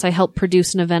Sundance, I help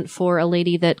produce an event for a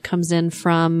lady that comes in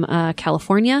from,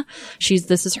 California.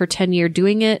 This is her 10th year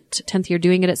doing it at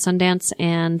Sundance.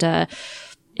 And,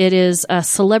 it is a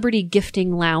celebrity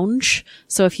gifting lounge.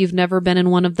 So if you've never been in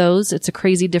one of those, it's a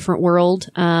crazy different world.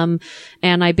 And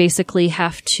I basically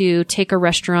have to take a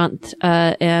restaurant,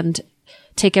 and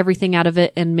take everything out of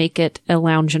it and make it a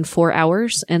lounge in 4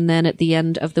 hours. And then at the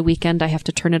end of the weekend, I have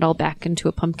to turn it all back into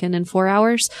a pumpkin in 4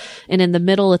 hours. And in the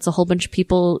middle, it's a whole bunch of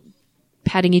people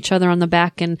patting each other on the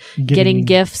back and getting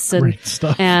gifts and great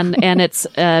stuff. and it's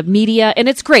media and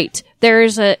it's great.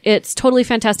 It's totally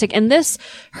fantastic. And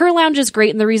her lounge is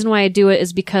great. And the reason why I do it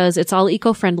is because it's all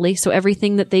eco-friendly. So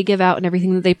everything that they give out and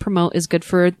everything that they promote is good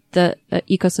for the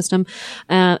ecosystem.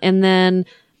 And then,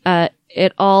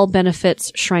 it all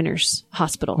benefits Shriners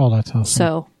Hospital. Oh, that's awesome.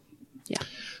 So,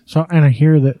 So, and I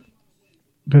hear that,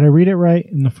 did I read it right?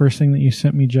 In the first thing that you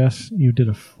sent me, Jess, you did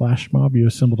a flash mob. You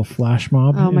assembled a flash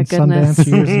mob Oh, my in goodness. Sundance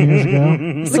years and years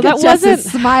ago. so Look that at Jess's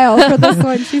wasn't, smile for this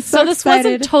one. She's so this excited.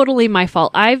 wasn't totally my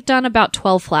fault. I've done about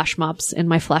 12 flash mobs in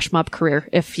my flash mob career.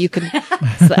 If you can,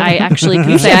 so I actually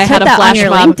can say I had a that on flash your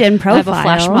mob. LinkedIn I have a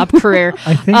flash profile. mob career.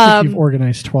 I think if you've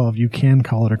organized 12, you can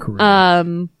call it a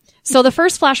career. So the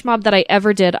first flash mob that I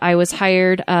ever did, I was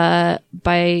hired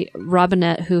by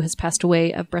Robinette, who has passed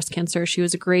away of breast cancer. She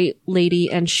was a great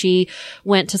lady, and she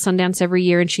went to Sundance every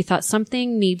year, and she thought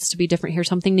something needs to be different here.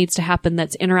 Something needs to happen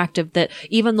that's interactive, that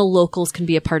even the locals can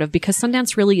be a part of, because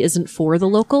Sundance really isn't for the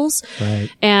locals.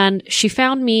 Right. And she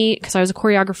found me because I was a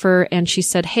choreographer, and she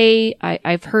said, "Hey,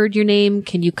 I've heard your name.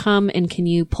 Can you come and can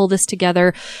you pull this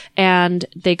together?" And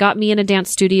they got me in a dance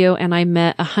studio, and I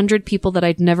met 100 people that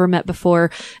I'd never met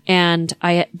before. And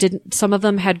some of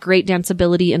them had great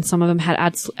danceability and some of them had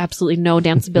absolutely no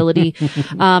danceability.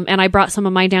 And I brought some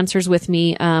of my dancers with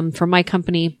me, from my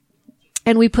company.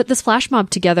 And we put this flash mob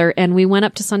together and we went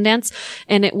up to Sundance,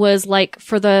 and it was like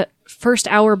for the first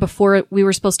hour before we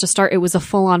were supposed to start, it was a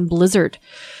full on blizzard.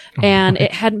 And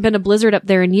it hadn't been a blizzard up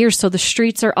there in years. So the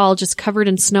streets are all just covered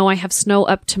in snow. I have snow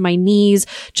up to my knees,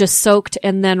 just soaked.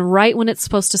 And then right when it's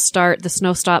supposed to start, the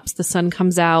snow stops, the sun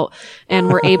comes out, and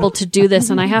we're able to do this.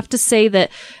 And I have to say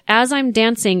that as I'm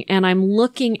dancing and I'm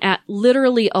looking at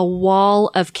literally a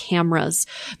wall of cameras,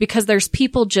 because there's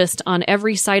people just on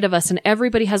every side of us and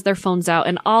everybody has their phones out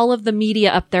and all of the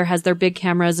media up there has their big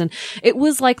cameras. And it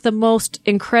was like the most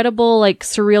incredible, like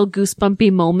surreal,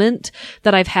 goosebumpy moment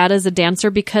that I've had as a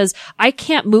dancer, because I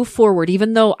can't move forward,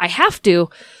 even though I have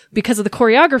to because of the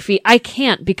choreography. I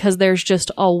can't, because there's just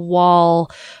a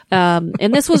wall. And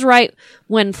this was right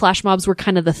when flash mobs were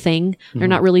kind of the thing. They're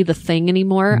not really the thing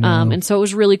anymore. And so it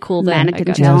was really cool that I Mannequin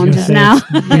got challenges to now.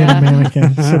 Yeah,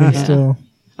 mannequin sitting still.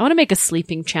 I want to make a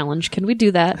sleeping challenge. Can we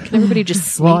do that? Can everybody just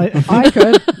sleep? Well, I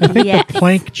could. I think Yes. the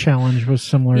plank challenge was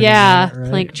similar. Yeah, to that, right?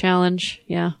 plank challenge.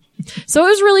 Yeah. So it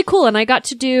was really cool. And I got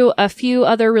to do a few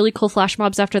other really cool flash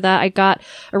mobs after that. I got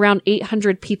around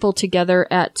 800 people together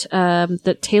at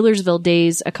the Taylorsville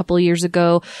Days a couple of years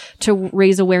ago to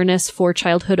raise awareness for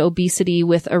childhood obesity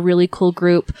with a really cool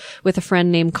group with a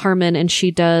friend named Carmen. And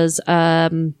she does,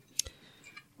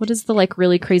 what is the like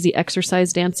really crazy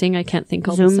exercise dancing? I can't think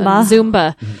of Zumba.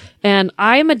 Zumba. And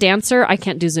I am a dancer. I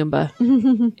can't do Zumba.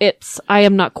 I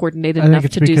am not coordinated I enough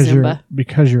think it's to do Zumba.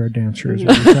 because you're a dancer. Is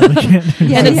what you probably can't do.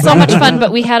 And it's so much fun,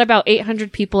 but we had about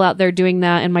 800 people out there doing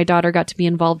that, and my daughter got to be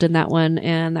involved in that one,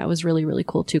 and that was really, really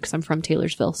cool too, because I'm from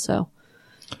Taylorsville, so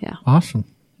yeah. Awesome.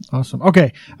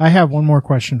 Okay, I have one more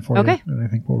question for Okay. you, and I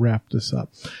think we'll wrap this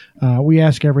up. We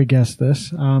ask every guest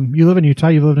this. You live in Utah.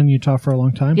 You've lived in Utah for a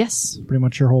long time? Yes. Pretty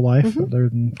much your whole life, other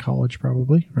than college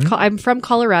probably, right? I'm from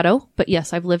Colorado, but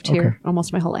yes, I've lived here Okay.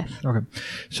 almost my whole life. Okay.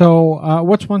 So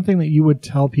what's one thing that you would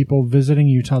tell people visiting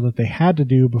Utah that they had to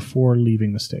do before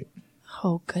leaving the state?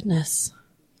 Oh, goodness.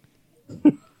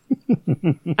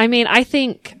 I mean, I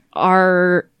think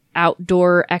our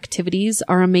outdoor activities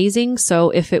are amazing. So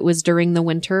if it was during the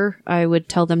winter, I would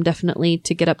tell them definitely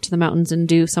to get up to the mountains and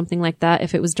do something like that.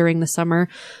 If it was during the summer,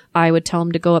 I would tell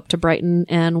them to go up to Brighton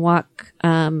and walk,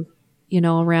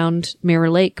 around Mirror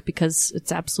Lake, because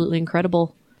it's absolutely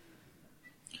incredible.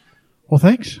 Well,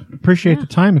 thanks. Appreciate the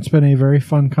time. It's been a very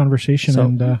fun conversation. So-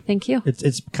 and Thank you.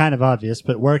 It's kind of obvious,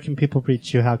 but where can people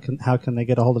reach you? How can they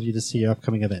get a hold of you to see your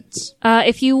upcoming events?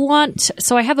 If you want,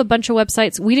 so I have a bunch of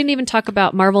websites. We didn't even talk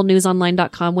about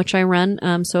marvelnewsonline.com, which I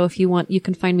run. So if you want, you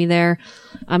can find me there.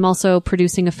 I'm also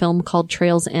producing a film called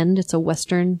Trail's End. It's a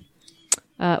Western.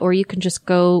 Or you can just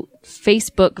go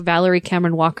Facebook, Valerie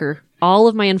Cameron Walker. All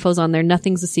of my info's on there.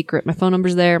 Nothing's a secret. My phone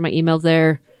number's there. My email's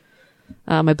there.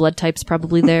 My blood type's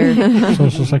probably there.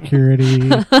 Social Security,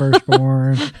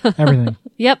 firstborn, everything.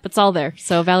 Yep, it's all there.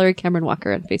 So Valerie Cameron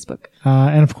Walker on Facebook.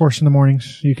 And of course, in the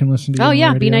mornings, you can listen to. Oh you yeah,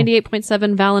 on the radio.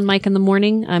 B98.7 Val and Mike in the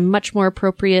morning. I'm much more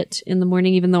appropriate in the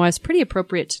morning, even though I was pretty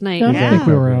appropriate tonight. I think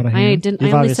we were out of I hand. didn't.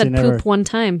 You've I only obviously said never- poop one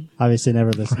time. Obviously,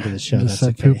 never listen to the show. Just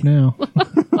That's said okay. poop now.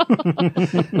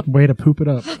 Way to poop it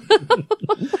up.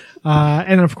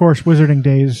 And of course, Wizarding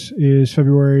Days is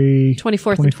February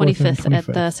 24th and 25th at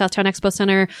the Southtown Expo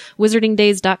Center.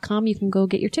 WizardingDays.com. You can go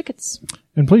get your tickets.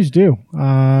 And please do.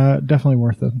 Definitely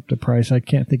worth the price. I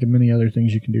can't think of many other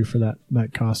things you can do for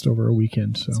that cost over a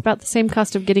weekend. So It's about the same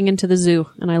cost of getting into the zoo,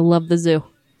 and I love the zoo.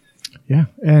 yeah,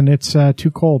 and it's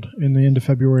too cold in the end of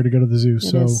February to go to the zoo.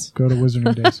 So is. go to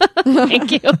Wizarding Days.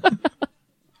 Thank you.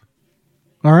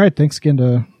 All right. Thanks again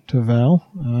to Val.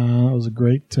 That was a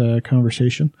great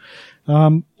conversation.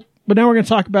 But now we're going to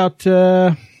talk about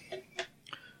Friday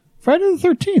the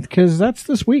 13th because that's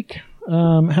this week.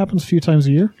 It happens a few times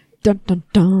a year. Dun, dun,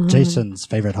 dun. Jason's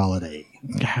favorite holiday.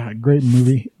 God, great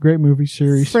movie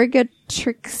series.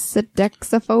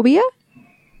 Frigatrixophobia?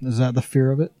 Is that the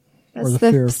fear of it? Or That's the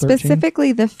fear of 13?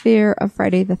 specifically the fear of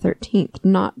Friday the 13th,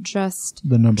 not just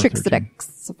The number 13.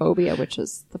 Trixodexophobia, which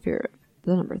is the fear of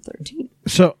the number 13.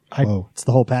 So Whoa, it's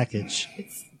the whole package.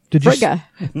 did you Friga.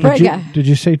 did you, Friga. did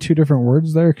you say two different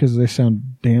words there? Because they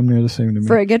sound damn near the same to me.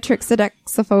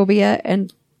 Frigatrixodexophobia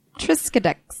and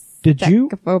Triskadex. Did you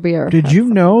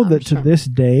know that to this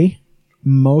day,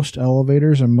 most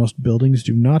elevators and most buildings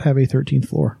do not have a 13th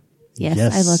floor? Yes,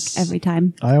 Yes. I look every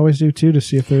time. I always do too to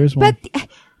see if there is one. But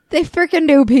they freaking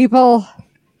do, people.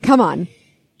 Come on.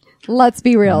 Let's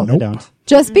be real. I don't.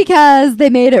 Just because they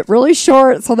made it really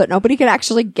short so that nobody could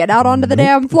actually get out onto the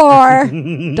damn floor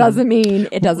doesn't mean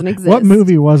it doesn't exist. What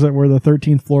movie was it where the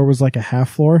 13th floor was like a half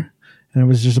floor and it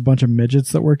was just a bunch of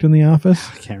midgets that worked in the office?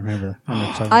 I can't remember.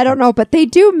 I don't know, but they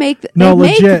do make No, they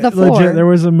make legit, the floor. legit. There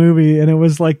was a movie and it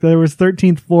was like there was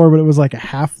 13th floor, but it was like a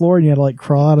half floor and you had to like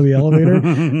crawl out of the elevator.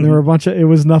 And there were it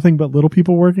was nothing but little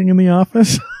people working in the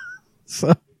office.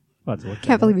 So,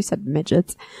 Can't believe you said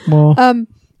midgets. well,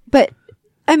 But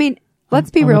I mean,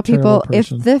 let's be I'm real, a terrible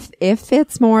people. If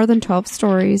it's more than 12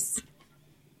 stories,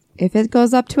 if it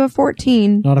goes up to a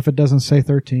 14, not if it doesn't say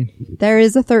 13. there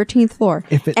is a 13th floor.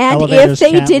 If it- and Elevators if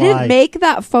they can't didn't lie. make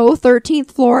that faux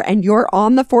 13th floor and you're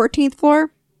on the 14th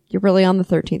floor, you're really on the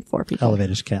 13th floor, people.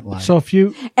 Elevators can't lie. So if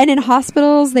you, And in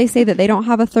hospitals, they say that they don't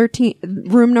have a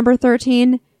room number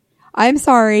 13. I'm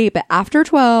sorry, but after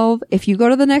 12, if you go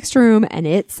to the next room and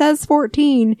it says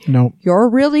 14, no. you're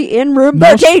really in room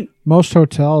 13. Most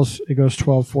hotels, it goes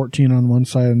 12, 14 on one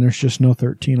side and there's just no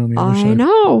 13 on the other side. I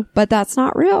know, but that's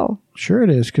not real. Sure it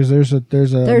is, because there's a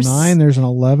There's- 9, there's an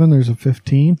 11, there's a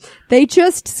 15. They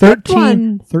just skipped 13,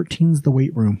 one. 13's the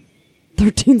weight room.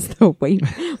 13's the wait.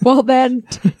 Well then,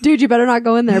 dude, you better not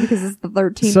go in there because it's the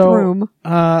 13th So, room.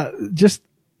 Just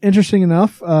interesting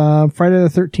enough, Friday the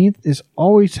 13th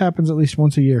always happens at least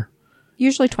once a year.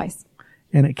 Usually twice.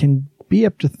 And it can be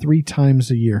up to 3 times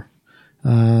a year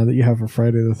that you have for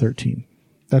Friday the 13th.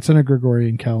 That's in a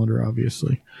Gregorian calendar,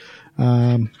 obviously.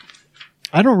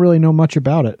 I don't really know much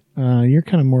about it. You're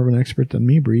kind of more of an expert than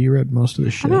me, Bree. You read most of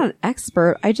this shit. I'm not an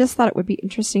expert. I just thought it would be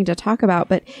interesting to talk about,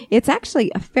 but it's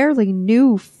actually a fairly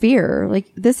new fear.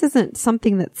 Like, this isn't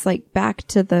something that's like back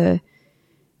to the,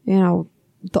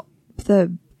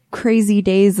 the crazy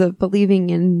days of believing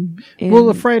in Well,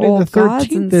 the Friday the old gods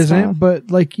 13th and isn't, stuff.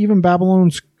 but like even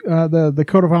Babylon's, the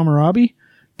Code of Hammurabi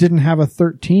didn't have a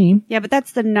 13. Yeah, but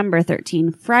that's the number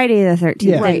 13. Friday the 13th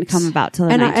Yeah. didn't come about till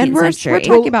the 19th and we're century.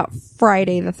 talking about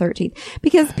Friday the 13th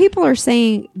because people are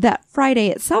saying that Friday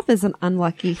itself is an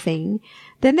unlucky thing.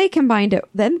 Then they combined it.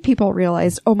 Then people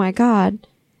realized, oh my God,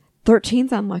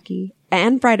 13's unlucky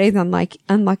and Friday's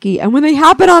unlucky. And when they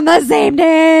happen on the same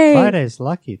day. Friday's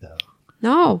lucky though.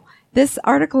 No, this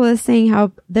article is saying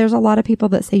how there's a lot of people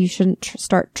that say you shouldn't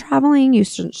start traveling. You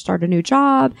shouldn't start a new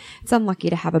job. It's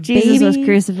unlucky to have a Jesus baby. was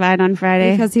crucified on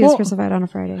Friday. because he was Well, crucified on a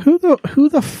Friday. Who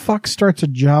the fuck starts a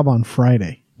job on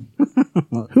Friday?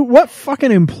 What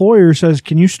fucking employer says,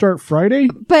 can you start Friday?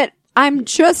 But I'm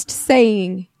just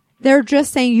saying they're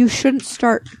just saying you shouldn't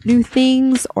start new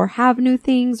things or have new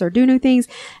things or do new things.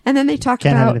 And then they talked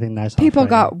Can't have about anything nice on people Friday.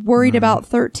 got worried about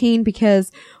 13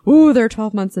 because, there are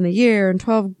 12 months in the year and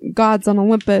 12 gods on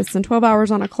Olympus and 12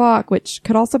 hours on a clock, which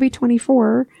could also be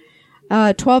 24.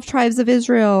 12 tribes of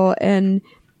Israel and,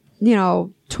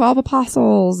 12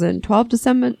 apostles and 12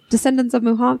 descendants of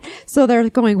Muhammad. So they're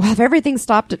going, well, if everything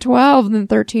stopped at 12, then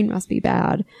 13 must be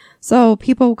bad. So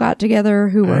people got together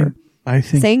who were I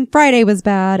think saying Friday was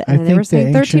bad, and they were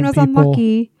saying 13 was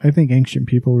unlucky. I think ancient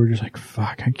people were just like,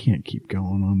 fuck, I can't keep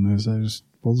going on this.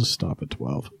 We'll just stop at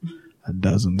 12. A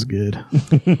dozen's good.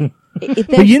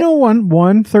 But you know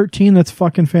one 13 that's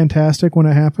fucking fantastic when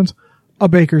it happens? A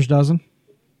baker's dozen.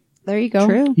 There you go.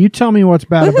 True. You tell me what's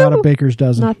bad about a Woohoo! baker's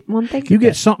dozen. Not one thing. You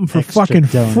get something for Extra fucking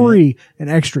donut. free. An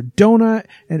extra donut,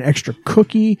 an extra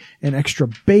cookie, an extra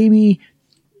baby.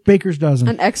 Baker's dozen.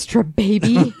 An extra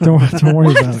baby. Don't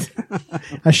worry about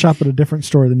it. I shop at a different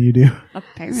store than you do.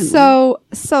 Apparently.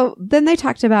 So then they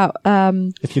talked about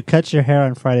If you cut your hair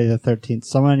on Friday the 13th,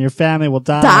 someone in your family will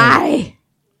die. die.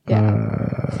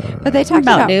 Yeah. But they talked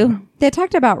About about due. they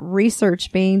talked about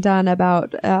research being done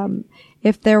about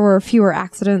if there were fewer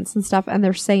accidents and stuff, and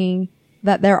they're saying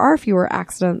that there are fewer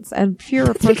accidents and fewer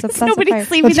reports of Nobody's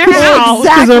specified. leaving their house.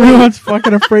 Because Exactly. everyone's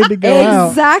fucking afraid to go out.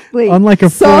 Exactly. Unlike a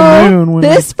so full moon when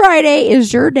this Friday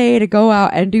is your day to go out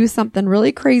and do something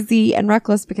really crazy and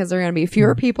reckless because there are going to be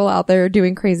fewer people out there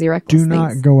doing crazy reckless Do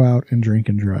not things. go out and drink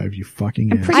and drive, you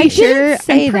fucking ass. I didn't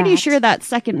say I'm pretty that. sure that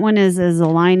second one is a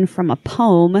line from a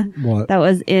poem What? that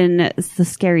was in the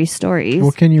Scary Stories.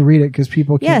 Well, can you read it? Because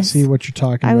people can't Yes. see what you're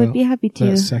talking I about. would be happy to.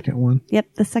 That second one.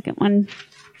 Yep, the second one.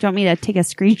 Do you want me to take a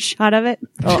screenshot of it?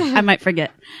 Oh, I might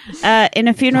forget. In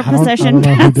a funeral I don't procession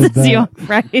know who did passes you that. on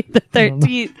Friday the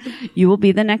 13th, you will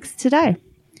be the next to die.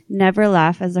 Never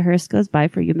laugh as the hearse goes by,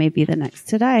 for you may be the next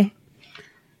to die.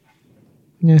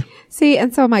 Yeah. See,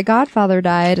 and so my godfather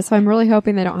died, so I'm really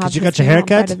hoping they don't have Did you his get your funeral on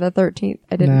haircut? Friday the 13th.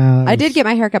 I didn't. Nah, I it did was- get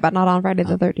my haircut, but not on Friday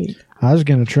the 13th. I was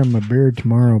going to trim my beard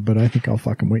tomorrow, but I think I'll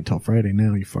fucking wait till Friday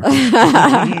now, you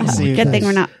fucking. See, Good thing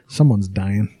we're not Someone's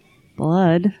dying.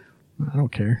 blood. I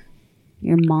don't care.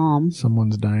 Your mom.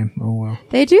 Someone's dying. Oh, well.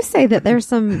 They do say that there's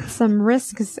some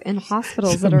risks in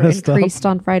hospitals that are messed up. increased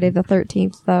on Friday the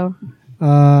 13th, though.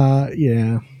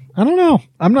 Yeah. I don't know.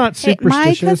 I'm not Hey,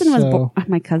 my superstitious. cousin was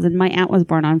so my aunt was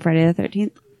born on Friday the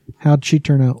 13th. how'd she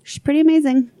turn out? She's pretty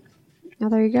amazing. Oh,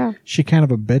 there you go. She kind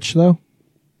of a bitch, though.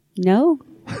 No.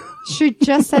 She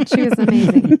just said she was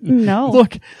amazing. No.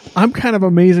 Look, I'm kind of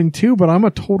amazing too, but I'm a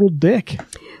total dick.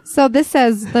 So this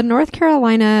says the North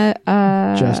Carolina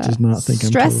Jess does not think I'm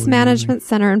Stress totally Management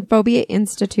Center and Phobia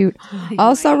Institute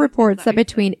also reports that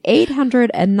between $800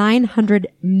 and $900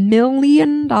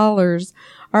 million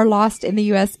are lost in the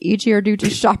U.S. each year due to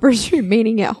shoppers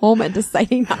remaining at home and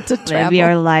deciding not to Live travel.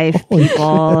 your life,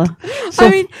 people. So, I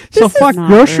mean, so this is fuck not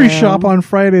grocery real. shop on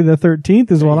Friday the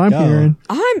 13th is what I'm go. hearing.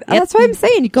 That's what I'm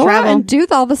saying. Go out Travel. and do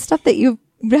all the stuff that you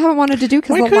haven't wanted to do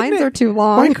because the couldn't lines it- are too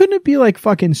Why long. couldn't it be like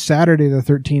fucking Saturday the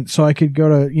 13th so I could go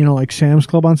to, like Sam's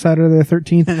Club on Saturday the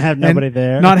 13th And have nobody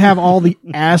there. Not have all the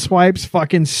ass wipes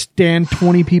fucking stand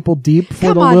 20 people deep for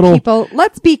Come the on, little. people.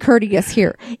 Let's be courteous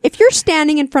here. If you're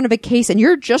standing in front of a case and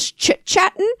you're just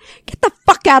chit-chatting, get the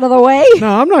fuck out of the way. No,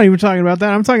 I'm not even talking about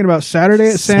that. I'm talking about Saturday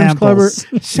at Sam's Club.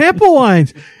 Samples. Sample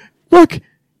lines. Look,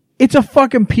 it's a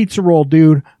fucking pizza roll,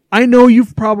 dude. I know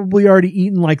you've probably already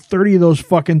eaten like 30 of those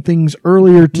fucking things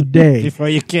earlier today. before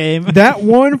you came. That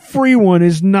one free one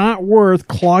is not worth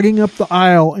clogging up the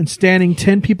aisle and standing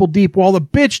 10 people deep while the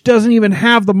bitch doesn't even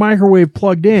have the microwave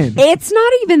plugged in. It's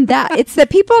not even that. It's the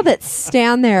people that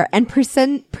stand there and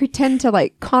pretend to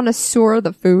like connoisseur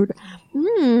the food.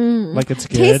 Like it's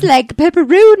good. Tastes like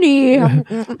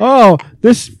pepperoni. Oh,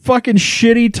 this fucking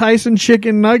shitty Tyson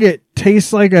chicken nugget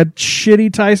tastes like a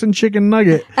shitty Tyson chicken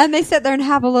nugget. And they sit there and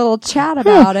have a little chat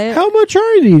about it. How much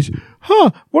are these?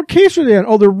 What case are they in?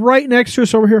 Oh, they're right next to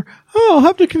us over here. Oh, I'll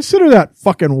have to consider that.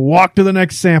 Fucking walk to the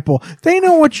next sample. They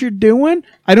know what you're doing.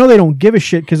 I know they don't give a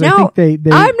shit because I No, think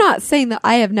they I'm not saying that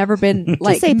I have never been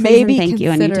like Just say please maybe and thank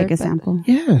you and you take a considered, but- sample.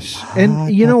 Yes.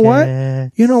 And you know what?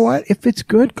 You know what? If it's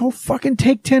good, go fucking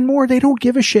take 10 more. They don't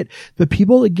give a shit. The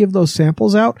people that give those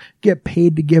samples out get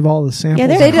paid to give all the samples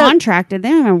Yeah, out. they're contracted. They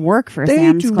don't even work for They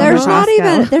Sam's do Club. not. There's or not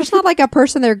Costco. there's not like a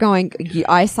person there going,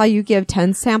 I saw you give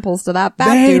 10 samples to that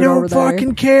fat They dude over don't there.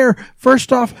 fucking care.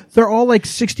 First off, they're all like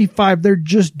 65. They're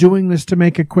just doing this to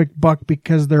make a quick buck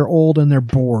because they're old and they're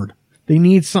bored. They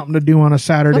need something to do on a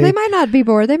Saturday. Well, they might not be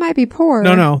bored. They might be poor.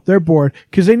 No, they're bored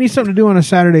because they need something to do on a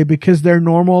Saturday because their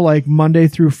normal like Monday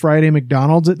through Friday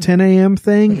McDonald's at 10 a.m.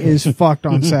 thing is fucked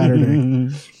on Saturday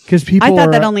because people. I thought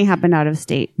are, that only happened out of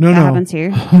state. No, that no. happens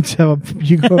here. So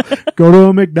you go to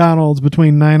a McDonald's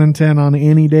between 9 and 10 on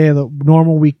any day of the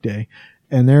normal weekday,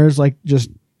 and there's like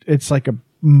it's like a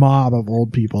mob of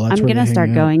old people. That's I'm where going to they start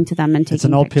hang out. going to them and taking It's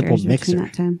an old people pictures between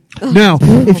mixer. that time. Now,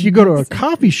 if you go to a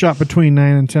coffee shop between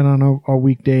 9 and 10 on a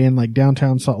weekday in like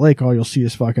downtown Salt Lake, all you'll see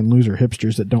is fucking loser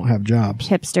hipsters that don't have jobs.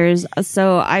 Hipsters.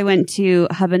 So I went to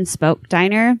Hub and Spoke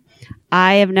Diner.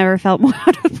 I have never felt more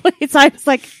out of place. I was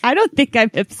like, I don't think I'm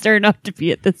hipster enough to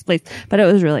be at this place, but it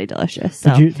was really delicious.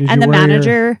 So, Did you and the wear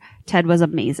manager, Ted, was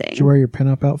amazing. Did you wear your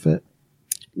pinup outfit?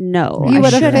 No, You I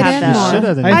would've should fit have in that. more. Should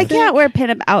have. I I think- can't wear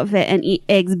pinup outfit and eat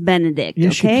eggs Benedict.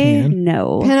 Yes, you okay, can.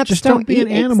 no, Pinups Just don't be eat an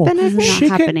animal. eggs Benedict. this is She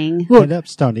not could- happening. Look,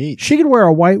 Pinups don't eat. she could wear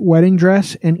a white wedding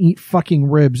dress and eat fucking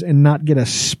ribs and not get a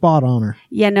spot on her.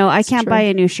 Yeah, no, I can't true. buy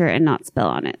a new shirt and not spill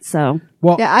on it. So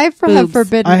Well, Yeah, I have Boobs.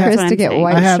 forbidden I have- Chris That's to what get I'm saying.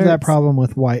 white I have that shirts. problem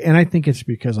with white, and I think it's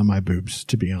because of my boobs.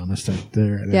 To be honest,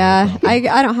 they're Yeah, I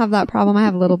don't have that problem. I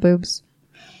have little boobs.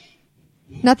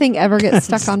 Nothing ever gets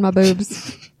stuck on my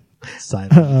boobs.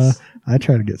 Silence. I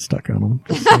try to get stuck on them.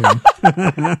 Just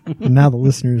saying. And now the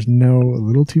listeners know a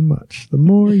little too much. The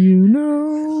more you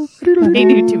know. they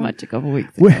knew too much a couple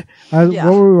weeks ago. What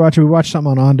were we watching? We watched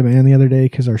something on demand the other day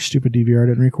because our stupid DVR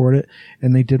didn't record it,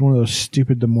 and they did one of those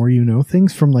stupid "the more you know"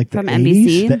 things from like the From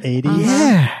 80s. NBC? The 80s.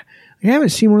 Yeah, I haven't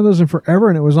seen one of those in forever,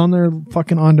 and it was on their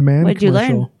fucking on demand. What'd you learn?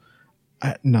 commercial.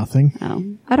 Nothing.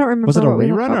 Oh, I don't remember Was it a what we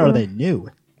rerun looked or are up. they new?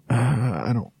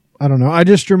 I don't know. I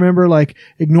just remember like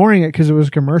ignoring it because it was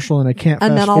a commercial, and I can't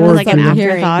And fast then all of a forward. like an sudden through-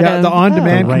 hearing. afterthought. yeah, the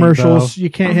on-demand The commercials. rainbow. You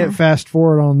can't hit fast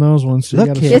forward on those ones. So you Look,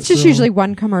 gotta kids. It's just scroll. usually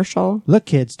one commercial. Look,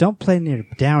 kids, don't play near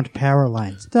downed power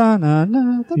lines.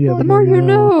 Da-na-na, Yeah, The more you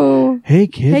know. Hey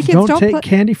kids, don't take put-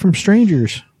 candy from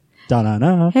strangers.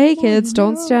 da-na-na. Hey kids,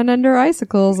 don't stand under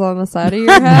icicles on the side of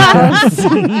your house.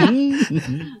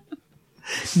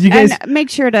 Did you guys? and make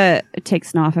sure to take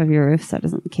snow off of your roof so it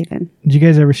doesn't cave in. Did you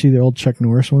guys ever see the old Chuck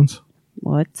Norris ones?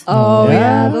 What? Oh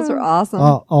Yeah. yeah, those are awesome.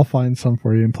 I'll find some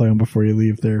for you and play them before you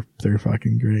leave. They're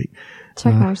fucking great.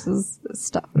 Chuck Norris's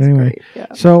stuff is Anyway, great. Yeah.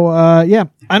 so yeah,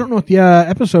 I don't know what the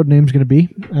episode name's going to be.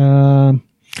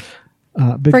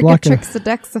 Big block of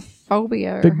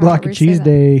Fricatrixodexophobia. or Big block however of you say cheese that.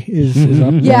 day is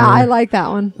up. Yeah, I there. like that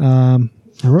one.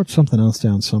 I wrote something else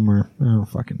down somewhere. I don't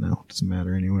fucking know. Doesn't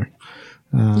matter anyway.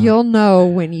 You'll know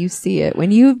when you see it.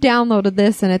 When you've downloaded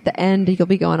this and at the end you'll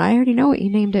be going, I already know what you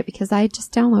named it because I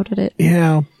just downloaded it.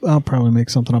 Yeah, I'll probably make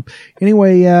something up.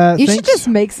 Anyway, You thanks, should just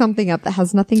make something up that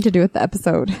has nothing to do with the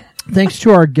episode. thanks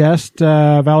to our guest,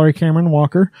 Valerie Cameron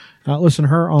Walker. Listen to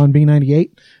her on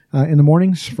B98 in the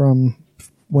mornings from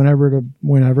whenever to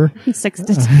whenever. 6 to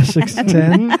 10. 6 to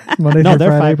 10. Monday No, through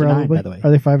they're Friday, 5 to 9, probably. by the way.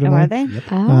 Are they 5 to Oh, 9? are they?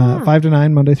 Ah. 5 to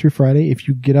 9, Monday through Friday. If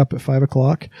you get up at 5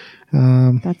 o'clock,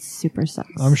 That's super sucks.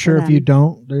 I'm sure for if you them.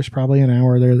 don't, there's probably an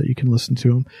hour there that you can listen to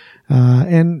them.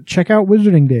 And check out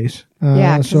Wizarding Days.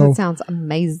 Yeah, because so it sounds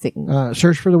amazing.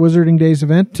 search for the Wizarding Days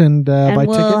event and, and buy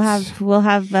we'll tickets. we'll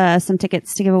have some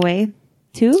tickets to give away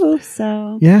too.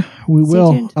 So Yeah, we Stay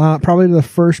will. tuned. Probably the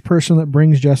first person that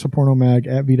brings Jess a porno mag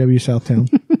at VW Southtown.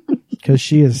 Because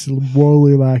she is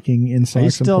woefully lacking in Are you socks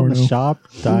and still in porno. the shop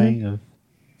dying of...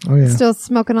 Oh, yeah. Still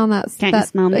smoking on that, Can't you that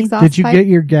smell me? exhaust Did you pipe? get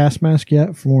your gas mask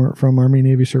yet from Army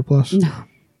Navy surplus? No.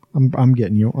 I'm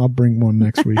getting you. I'll bring one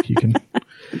next week. You can.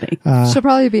 She'll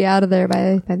probably be out of there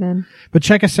by then. But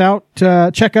check us out.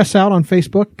 Check us out on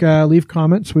Facebook. Leave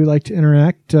comments. We like to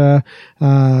interact. You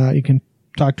can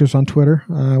talk to us on Twitter.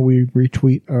 We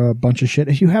retweet a bunch of shit.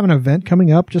 If you have an event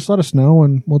coming up, just let us know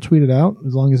and we'll tweet it out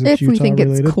as long as it's If we Utah think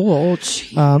related. it's cool.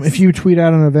 Jeez. If you tweet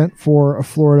out an event for a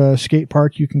Florida skate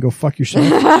park, you can go fuck yourself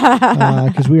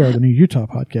because we are the New Utah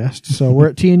Podcast. So we're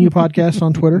at TNU Podcast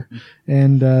on Twitter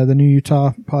and the New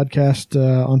Utah Podcast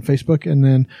on Facebook, and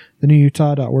then the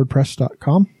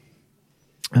newutah.wordpress.com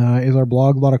is our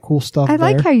blog. A lot of cool stuff I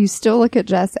there. like how you still look at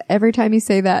Jess every time you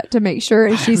say that to make sure,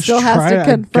 and she was still has trying- to I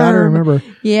confirm. gotta remember.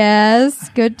 Yes,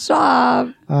 good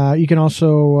job. You can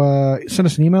also send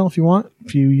us an email if you want,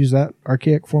 if you use that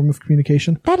archaic form of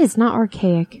communication. That is not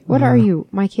archaic. What are you,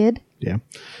 my kid? Yeah.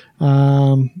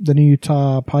 The New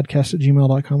Utah Podcast at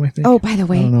gmail.com, I think. Oh, by the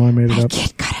way, I don't know. I made it my up.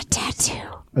 kid got a tattoo.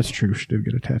 That's true. She did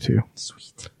get a tattoo.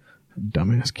 Sweet.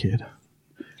 Dumbass kid.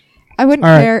 I wouldn't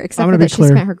All right, care I'm except gonna for be that she clear.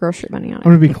 spent her grocery money on I'm it.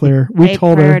 going to be clear. We Hey,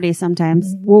 told her. priority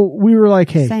sometimes. Well, we were like,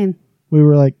 hey, Same. we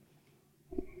were like,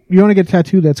 you want to get a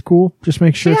tattoo? That's cool. Just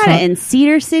make sure She it's got not. it in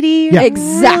Cedar City. Yeah.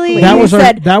 Exactly. Really? That We was our-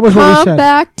 said, that was what we come said.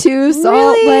 back to Salt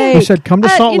Really? Lake. We said, come to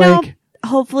Salt you Lake, know,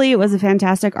 hopefully it was a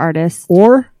fantastic artist.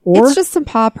 or It's just some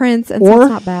paw prints, and so or- it's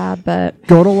not bad, but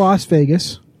go to Las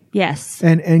Vegas Yes.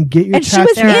 and get your And she was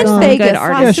tattoo There are in some done. good Vegas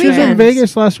artists. Yeah, last she was in weekend.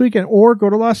 Vegas last weekend, or go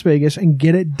to Las Vegas and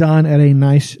get it done at a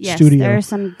nice Yes, studio. there are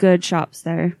some good shops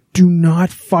there. Do not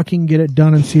fucking get it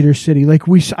done in Cedar City. Like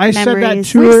I said that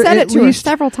Memories. to We her said it at to her least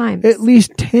several times. at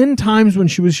least 10 times when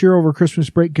she was here over Christmas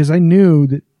break because I knew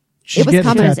that she's It was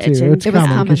getting a coming. tattoo. It was itching. It's It was coming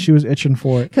coming. because she was itching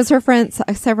for it. Because her friends,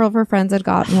 several of her friends had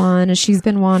gotten one, and she's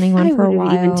been wanting one I for a would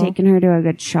have while. even taken her to a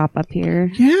good shop up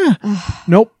here. Yeah.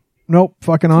 Nope.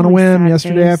 Fucking on a always whim. sad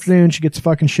Yesterday face. afternoon, she gets a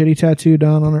fucking shitty tattoo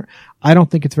done on her. I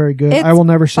don't think it's very good. It's I will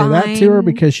never say that to her fine.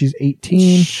 because she's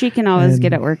 18. She can always And-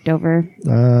 get it worked over.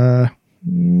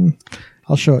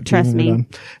 I'll show it to Trust you when we're me.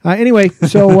 done. Anyway,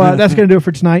 so that's going to do it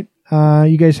for tonight.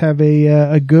 You guys have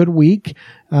a good week.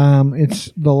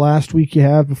 It's the last week you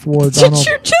have before Donald. Did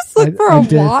you just look for I a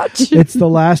did. watch? It's the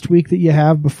last week that you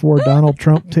have before Donald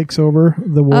Trump takes over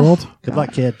the world. Good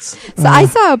luck, kids. So I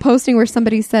saw a posting where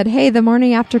somebody said, "Hey, the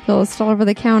morning after pill is still over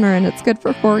the counter, and it's good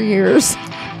for 4 years."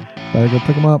 Better go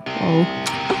pick them up. Oh,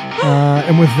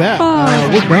 And with that,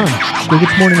 we're done. Go get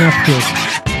the morning after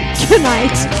pills. good night.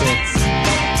 Good night, kids.